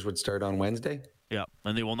the Oilers would start on Wednesday. Yeah,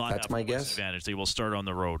 and they will not That's have my home guess. advantage. They will start on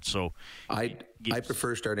the road. So I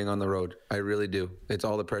prefer starting on the road. I really do. It's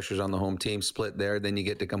all the pressure's on the home team. Split there, then you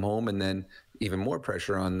get to come home, and then even more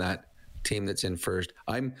pressure on that team that's in first.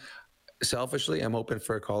 I'm hoping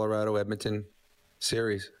for a Colorado-Edmonton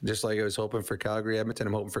series. Just like I was hoping for Calgary-Edmonton,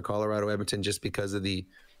 I'm hoping for Colorado-Edmonton just because of the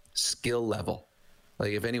skill level.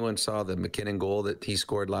 Like, if anyone saw the McKinnon goal that he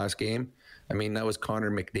scored last game, I mean, that was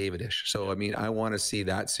Connor McDavid-ish. So, I mean, I want to see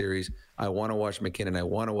that series. I want to watch McKinnon. I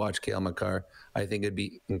want to watch Cale Makar. I think it'd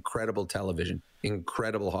be incredible television,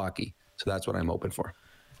 incredible hockey. So that's what I'm hoping for.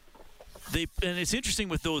 And it's interesting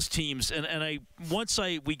with those teams, and once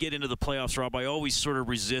we get into the playoffs, Rob, I always sort of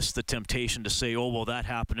resist the temptation to say, oh, well, that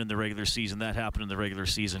happened in the regular season,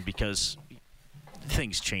 because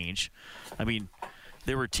things change. I mean,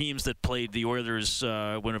 there were teams that played the Oilers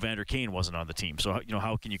when Evander Kane wasn't on the team. So,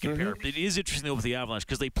 how can you compare? Mm-hmm. It is interesting, though, with the Avalanche,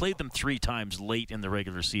 because they played them 3 times late in the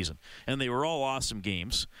regular season, and they were all awesome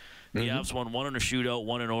games. The Avs won 1 in a shootout,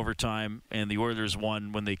 1 in overtime, and the Oilers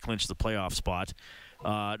won when they clinched the playoff spot.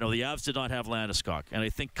 No, the Avs did not have Landeskog, and I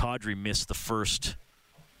think Kadri missed the first.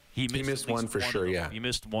 He missed one for sure, yeah. He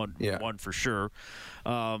missed one for sure.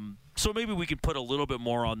 So maybe we could put a little bit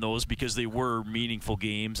more on those because they were meaningful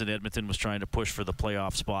games, and Edmonton was trying to push for the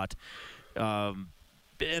playoff spot. And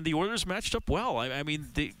the Oilers matched up well. I mean,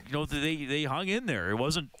 they hung in there. It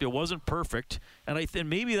wasn't perfect, and I think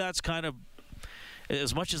maybe that's kind of,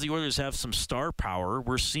 as much as the Oilers have some star power,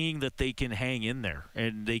 we're seeing that they can hang in there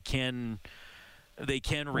and they can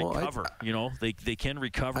recover. They can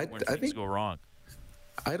recover when things go wrong.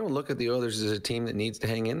 I don't look at the Oilers as a team that needs to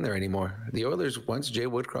hang in there anymore. The Oilers, once Jay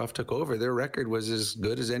Woodcroft took over, their record was as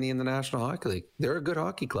good as any in the National Hockey League. They're a good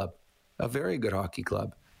hockey club, a very good hockey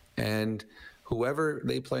club. And whoever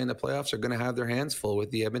they play in the playoffs are going to have their hands full with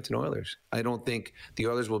the Edmonton Oilers. I don't think the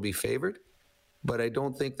Oilers will be favored, but I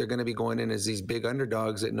don't think they're going to be going in as these big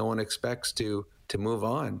underdogs that no one expects to move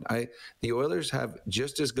on. The Oilers have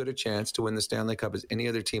just as good a chance to win the Stanley Cup as any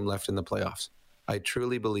other team left in the playoffs. I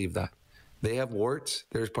truly believe that. They have warts.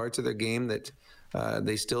 There's parts of their game that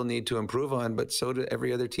they still need to improve on, but so do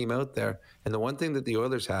every other team out there. And the one thing that the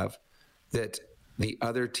Oilers have that the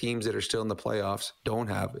other teams that are still in the playoffs don't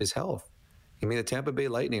have is health. I mean, the Tampa Bay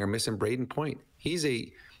Lightning are missing Braden Point. He's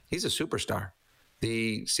a superstar.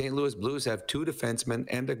 The St. Louis Blues have 2 defensemen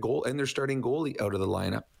and a goal, and they're starting goalie out of the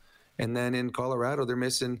lineup. And then in Colorado, they're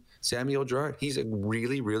missing Samuel Girard. He's a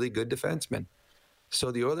really, really good defenseman. So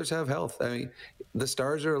the Oilers have health. I mean, the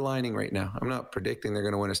stars are aligning right now. I'm not predicting they're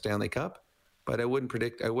going to win a Stanley Cup, but I wouldn't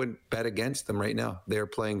bet against them right now. They're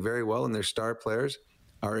playing very well, and their star players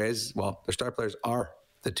are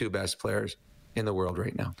the 2 best players in the world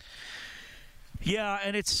right now. Yeah,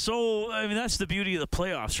 and that's the beauty of the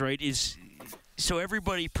playoffs, right? So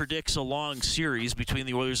everybody predicts a long series between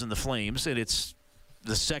the Oilers and the Flames, and it's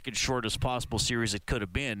the second shortest possible series it could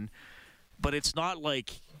have been, but it's not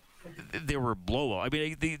like they were a blowout. I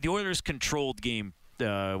mean, the Oilers controlled game,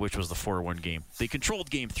 which was the 4-1 game. They controlled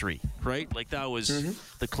game 3, right? Like, that was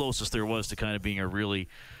the closest there was to kind of being a really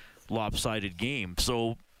lopsided game.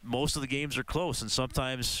 So most of the games are close, and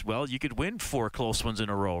sometimes, you could win 4 close ones in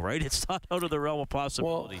a row, right? It's not out of the realm of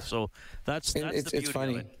possibility. So that's the beauty it's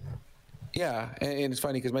funny. of it. Yeah, and it's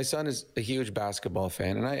funny because my son is a huge basketball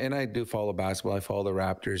fan, and I do follow basketball. I follow the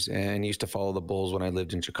Raptors and used to follow the Bulls when I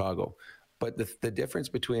lived in Chicago. But the difference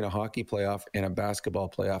between a hockey playoff and a basketball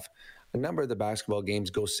playoff, a number of the basketball games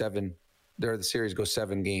go 7. The series goes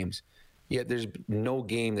 7 games. Yet there's no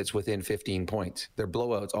game that's within 15 points. They're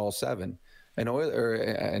blowouts, all 7. An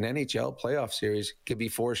NHL playoff series could be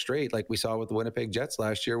 4 straight, like we saw with the Winnipeg Jets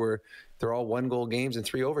last year, where they're all 1-goal games and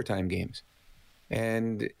 3 overtime games.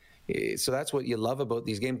 And so that's what you love about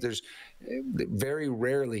these games. There's very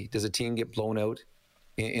rarely does a team get blown out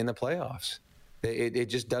in the playoffs. It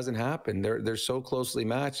just doesn't happen. They're so closely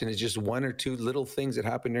matched, and it's just 1 or 2 little things that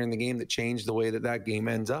happen during the game that change the way that game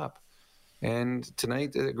ends up. And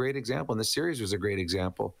tonight, a great example, and the series was a great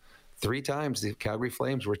example. 3 times the Calgary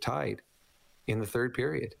Flames were tied in the third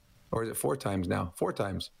period. Or is it 4 times now? 4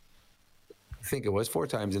 times. I think it was 4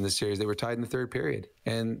 times in this series. They were tied in the third period,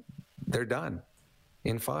 and they're done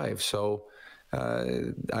in 5. So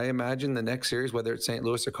I imagine the next series, whether it's St.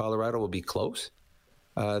 Louis or Colorado, will be close.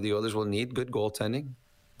 The Oilers will need good goaltending.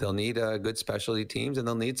 They'll need good specialty teams, and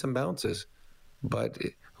they'll need some bounces. But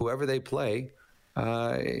whoever they play,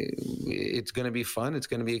 it's going to be fun. It's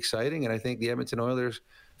going to be exciting. And I think the Edmonton Oilers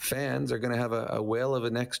fans are going to have a whale of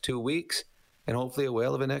the next 2 weeks and hopefully a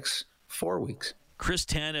whale of the next 4 weeks. Chris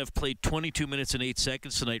Tanev played 22 minutes and 8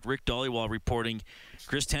 seconds tonight. Rick Dhaliwal reporting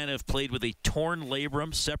Chris Tanev played with a torn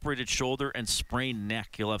labrum, separated shoulder, and sprained neck.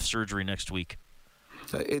 He'll have surgery next week.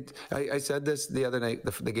 I said this the other night,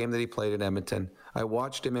 the game that he played in Edmonton. I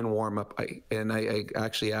watched him in warm-up, and I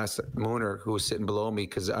actually asked Mooner, who was sitting below me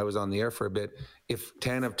because I was on the air for a bit, if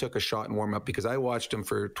Tanev took a shot in warm-up, because I watched him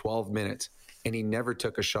for 12 minutes, and he never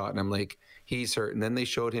took a shot. And I'm like, he's hurt. And then they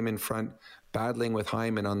showed him in front battling with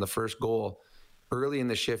Hyman on the first goal. Early in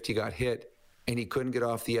the shift, he got hit, and he couldn't get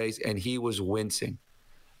off the ice, and he was wincing.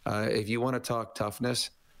 If you want to talk toughness,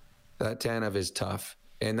 that Tanev is tough.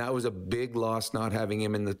 And that was a big loss not having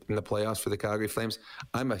him in the playoffs for the Calgary Flames.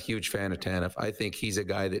 I'm a huge fan of Tanev. I think he's a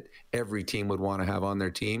guy that every team would want to have on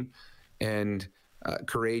their team, and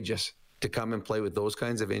courageous to come and play with those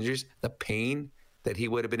kinds of injuries, the pain that he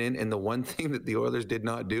would have been in. And the one thing that the Oilers did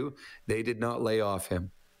not do, they did not lay off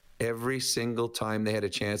him. Every single time they had a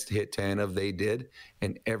chance to hit Tanev, they did.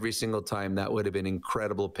 And every single time that would have been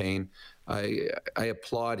incredible pain. I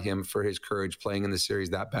applaud him for his courage playing in the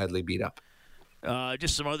series that badly beat up.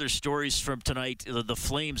 Just some other stories from tonight. The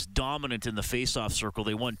Flames dominant in the faceoff circle.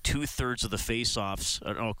 They won 2/3 of the faceoffs.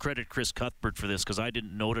 I'll credit Chris Cuthbert for this because I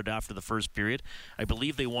didn't note it after the first period. I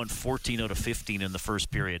believe they won 14 out of 15 in the first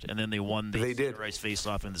period, and then they won the ice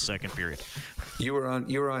faceoff in the second period. You were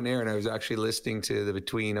on air, and I was actually listening to the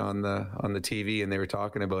Between on the TV, and they were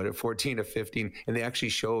talking about it. 14 of 15, and they actually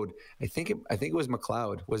showed. I think it was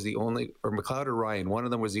McLeod was the only, or McLeod or Ryan. One of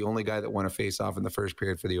them was the only guy that won a faceoff in the first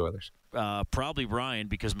period for the Oilers. Probably Ryan,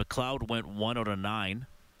 because McLeod went 1 out of 9.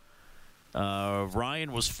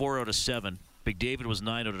 Ryan was 4 out of 7. McDavid was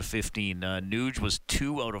 9 out of 15. Nuge was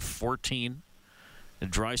 2 out of 14. And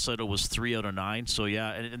Draisaitl was 3 out of 9. So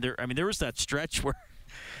yeah, and there was that stretch where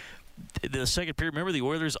the second period. Remember, the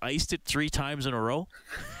Oilers iced it 3 times in a row,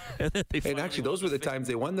 and actually those were the times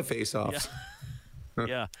they won the faceoffs. Yeah.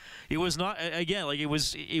 Yeah, it was not, again, like it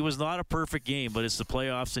was not a perfect game, but it's the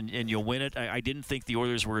playoffs, and you'll win it. I didn't think the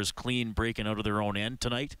Oilers were as clean breaking out of their own end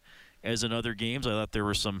tonight as in other games. I thought there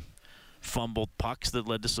were some fumbled pucks that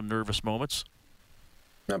led to some nervous moments.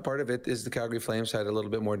 Now, part of it is the Calgary Flames had a little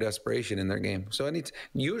bit more desperation in their game. So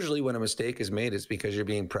usually when a mistake is made, it's because you're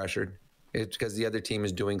being pressured. It's because the other team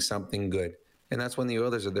is doing something good. And that's when the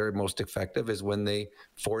Oilers are their most effective, is when they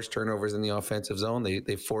force turnovers in the offensive zone.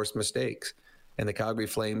 They force mistakes. And the Calgary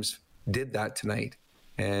Flames did that tonight.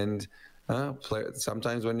 And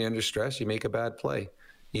sometimes when you're under stress, you make a bad play.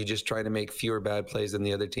 You just try to make fewer bad plays than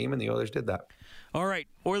the other team, and the Oilers did that. All right,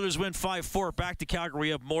 Oilers win 5-4. Back to Calgary. We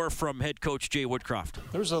have more from head coach Jay Woodcroft.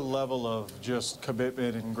 There's a level of just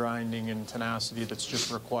commitment and grinding and tenacity that's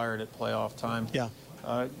just required at playoff time. Yeah.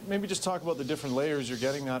 Maybe just talk about the different layers you're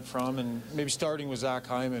getting that from, and maybe starting with Zach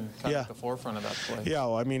Hyman kind of at the forefront of that play. Yeah,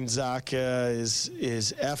 well, I mean, Zach is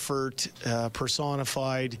effort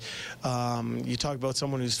personified. You talk about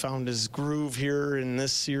someone who's found his groove here in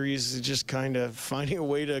this series, just kind of finding a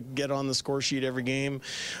way to get on the score sheet every game.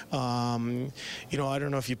 I don't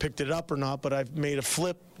know if you picked it up or not, but I've made a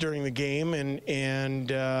flip during the game,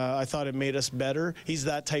 and I thought it made us better. He's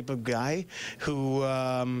that type of guy who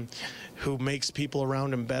makes people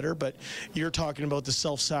around him better. But you're talking about the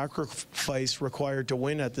self-sacrifice required to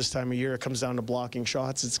win at this time of year. It comes down to blocking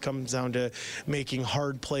shots. It comes down to making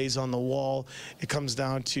hard plays on the wall. It comes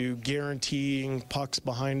down to guaranteeing pucks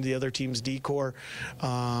behind the other team's decor.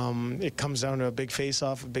 It comes down to a big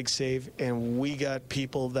face-off, a big save, and we got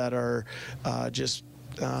people that are just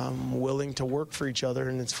willing to work for each other,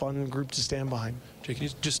 and it's a fun group to stand behind. Jay, can you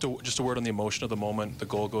just a word on the emotion of the moment the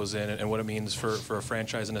goal goes in, and what it means for a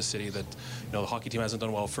franchise in a city that the hockey team hasn't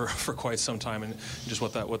done well for quite some time, and just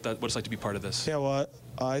what it's like to be part of this? Yeah, well,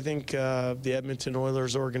 I think the Edmonton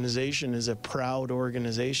Oilers organization is a proud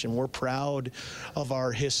organization. We're proud of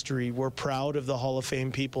our history. We're proud of the Hall of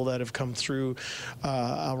Fame people that have come through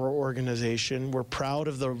our organization. We're proud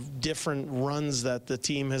of the different runs that the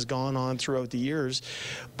team has gone on throughout the years.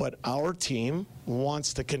 But our team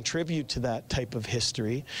wants to contribute to that type of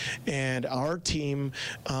history, and our team,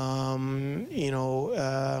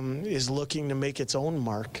 is looking to make its own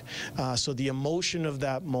mark. So the emotion of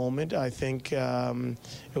that moment, I think, it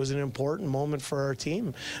was an important moment for our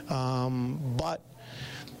team. But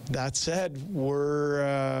that said, we're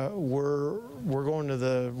going to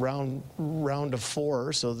the round of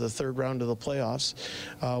 4, so the third round of the playoffs,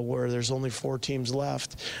 where there's only 4 teams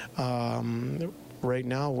left. Right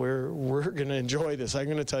now, we're going to enjoy this. I'm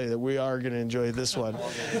going to tell you that we are going to enjoy this one.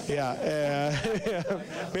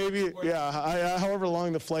 Maybe, however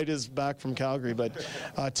long the flight is back from Calgary. But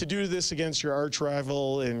to do this against your arch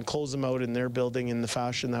rival and close them out in their building in the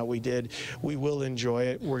fashion that we did, we will enjoy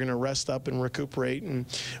it. We're going to rest up and recuperate, and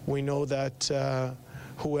we know that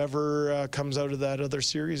whoever comes out of that other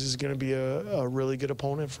series is going to be a really good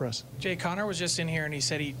opponent for us. Jay, Connor was just in here, and he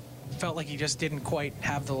said he felt like he just didn't quite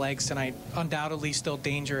have the legs tonight. Undoubtedly still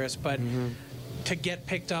dangerous, but to get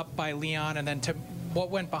picked up by Leon, and then to what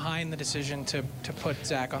went behind the decision to put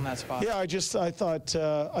Zach on that spot? Yeah, I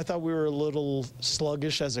thought we were a little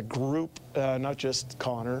sluggish as a group, not just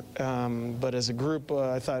Connor, but as a group,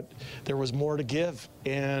 I thought there was more to give,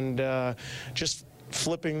 and just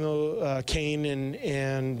flipping the Kane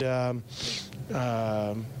and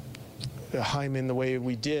Hyman the way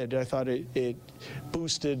we did, I thought it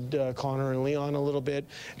boosted Connor and Leon a little bit.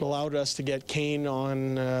 It allowed us to get Kane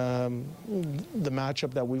on the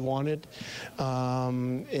matchup that we wanted,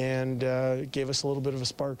 and gave us a little bit of a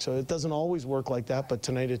spark. So it doesn't always work like that, but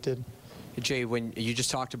tonight it did. Jay, when you just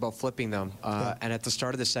talked about flipping them, and at the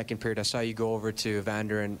start of the second period, I saw you go over to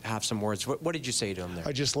Evander and have some words. What did you say to him there?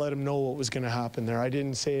 I just let him know what was going to happen there. I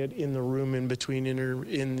didn't say it in the room in between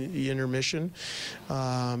in the intermission,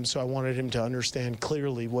 so I wanted him to understand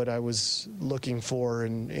clearly what I was looking for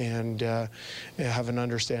and have an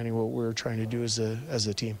understanding of what we were trying to do as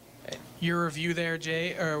a team. Your review there,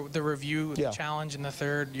 Jay, or the review, the challenge in the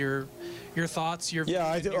third, your thoughts, your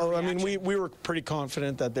I mean, we were pretty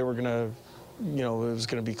confident that they were going to, it was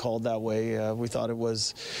going to be called that way. We thought it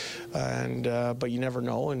was, but you never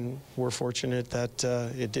know, and we're fortunate that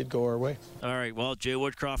it did go our way. All right, well, Jay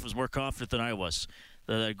Woodcroft was more confident than I was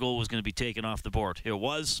that goal was going to be taken off the board. It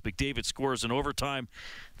was. McDavid scores in overtime.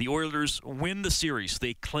 The Oilers win the series.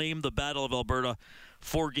 They claim the Battle of Alberta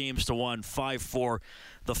 4-1, 5-4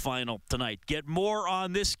 the final tonight. Get more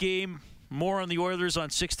on this game, more on the Oilers on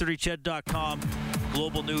 630ched.com,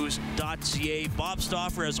 globalnews.ca. Bob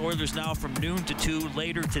Stauffer has Oilers now from noon to 2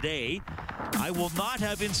 later today. I will not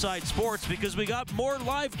have Inside Sports because we got more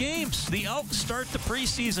live games. The Elks start the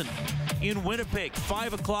preseason in Winnipeg.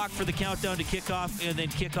 5 o'clock for the countdown to kickoff, and then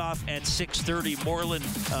kickoff at 6:30.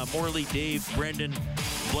 Morley, Dave, Brendan,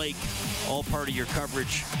 Blake, all part of your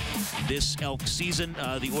coverage this Elk season.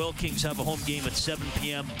 The Oil Kings have a home game at 7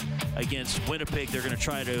 p.m. against Winnipeg. They're going to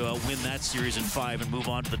try to win that series in 5 and move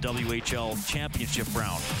on to the WHL championship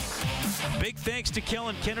round. Big thanks to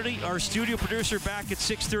Kellen Kennedy, our studio producer, back at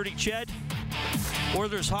 630 Ched.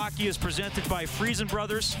 Oilers hockey is presented by Friesen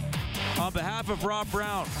Brothers. On behalf of Rob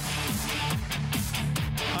Brown,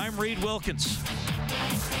 I'm Reed Wilkins.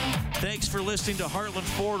 Thanks for listening to Heartland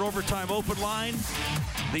Ford Overtime Open Line.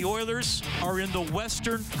 The Oilers are in the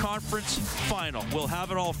Western Conference Final. We'll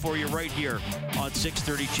have it all for you right here on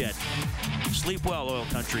 630 Ched. Sleep well, Oil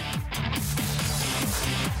Country.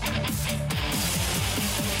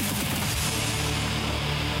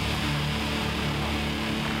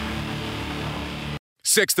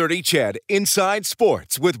 .630 Ched Inside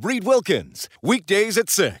Sports with Reed Wilkins. Weekdays at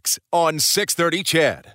 6 on 630 Ched.